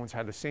Brian Jones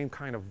had the same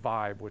kind of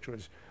vibe, which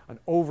was an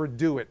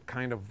overdo it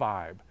kind of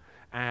vibe.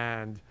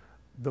 And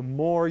the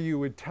more you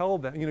would tell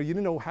them, you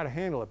didn't know how to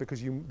handle it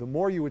because the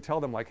more you would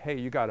tell them like, hey,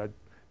 you got to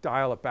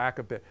dial it back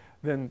a bit,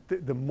 then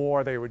the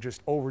more they would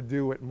just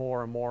overdo it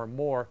more and more and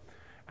more.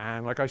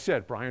 And like I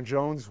said, Brian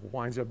Jones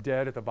winds up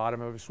dead at the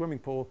bottom of a swimming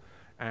pool,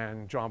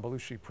 and John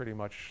Belushi pretty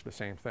much the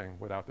same thing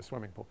without the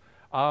swimming pool.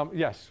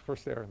 Yes,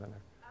 first there and then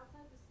there.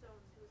 Outside the Stones,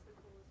 who's the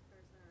coolest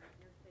person or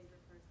your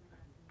favorite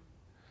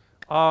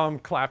person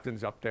that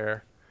Clapton's up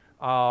there.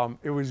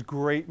 It was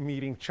great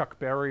meeting Chuck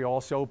Berry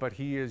also, but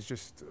he is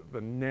just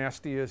the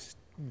nastiest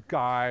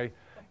guy,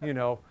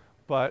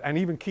 and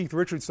even Keith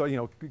Richards,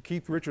 so,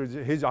 Keith Richards,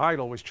 his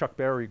idol was Chuck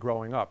Berry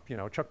growing up.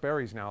 Chuck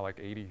Berry's now like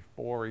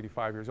 84,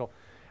 85 years old.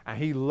 And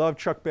he loved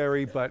Chuck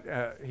Berry, but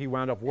he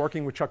wound up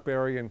working with Chuck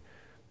Berry. And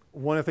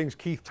one of the things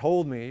Keith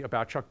told me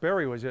about Chuck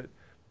Berry was that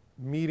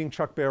meeting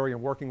Chuck Berry and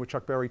working with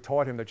Chuck Berry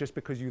taught him that just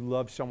because you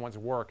love someone's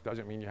work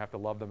doesn't mean you have to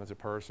love them as a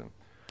person.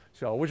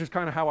 So, which is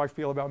kind of how I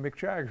feel about Mick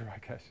Jagger, I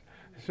guess.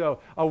 So,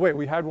 oh wait,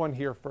 we had one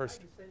here first.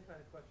 I had the same kind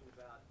of question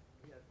about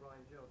Brian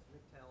Jones,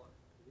 Mick Taylor.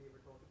 Did he ever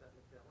talk about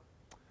Mick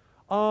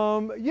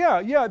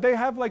Taylor? Yeah, they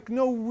have like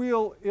no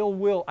real ill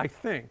will, I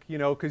think,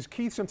 because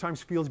Keith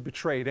sometimes feels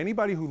betrayed.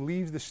 Anybody who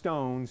leaves the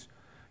Stones,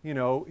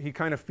 he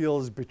kind of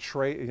feels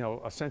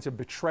a sense of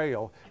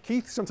betrayal.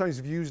 Keith sometimes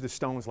views the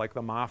Stones like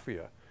the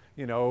mafia.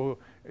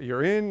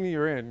 You're in,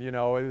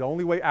 the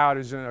only way out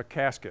is in a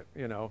casket,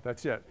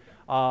 that's it.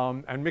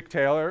 And Mick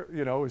Taylor,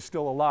 is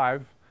still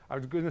alive. I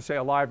was going to say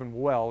alive and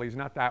well. He's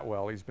not that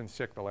well. He's been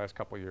sick the last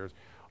couple of years.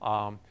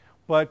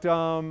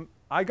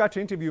 I got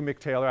to interview Mick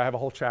Taylor. I have a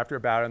whole chapter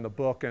about it in the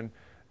book, and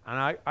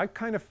I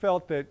kind of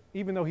felt that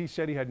even though he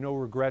said he had no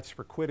regrets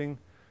for quitting,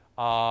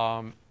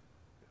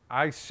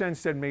 I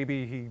sensed that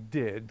maybe he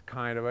did,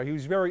 kind of. He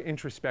was very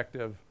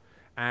introspective,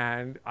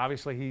 and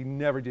obviously he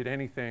never did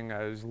anything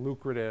as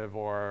lucrative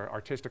or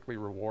artistically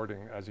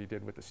rewarding as he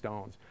did with the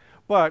Stones.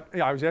 But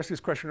yeah, I was asked this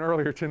question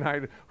earlier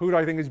tonight, who do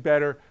I think is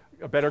better,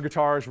 a better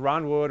guitarist,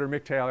 Ron Wood or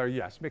Mick Taylor?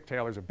 Yes, Mick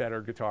Taylor's a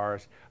better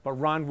guitarist, but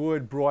Ron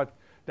Wood brought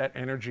that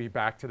energy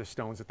back to the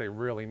Stones that they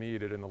really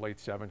needed in the late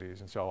 70s,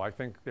 and so I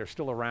think they're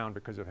still around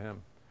because of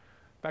him.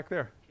 Back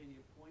there. Can you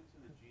point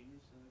to the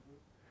genius in the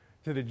group?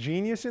 To the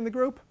genius in the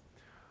group?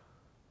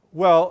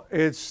 Well,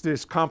 it's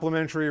this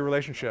complementary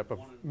relationship of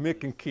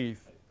Mick and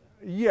Keith.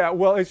 Yeah,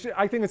 well,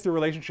 I think it's the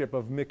relationship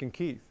of Mick and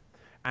Keith.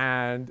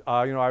 And,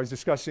 you know, I was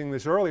discussing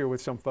this earlier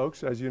with some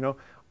folks, as you know,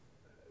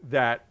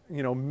 that,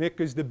 you know, Mick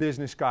is the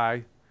business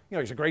guy. You know,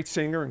 he's a great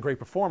singer and great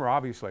performer,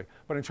 obviously.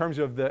 But in terms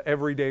of the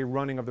everyday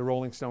running of the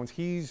Rolling Stones,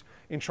 he's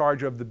in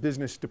charge of the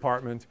business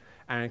department,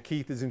 and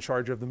Keith is in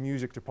charge of the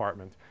music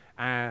department.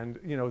 And,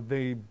 you know,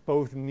 they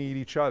both need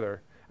each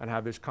other and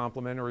have this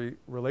complementary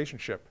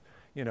relationship,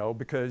 you know,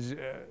 because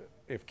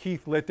if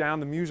Keith let down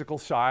the musical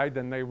side,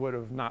 then they would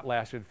have not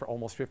lasted for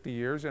almost 50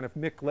 years. And if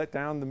Mick let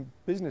down the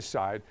business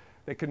side,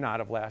 they could not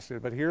have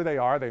lasted. But here they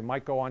are. They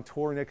might go on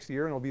tour next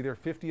year, and it'll be their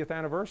 50th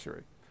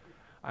anniversary.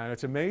 And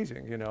it's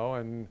amazing, you know,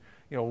 and,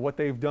 you know, what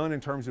they've done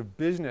in terms of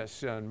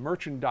business and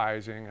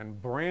merchandising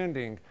and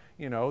branding,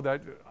 you know,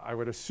 that I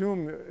would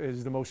assume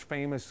is the most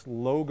famous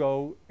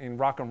logo in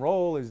rock and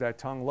roll is that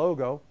tongue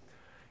logo,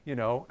 you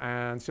know,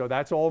 and so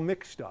that's all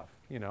Mick stuff,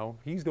 you know.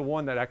 He's the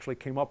one that actually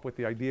came up with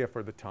the idea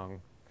for the tongue.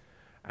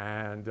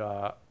 And,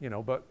 you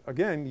know, but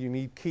again, you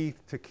need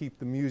Keith to keep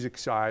the music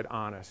side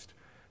honest.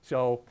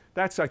 So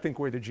that's, I think,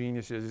 where the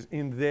genius is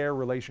in their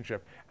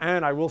relationship.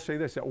 And I will say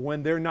this, that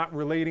when they're not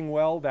relating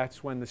well,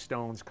 that's when the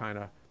Stones kind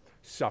of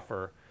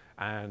suffer.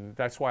 And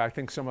that's why I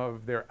think some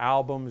of their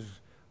albums,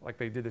 like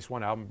they did this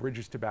one album,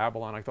 Bridges to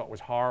Babylon, I thought was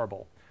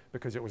horrible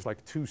because it was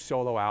like 2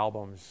 solo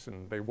albums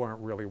and they weren't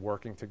really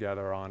working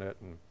together on it.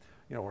 And,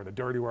 you know, or the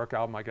Dirty Work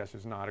album, I guess,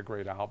 is not a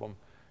great album.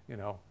 You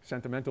know,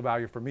 sentimental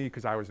value for me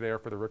because I was there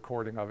for the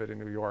recording of it in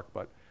New York,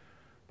 but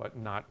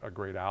not a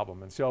great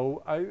album. And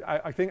so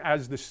I think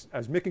as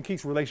Mick and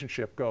Keith's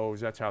relationship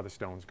goes, that's how the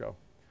Stones go.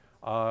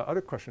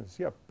 Other questions?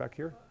 Yeah, back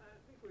here. I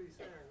think what he's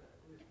saying,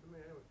 at least for me,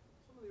 anyway,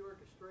 some of the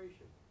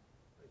orchestration,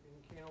 like, and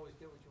you can't always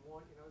get what you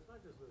want. You know, it's not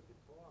just with a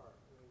guitar.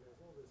 I mean,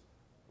 there's all this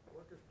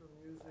orchestra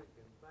music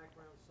and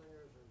background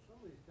singers, and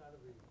somebody's got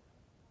to be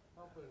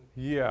helping.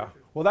 Yeah.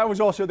 Well, that was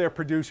also their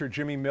producer,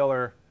 Jimmy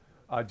Miller.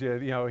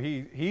 Did, you know,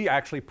 he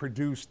actually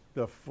produced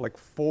the like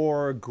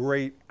 4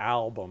 great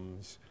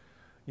albums,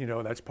 you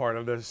know, that's part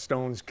of the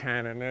Stones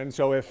canon. And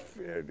so if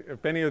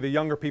any of the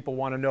younger people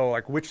want to know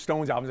like which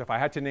Stones albums, if I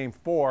had to name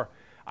 4,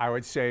 I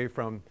would say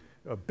from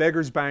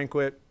Beggar's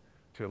Banquet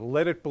to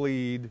Let It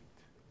Bleed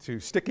to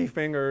Sticky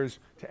Fingers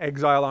to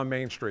Exile on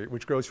Main Street,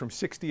 which goes from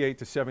 68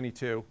 to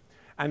 72.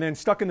 And then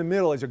stuck in the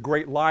middle is a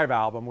great live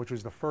album, which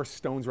was the first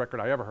Stones record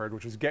I ever heard,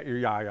 which was Get Your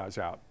Ya-Ya's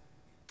Out,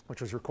 which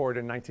was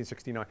recorded in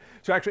 1969.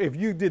 So actually, if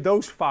you did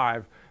those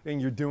 5, then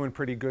you're doing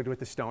pretty good with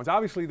the Stones.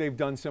 Obviously, they've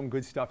done some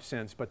good stuff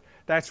since, but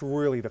that's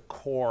really the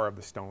core of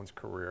the Stones'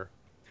 career.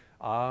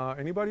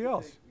 Anybody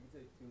else? We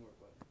can take 2 more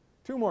questions.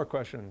 2 more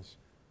questions.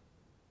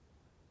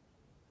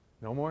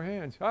 No more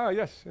hands. Ah,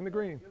 yes, in the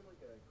green. Do you have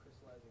like a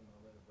crystallizing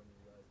moment of when you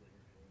realized that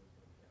your dream was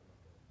going to become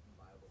like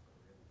a viable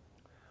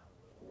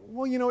career?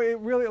 Well, you know, it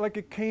really, like,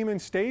 it came in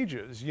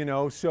stages, you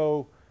know,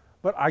 so,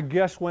 but I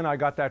guess when I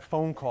got that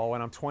phone call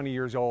when I'm 20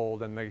 years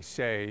old and they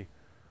say,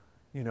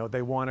 you know,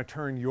 they want to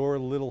turn your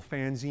little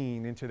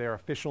fanzine into their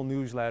official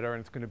newsletter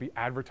and it's going to be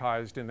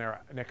advertised in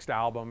their next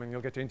album and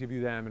you'll get to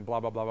interview them and blah,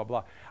 blah, blah, blah,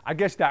 blah. I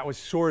guess that was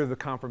sort of the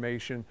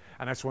confirmation,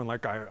 and that's when,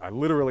 like, I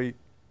literally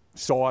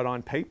saw it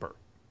on paper,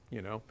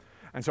 you know.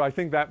 And so I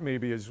think that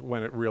maybe is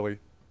when it really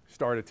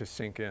started to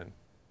sink in.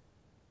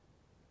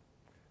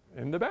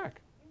 In the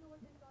back. You know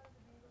what they thought of the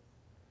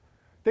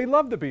Beatles? They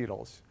love the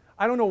Beatles.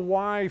 I don't know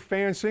why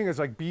fan singers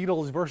like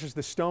Beatles versus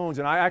the Stones,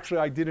 and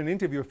I did an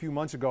interview a few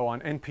months ago on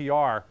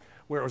NPR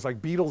where it was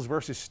like Beatles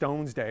versus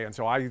Stones Day, and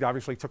so I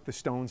obviously took the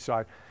Stones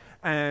side.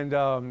 And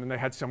they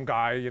had some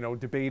guy, you know,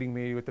 debating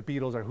me with the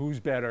Beatles, like, who's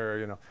better,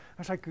 you know. I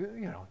was like,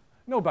 you know,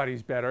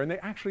 nobody's better. And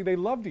they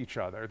loved each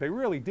other. They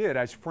really did,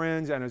 as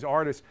friends and as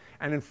artists.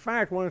 And in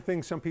fact, one of the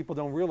things some people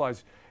don't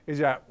realize is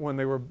that when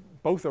they were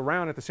both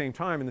around at the same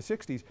time in the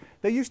 60s,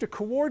 they used to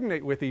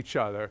coordinate with each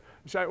other.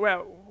 So,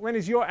 well, when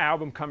is your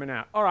album coming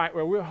out? All right,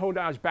 well, we'll hold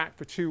ours back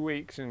for 2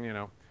 weeks and, you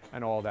know,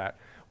 and all that.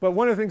 But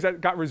one of the things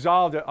that got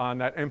resolved on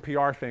that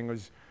NPR thing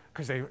was,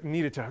 because they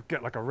needed to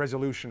get like a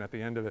resolution at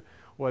the end of it,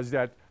 was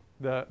that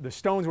the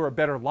Stones were a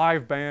better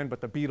live band,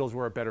 but the Beatles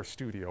were a better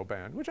studio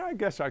band, which I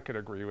guess I could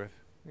agree with,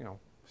 you know,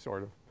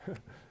 sort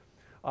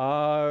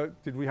of.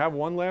 Did we have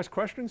one last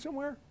question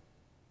somewhere?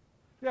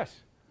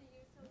 Yes? Do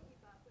you still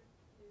keep up with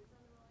news on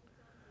the Rolling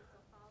Stones? Do you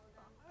still follow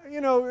them? You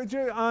know,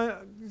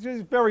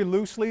 just very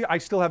loosely, I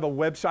still have a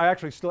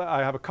website.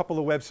 I have a couple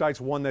of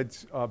websites. One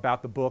that's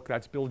about the book,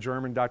 that's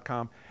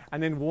billgerman.com,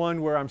 and then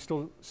one where I'm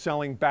still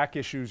selling back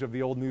issues of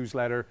the old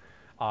newsletter,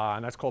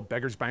 and that's called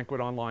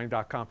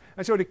beggarsbanquetonline.com.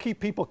 And so to keep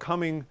people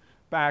coming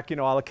back, you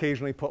know, I'll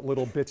occasionally put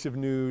little bits of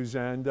news,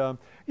 and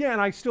yeah,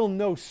 and I still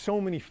know so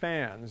many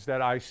fans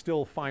that I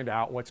still find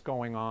out what's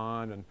going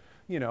on, and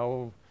you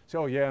know.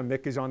 So yeah,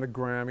 Mick is on the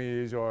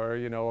Grammys, or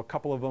you know, a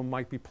couple of them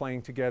might be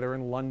playing together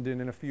in London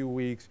in a few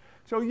weeks.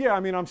 So yeah, I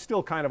mean, I'm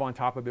still kind of on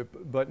top of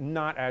it, but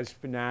not as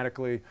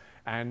fanatically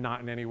and not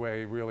in any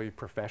way really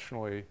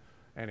professionally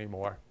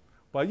anymore.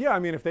 But yeah, I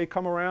mean, if they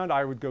come around,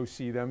 I would go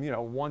see them, you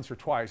know, once or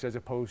twice, as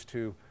opposed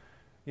to,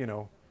 you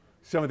know,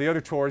 some of the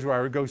other tours where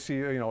I would go see,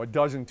 you know, a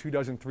dozen, 2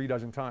 dozen, 3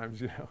 dozen times.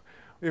 You know,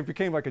 it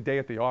became like a day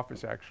at the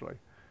office actually.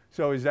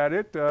 So is that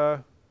it?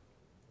 Oh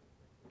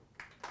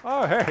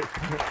hey.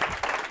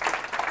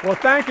 Well,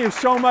 thank you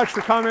so much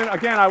for coming.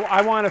 Again,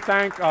 I want to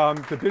thank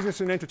the Business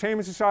and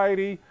Entertainment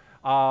Society,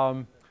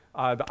 the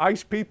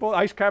ICE people,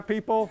 ICECAP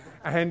people,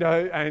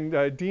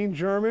 and Dean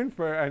German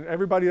and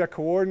everybody that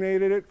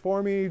coordinated it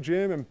for me,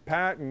 Jim and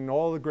Pat and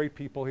all the great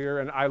people here.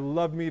 And I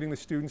love meeting the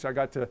students. I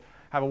got to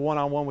have a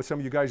one-on-one with some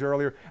of you guys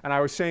earlier, and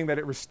I was saying that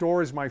it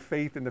restores my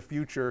faith in the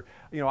future.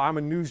 You know, I'm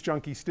a news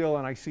junkie still,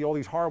 and I see all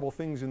these horrible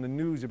things in the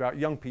news about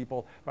young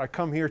people, but I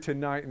come here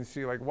tonight and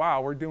see like,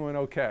 wow, we're doing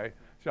okay.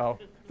 So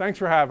thanks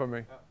for having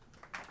me.